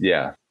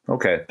 Yeah.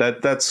 Okay.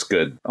 That's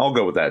good. I'll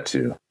go with that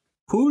too.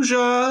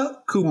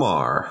 Pooja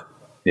Kumar.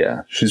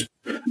 Yeah.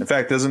 In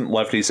fact, doesn't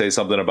Lefty say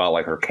something about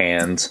like her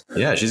cans?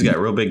 Yeah, she's got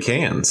real big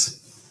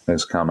cans.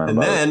 Nice comment. And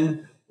about then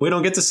it. we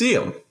don't get to see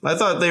them. I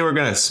thought they were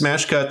going to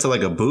smash cut to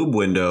like a boob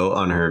window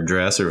on her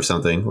dress or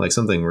something, like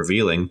something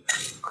revealing,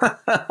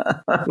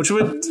 which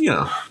would,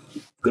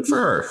 good for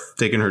her,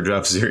 taking her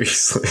job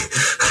seriously.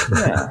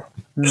 Yeah.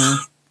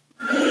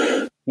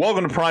 Mm-hmm.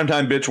 Welcome to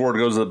Primetime Bitch Ward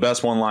goes to the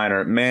best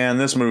one-liner. Man,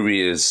 this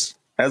movie is,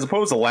 as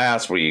opposed to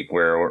last week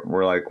where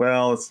we're like,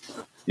 well, it's,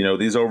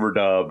 these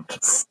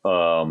overdubbed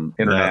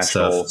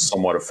international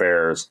somewhat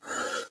affairs,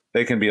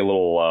 they can be a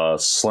little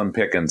slim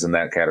pickings in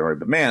that category.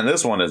 But man,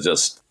 this one is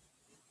just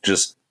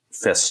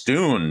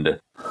festooned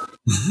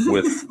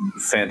with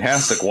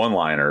fantastic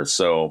one-liners.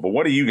 So, but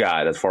what do you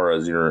got as far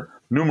as your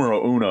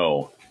numero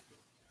uno?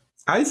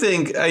 I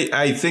think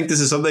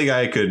this is something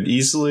I could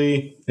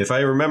easily, if I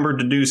remembered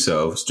to do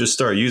so, just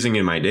start using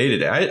in my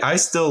day-to-day. I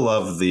still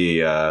love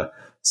the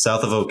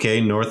south of OK,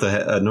 north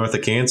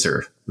of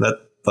Cancer. That,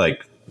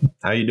 like,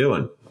 how you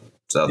doing?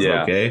 South of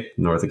OK,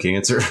 north of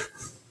Cancer.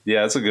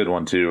 Yeah, that's a good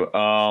one too.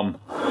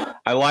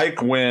 I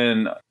like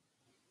when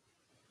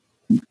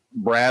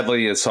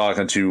Bradley is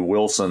talking to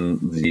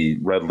Wilson, the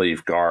Red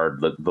Leaf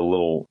guard, the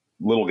little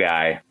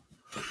guy.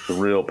 The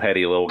real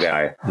petty little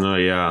guy. Oh,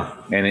 yeah.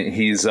 And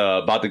he's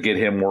about to get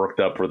him worked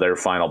up for their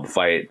final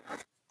fight.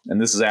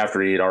 And this is after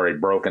he'd already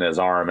broken his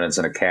arm and it's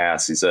in a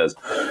cast. He says,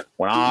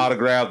 when I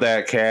autograph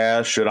that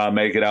cast, should I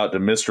make it out to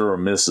Mr. or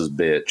Mrs.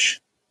 Bitch?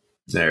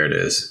 There it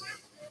is.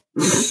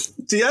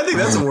 See, I think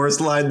that's a worse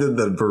line than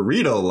the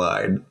burrito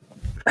line.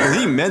 Because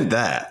he meant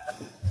that.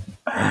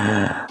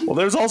 Well,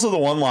 there's also the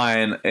one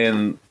line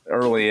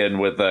early in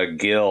with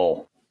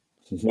Gil,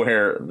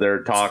 where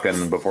they're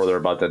talking before they're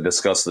about to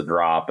discuss the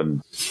drop,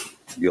 and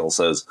Gil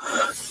says,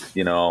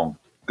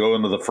 go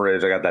into the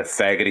fridge. I got that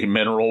faggoty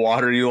mineral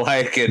water you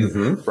like.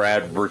 And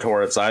Brad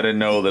retorts, I didn't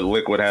know that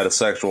liquid had a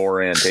sexual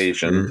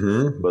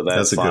orientation, but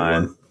that's a fine.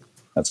 good one.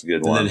 That's a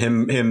good one.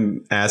 And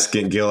then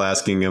him Gil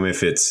asking him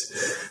if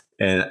it's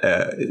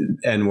an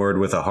N-word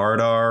with a hard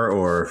R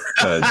or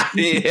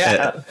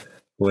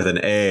with an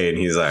A, and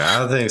he's like,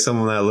 I think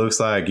someone that looks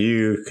like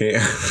you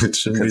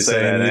shouldn't be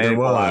saying either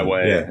one. Polite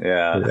way.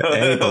 Yeah.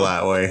 Any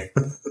polite way.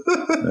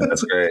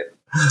 That's great.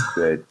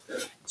 Great.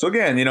 So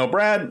again,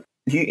 Brad,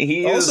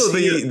 he also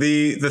is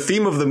the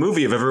theme of the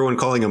movie of everyone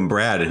calling him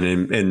Brad,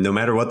 and no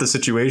matter what the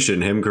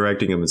situation, him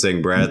correcting him and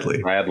saying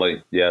Bradley.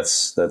 Bradley.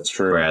 Yes, that's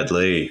true.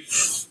 Bradley.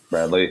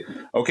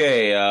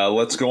 Okay,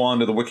 let's go on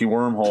to the wiki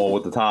wormhole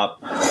with the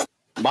top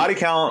body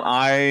count.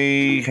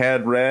 I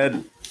had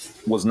read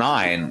was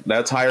 9.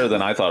 That's higher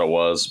than I thought it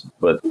was,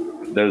 but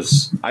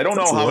I don't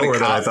know how many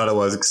than I thought it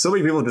was. So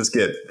many people just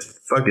get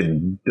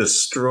fucking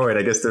destroyed.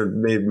 I guess they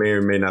may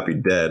or may not be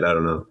dead. I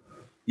don't know.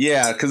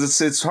 Yeah,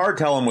 because it's hard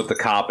telling with the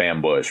cop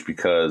ambush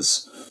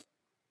because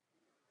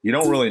you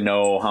don't really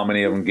know how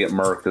many of them get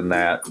murked in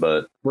that.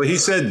 But well, he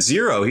said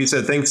 0. He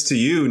said thanks to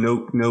you,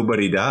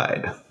 nobody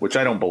died, which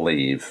I don't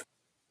believe.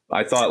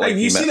 I thought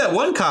you see that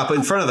one cop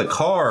in front of the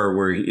car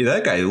where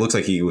that guy looks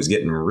like he was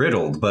getting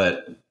riddled,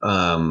 but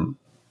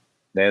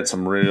they had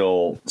some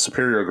real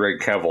superior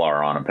grade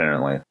Kevlar on,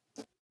 apparently.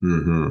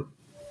 Mm-hmm.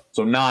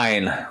 So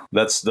 9,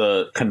 that's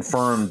the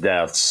confirmed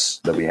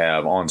deaths that we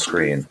have on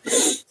screen.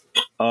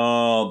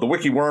 The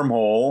wiki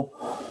wormhole,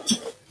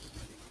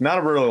 not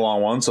a really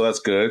long one, so that's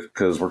good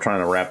because we're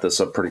trying to wrap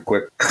this up pretty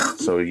quick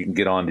so you can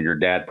get on to your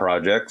dad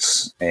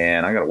projects.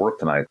 And I got to work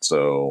tonight,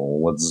 so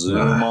let's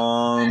zoom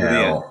on to the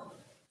end.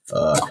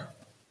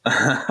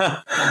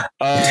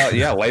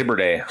 Yeah, Labor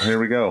Day. Here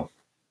we go.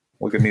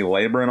 Look at me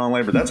laboring on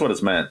labor. That's what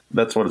it's meant.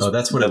 That's what it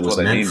was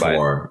meant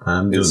for.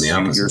 I'm doing the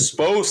opposite. You're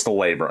supposed to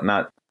labor,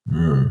 not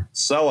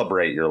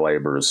celebrate your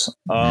labors.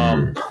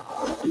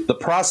 The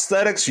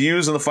prosthetics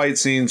used in the fight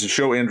scenes to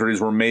show injuries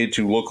were made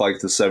to look like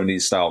the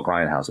 70s style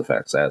grindhouse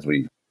effects, as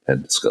we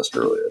had discussed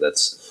earlier.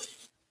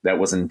 That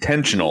was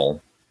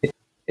intentional.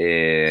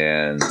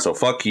 And so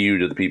fuck you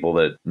to the people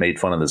that made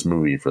fun of this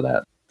movie for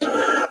that.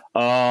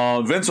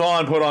 Vince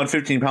Vaughn put on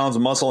 15 pounds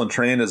of muscle and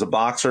trained as a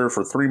boxer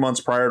for 3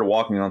 months prior to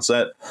walking on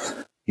set.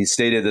 He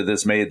stated that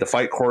this made the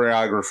fight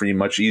choreography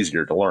much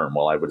easier to learn.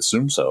 Well, I would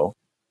assume so.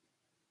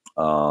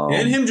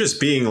 And him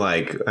just being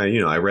like,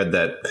 I read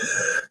that,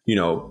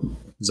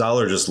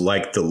 Zoller just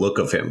liked the look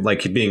of him,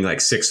 like being like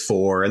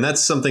 6'4", and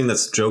that's something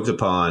that's joked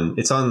upon.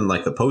 It's on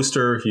like the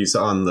poster. He's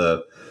on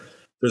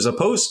there's a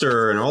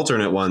poster, an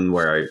alternate one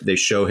where they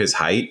show his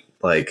height,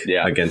 like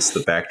against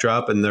the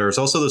backdrop. And there's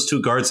also those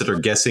two guards that are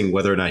guessing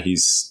whether or not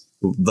he's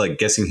like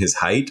guessing his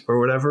height or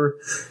whatever.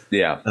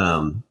 Yeah.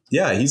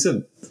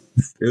 It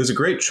was a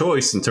great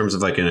choice in terms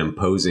of like an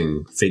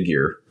imposing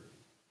figure.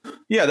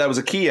 Yeah, that was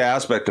a key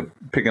aspect of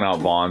picking out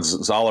Vaughn.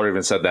 Zoller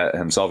even said that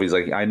himself. He's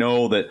like, I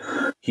know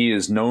that he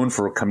is known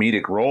for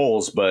comedic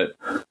roles, but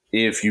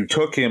if you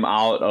took him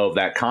out of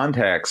that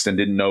context and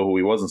didn't know who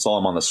he was and saw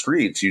him on the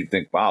streets, you'd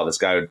think, wow, this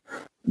guy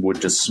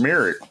would just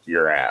smear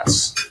your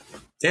ass.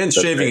 And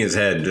shaving his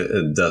head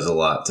does a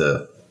lot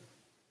to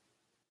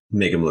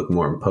make him look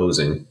more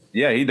imposing.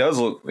 Yeah, he does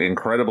look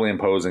incredibly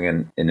imposing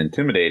and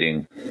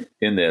intimidating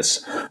in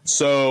this.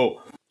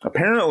 So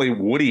apparently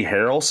Woody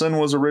Harrelson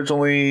was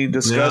originally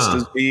discussed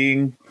as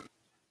being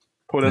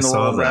put in the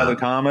role of Bradley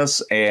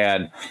Thomas.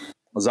 And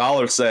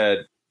Zoller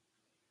said,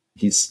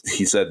 he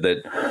said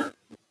that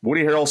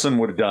Woody Harrelson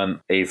would have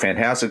done a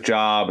fantastic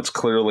job. It's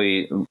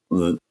clearly,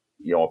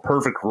 a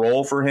perfect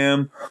role for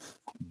him.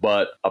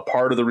 But a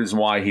part of the reason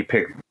why he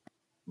picked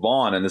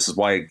Vaughn, and this is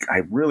why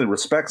I really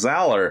respect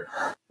Zoller,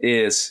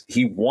 is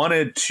he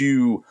wanted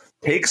to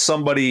take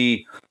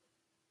somebody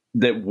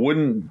that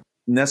wouldn't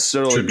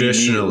necessarily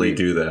traditionally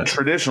do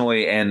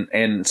that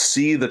and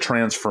see the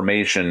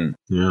transformation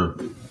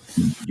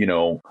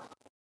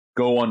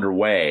go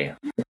underway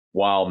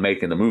while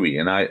making the movie.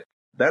 And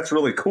that's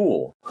really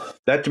cool.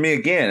 That to me,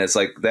 again, it's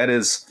like that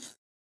is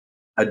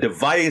a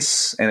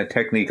device and a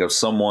technique of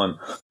someone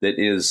that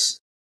is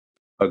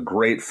a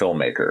great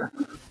filmmaker,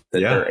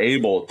 that they're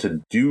able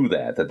to do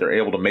that they're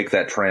able to make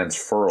that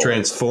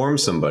transform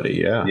somebody.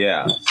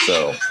 Yeah.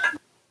 So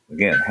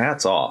again,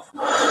 hats off.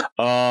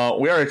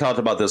 We already talked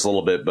about this a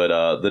little bit,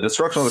 but the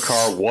destruction of the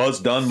car was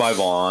done by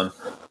Vaughn.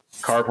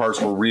 Car parts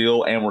were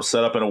real and were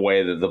set up in a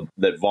way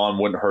that Vaughn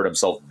wouldn't hurt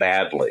himself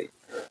badly.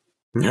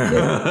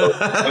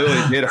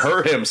 Clearly did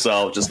hurt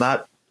himself, just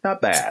not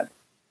bad.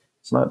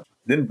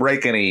 Didn't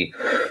break any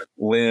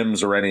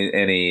limbs or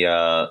any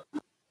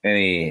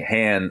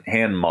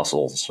hand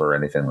muscles or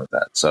anything like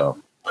that. So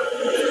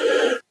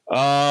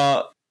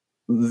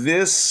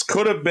this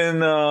could have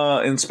been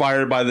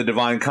inspired by the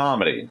Divine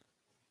Comedy, which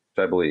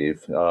I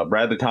believe.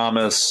 Bradley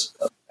Thomas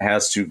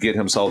has to get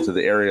himself to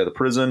the area of the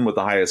prison with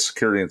the highest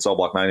security in cell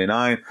block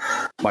 99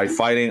 by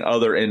fighting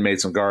other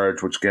inmates and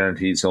guards, which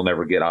guarantees he'll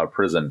never get out of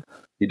prison.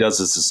 He does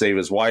this to save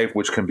his wife,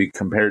 which can be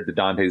compared to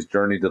Dante's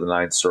journey to the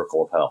ninth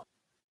circle of hell.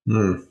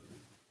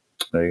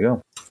 There you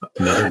go.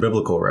 Another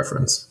biblical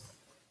reference.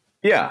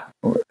 Yeah,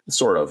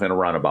 sort of, in a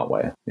roundabout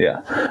way.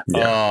 Yeah.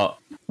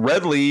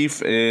 Red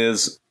Leaf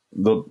is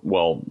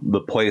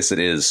the place that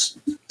is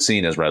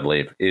seen as Red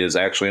Leaf is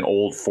actually an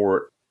old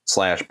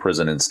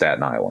fort/prison in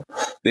Staten Island.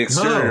 The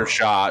exterior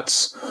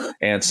shots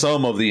and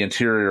some of the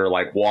interior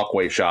like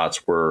walkway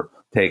shots were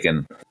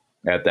taken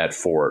at that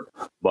fort,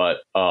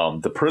 but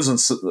the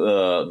prisons,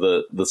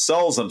 the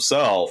cells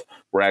themselves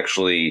were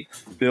actually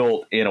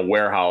built in a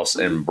warehouse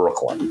in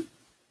Brooklyn.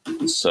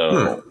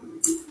 So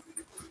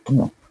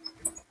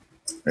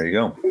there you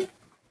go.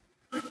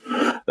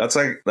 That's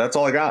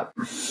all I got.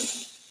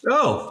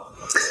 Oh,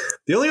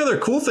 the only other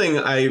cool thing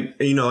I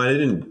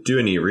didn't do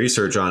any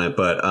research on it,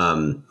 but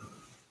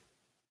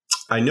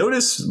I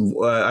noticed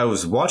I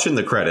was watching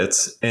the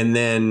credits, and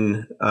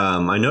then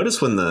I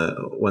noticed when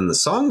the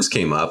songs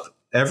came up,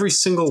 every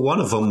single one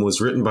of them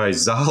was written by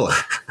Zoller.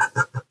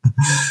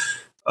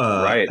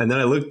 Right. And then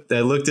I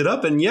looked it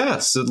up, and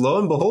so lo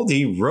and behold,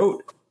 he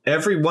wrote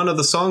every one of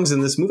the songs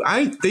in this movie.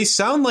 They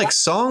sound like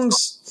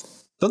songs.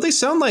 Don't they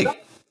sound like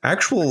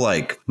actual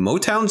like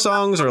Motown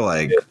songs or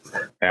like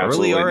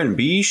early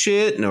R&B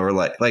shit? Or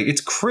like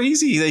it's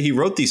crazy that he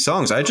wrote these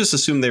songs. I just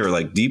assumed they were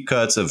like deep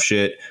cuts of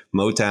shit,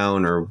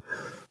 Motown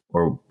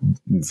or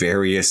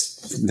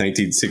various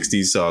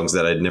 1960s songs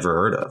that I'd never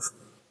heard of.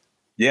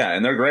 Yeah,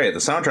 and they're great. The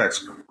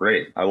soundtrack's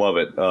great. I love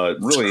it.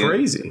 Really it's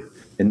crazy.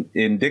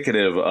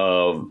 Indicative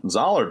of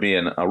Zoller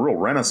being a real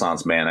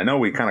Renaissance man. I know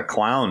we kind of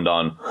clowned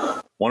on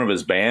one of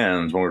his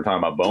bands when we were talking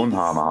about Bone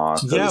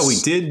Tomahawk. Yeah, we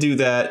did do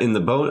that in the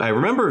Bone. I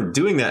remember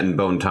doing that in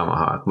Bone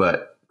Tomahawk,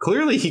 but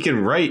clearly he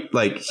can write.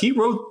 Like he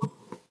wrote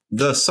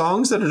the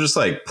songs that are just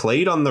like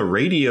played on the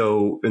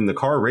radio in the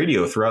car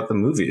radio throughout the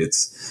movie.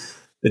 It's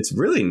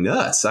really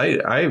nuts.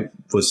 I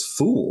was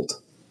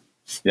fooled.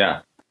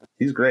 Yeah,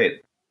 he's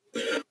great.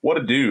 What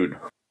a dude.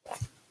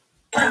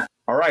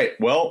 All right,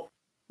 well,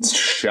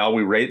 shall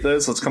we rate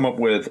this? Let's come up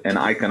with an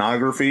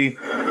iconography.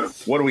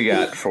 What do we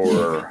got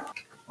for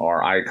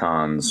our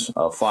icons?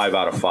 5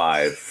 out of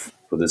 5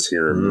 for this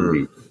here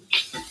movie.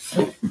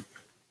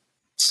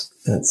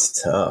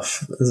 That's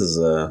tough. This is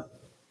out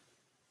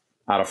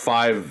of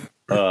 5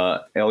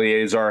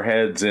 Eleazar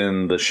heads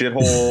in the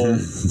shithole.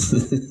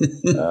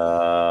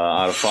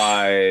 Out of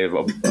 5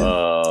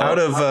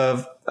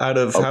 out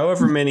of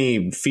however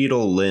many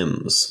fetal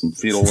limbs.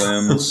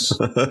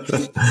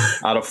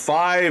 Out of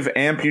 5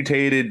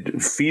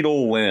 amputated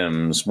fetal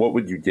limbs, what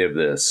would you give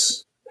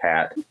this,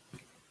 Pat?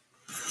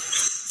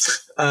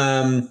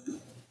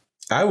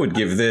 I would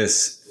give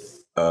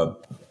this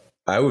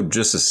I would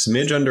just a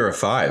smidge under a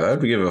 5. I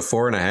would give it a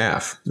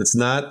 4.5. It's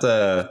not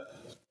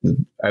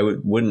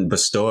wouldn't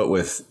bestow it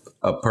with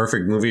a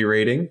perfect movie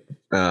rating,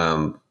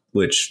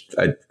 which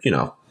I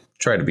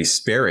try to be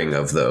sparing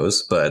of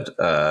those, but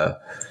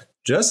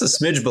just a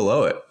smidge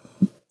below it.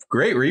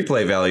 Great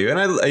replay value,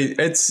 and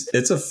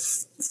it's a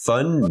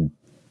fun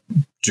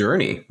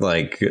journey.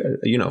 Like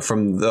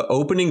from the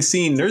opening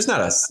scene,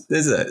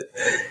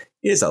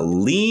 it's a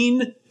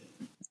lean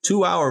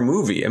 2-hour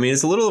movie. I mean,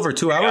 it's a little over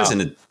 2 hours,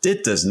 and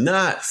it does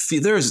not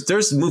feel.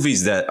 There's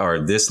movies that are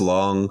this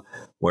long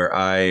where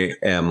I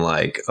am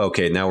like,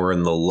 okay, now we're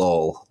in the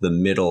lull, the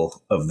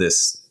middle of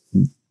this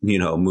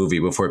movie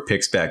before it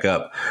picks back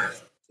up.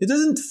 It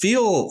doesn't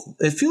feel.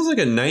 It feels like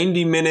a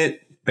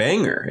 90-minute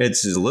banger.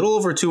 It's a little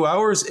over 2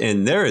 hours,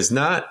 and there is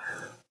not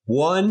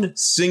one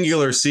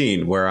singular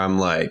scene where I'm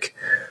like,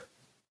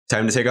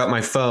 time to take out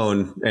my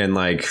phone and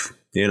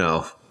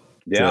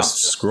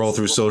just scroll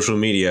through social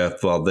media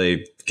while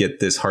they get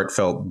this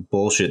heartfelt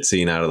bullshit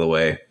scene out of the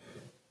way.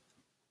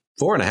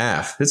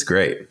 4.5. It's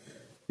great.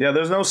 Yeah,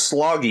 there's no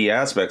sloggy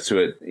aspects to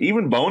it.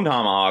 Even Bone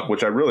Tomahawk,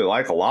 which I really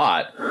like a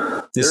lot,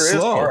 there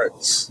is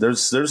parts.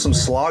 There's some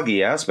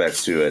sloggy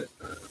aspects to it.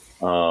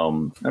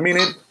 I mean,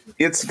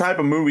 it's the type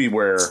of movie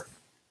where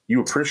you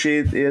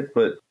appreciate it,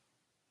 but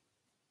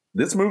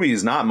this movie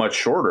is not much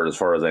shorter as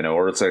far as I know,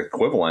 or it's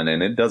equivalent,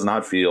 and it does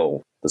not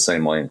feel the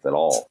same length at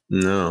all.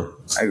 No.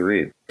 I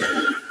agree.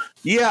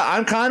 Yeah,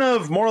 I'm kind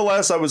of more or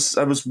less I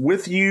was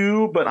with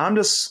you, but I'm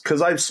just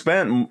because I've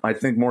spent I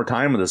think more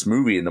time with this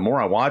movie, and the more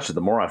I watch it,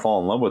 the more I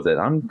fall in love with it.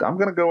 I'm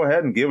gonna go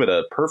ahead and give it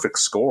a perfect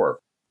score.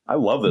 I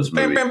love this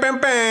movie. Bam, bam,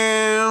 bam,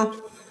 bam.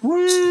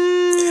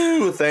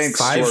 Woo! Thanks.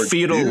 5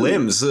 fetal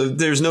limbs.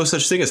 There's no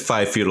such thing as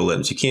 5 fetal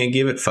limbs. You can't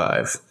give it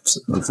 5,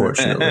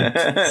 unfortunately.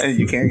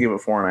 You can't give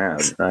it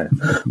 4.5. Right.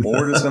 Well,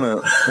 we're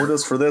gonna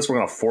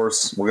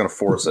force it. We're gonna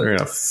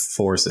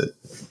force it.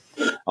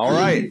 All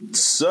right.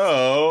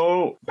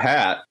 So,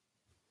 Pat,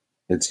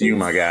 it's you,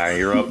 my guy.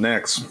 You're up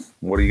next.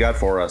 What do you got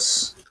for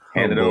us?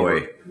 Hand it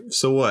over.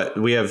 So what?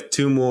 We have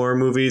 2 more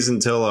movies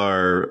until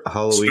our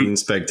Halloween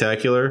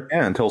spectacular?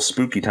 Yeah, until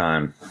spooky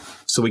time.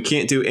 So we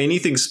can't do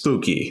anything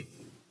spooky.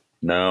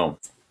 No.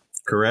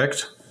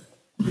 Correct?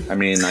 I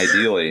mean,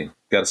 ideally,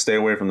 got to stay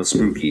away from the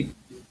spooky.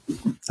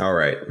 All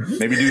right.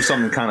 Maybe do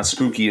something kind of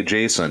spooky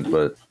adjacent,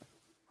 but...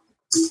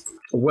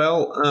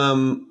 Well,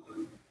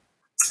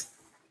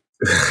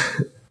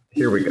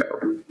 here we go.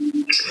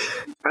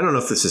 I don't know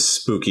if this is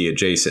spooky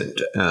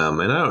adjacent,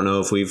 and I don't know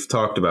if we've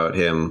talked about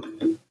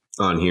him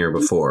on here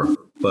before,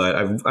 but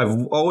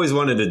I've always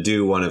wanted to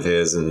do one of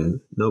his, and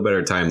no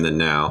better time than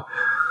now.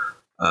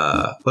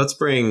 Let's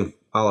bring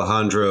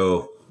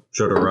Alejandro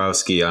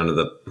Jodorowsky onto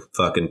the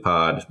fucking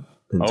pod.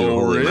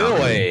 Oh,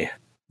 really?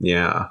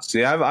 Yeah.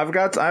 See, I've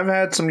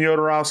had some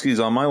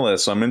Jodorowskys on my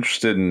list, so I'm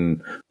interested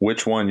in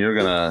which one you're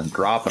gonna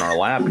drop in our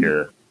lap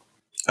here.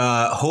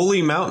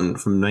 Holy Mountain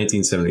from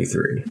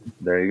 1973.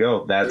 There you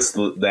go.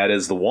 That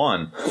is the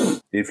one.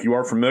 If you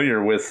are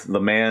familiar with the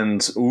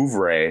man's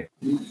oeuvre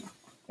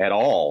at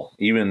all,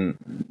 even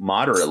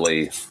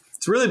moderately,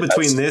 it's really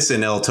between this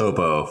and El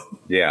Topo.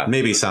 Yeah,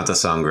 maybe Santa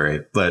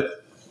Sangre,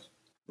 but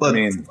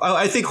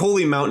I think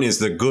Holy Mountain is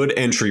the good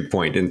entry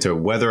point into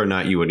whether or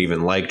not you would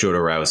even like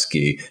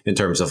Jodorowsky in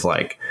terms of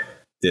like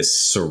this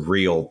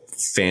surreal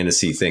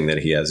fantasy thing that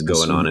he has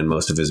going on in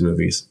most of his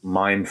movies.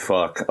 Mind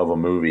fuck of a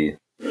movie.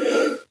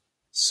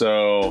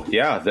 So,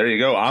 yeah, there you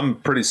go. I'm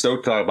pretty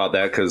stoked to talk about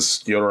that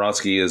because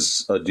Jodorowsky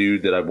is a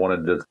dude that I've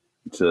wanted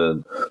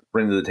to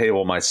bring to the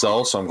table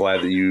myself. So I'm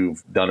glad that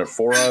you've done it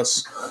for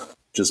us.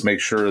 Just make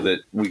sure that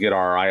we get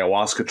our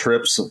ayahuasca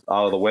trips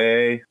out of the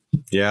way.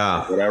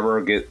 Yeah. Whatever.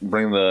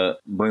 Bring the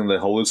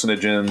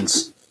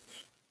hallucinogens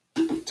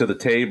to the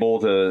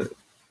table to,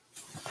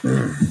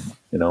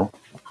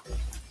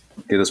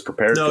 get us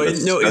prepared. No,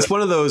 it's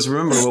one of those.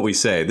 Remember what we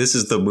say. This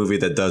is the movie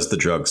that does the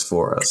drugs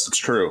for us. It's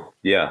true.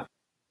 Yeah.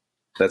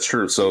 That's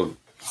true. So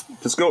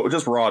just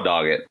raw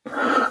dog it.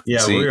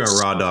 Yeah, we're gonna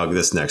raw dog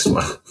this next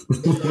one.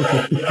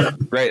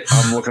 Great.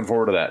 I'm looking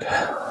forward to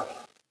that.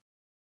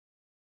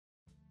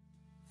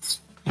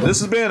 This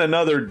has been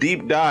another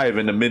deep dive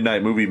into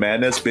Midnight Movie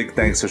Madness. Big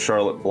thanks to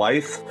Charlotte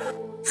Blythe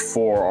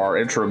for our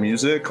intro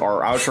music.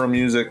 Our outro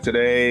music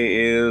today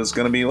is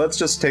going to be, let's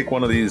just take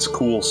one of these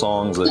cool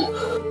songs that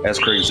S.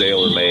 Craig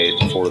Zahler made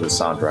for the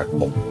soundtrack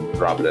and we'll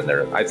drop it in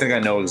there. I think I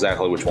know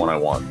exactly which one I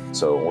want,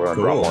 so we're going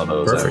to drop one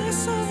of those. Perfect.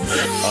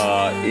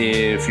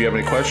 If you have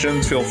any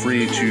questions, feel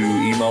free to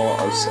email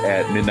us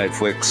at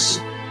midnightflix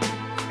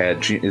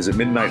is it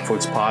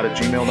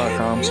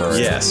midnightflixpod@gmail.com?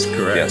 Sorry. Yes,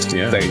 correct. Yes,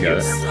 yeah, thank you.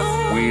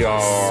 We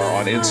are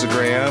on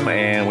Instagram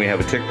and we have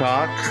a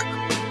TikTok.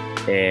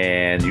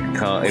 And you can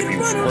come if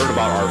you've heard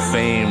about our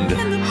famed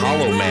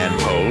Hollow Man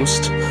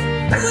post,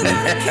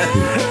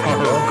 our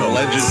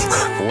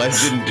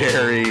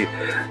legendary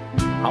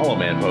Hollow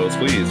Man post.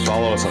 Please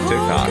follow us on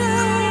TikTok.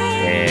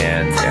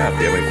 And yeah, if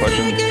you have any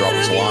questions, drop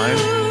us a line.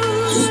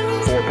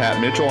 For Pat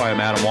Mitchell, I am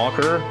Adam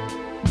Walker.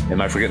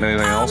 Am I forgetting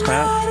anything else,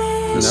 Pat?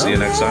 See you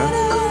next time.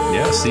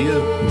 Yeah, see you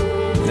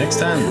next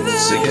time.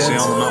 See you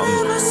on the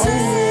mountain.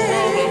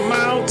 On the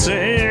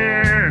mountain.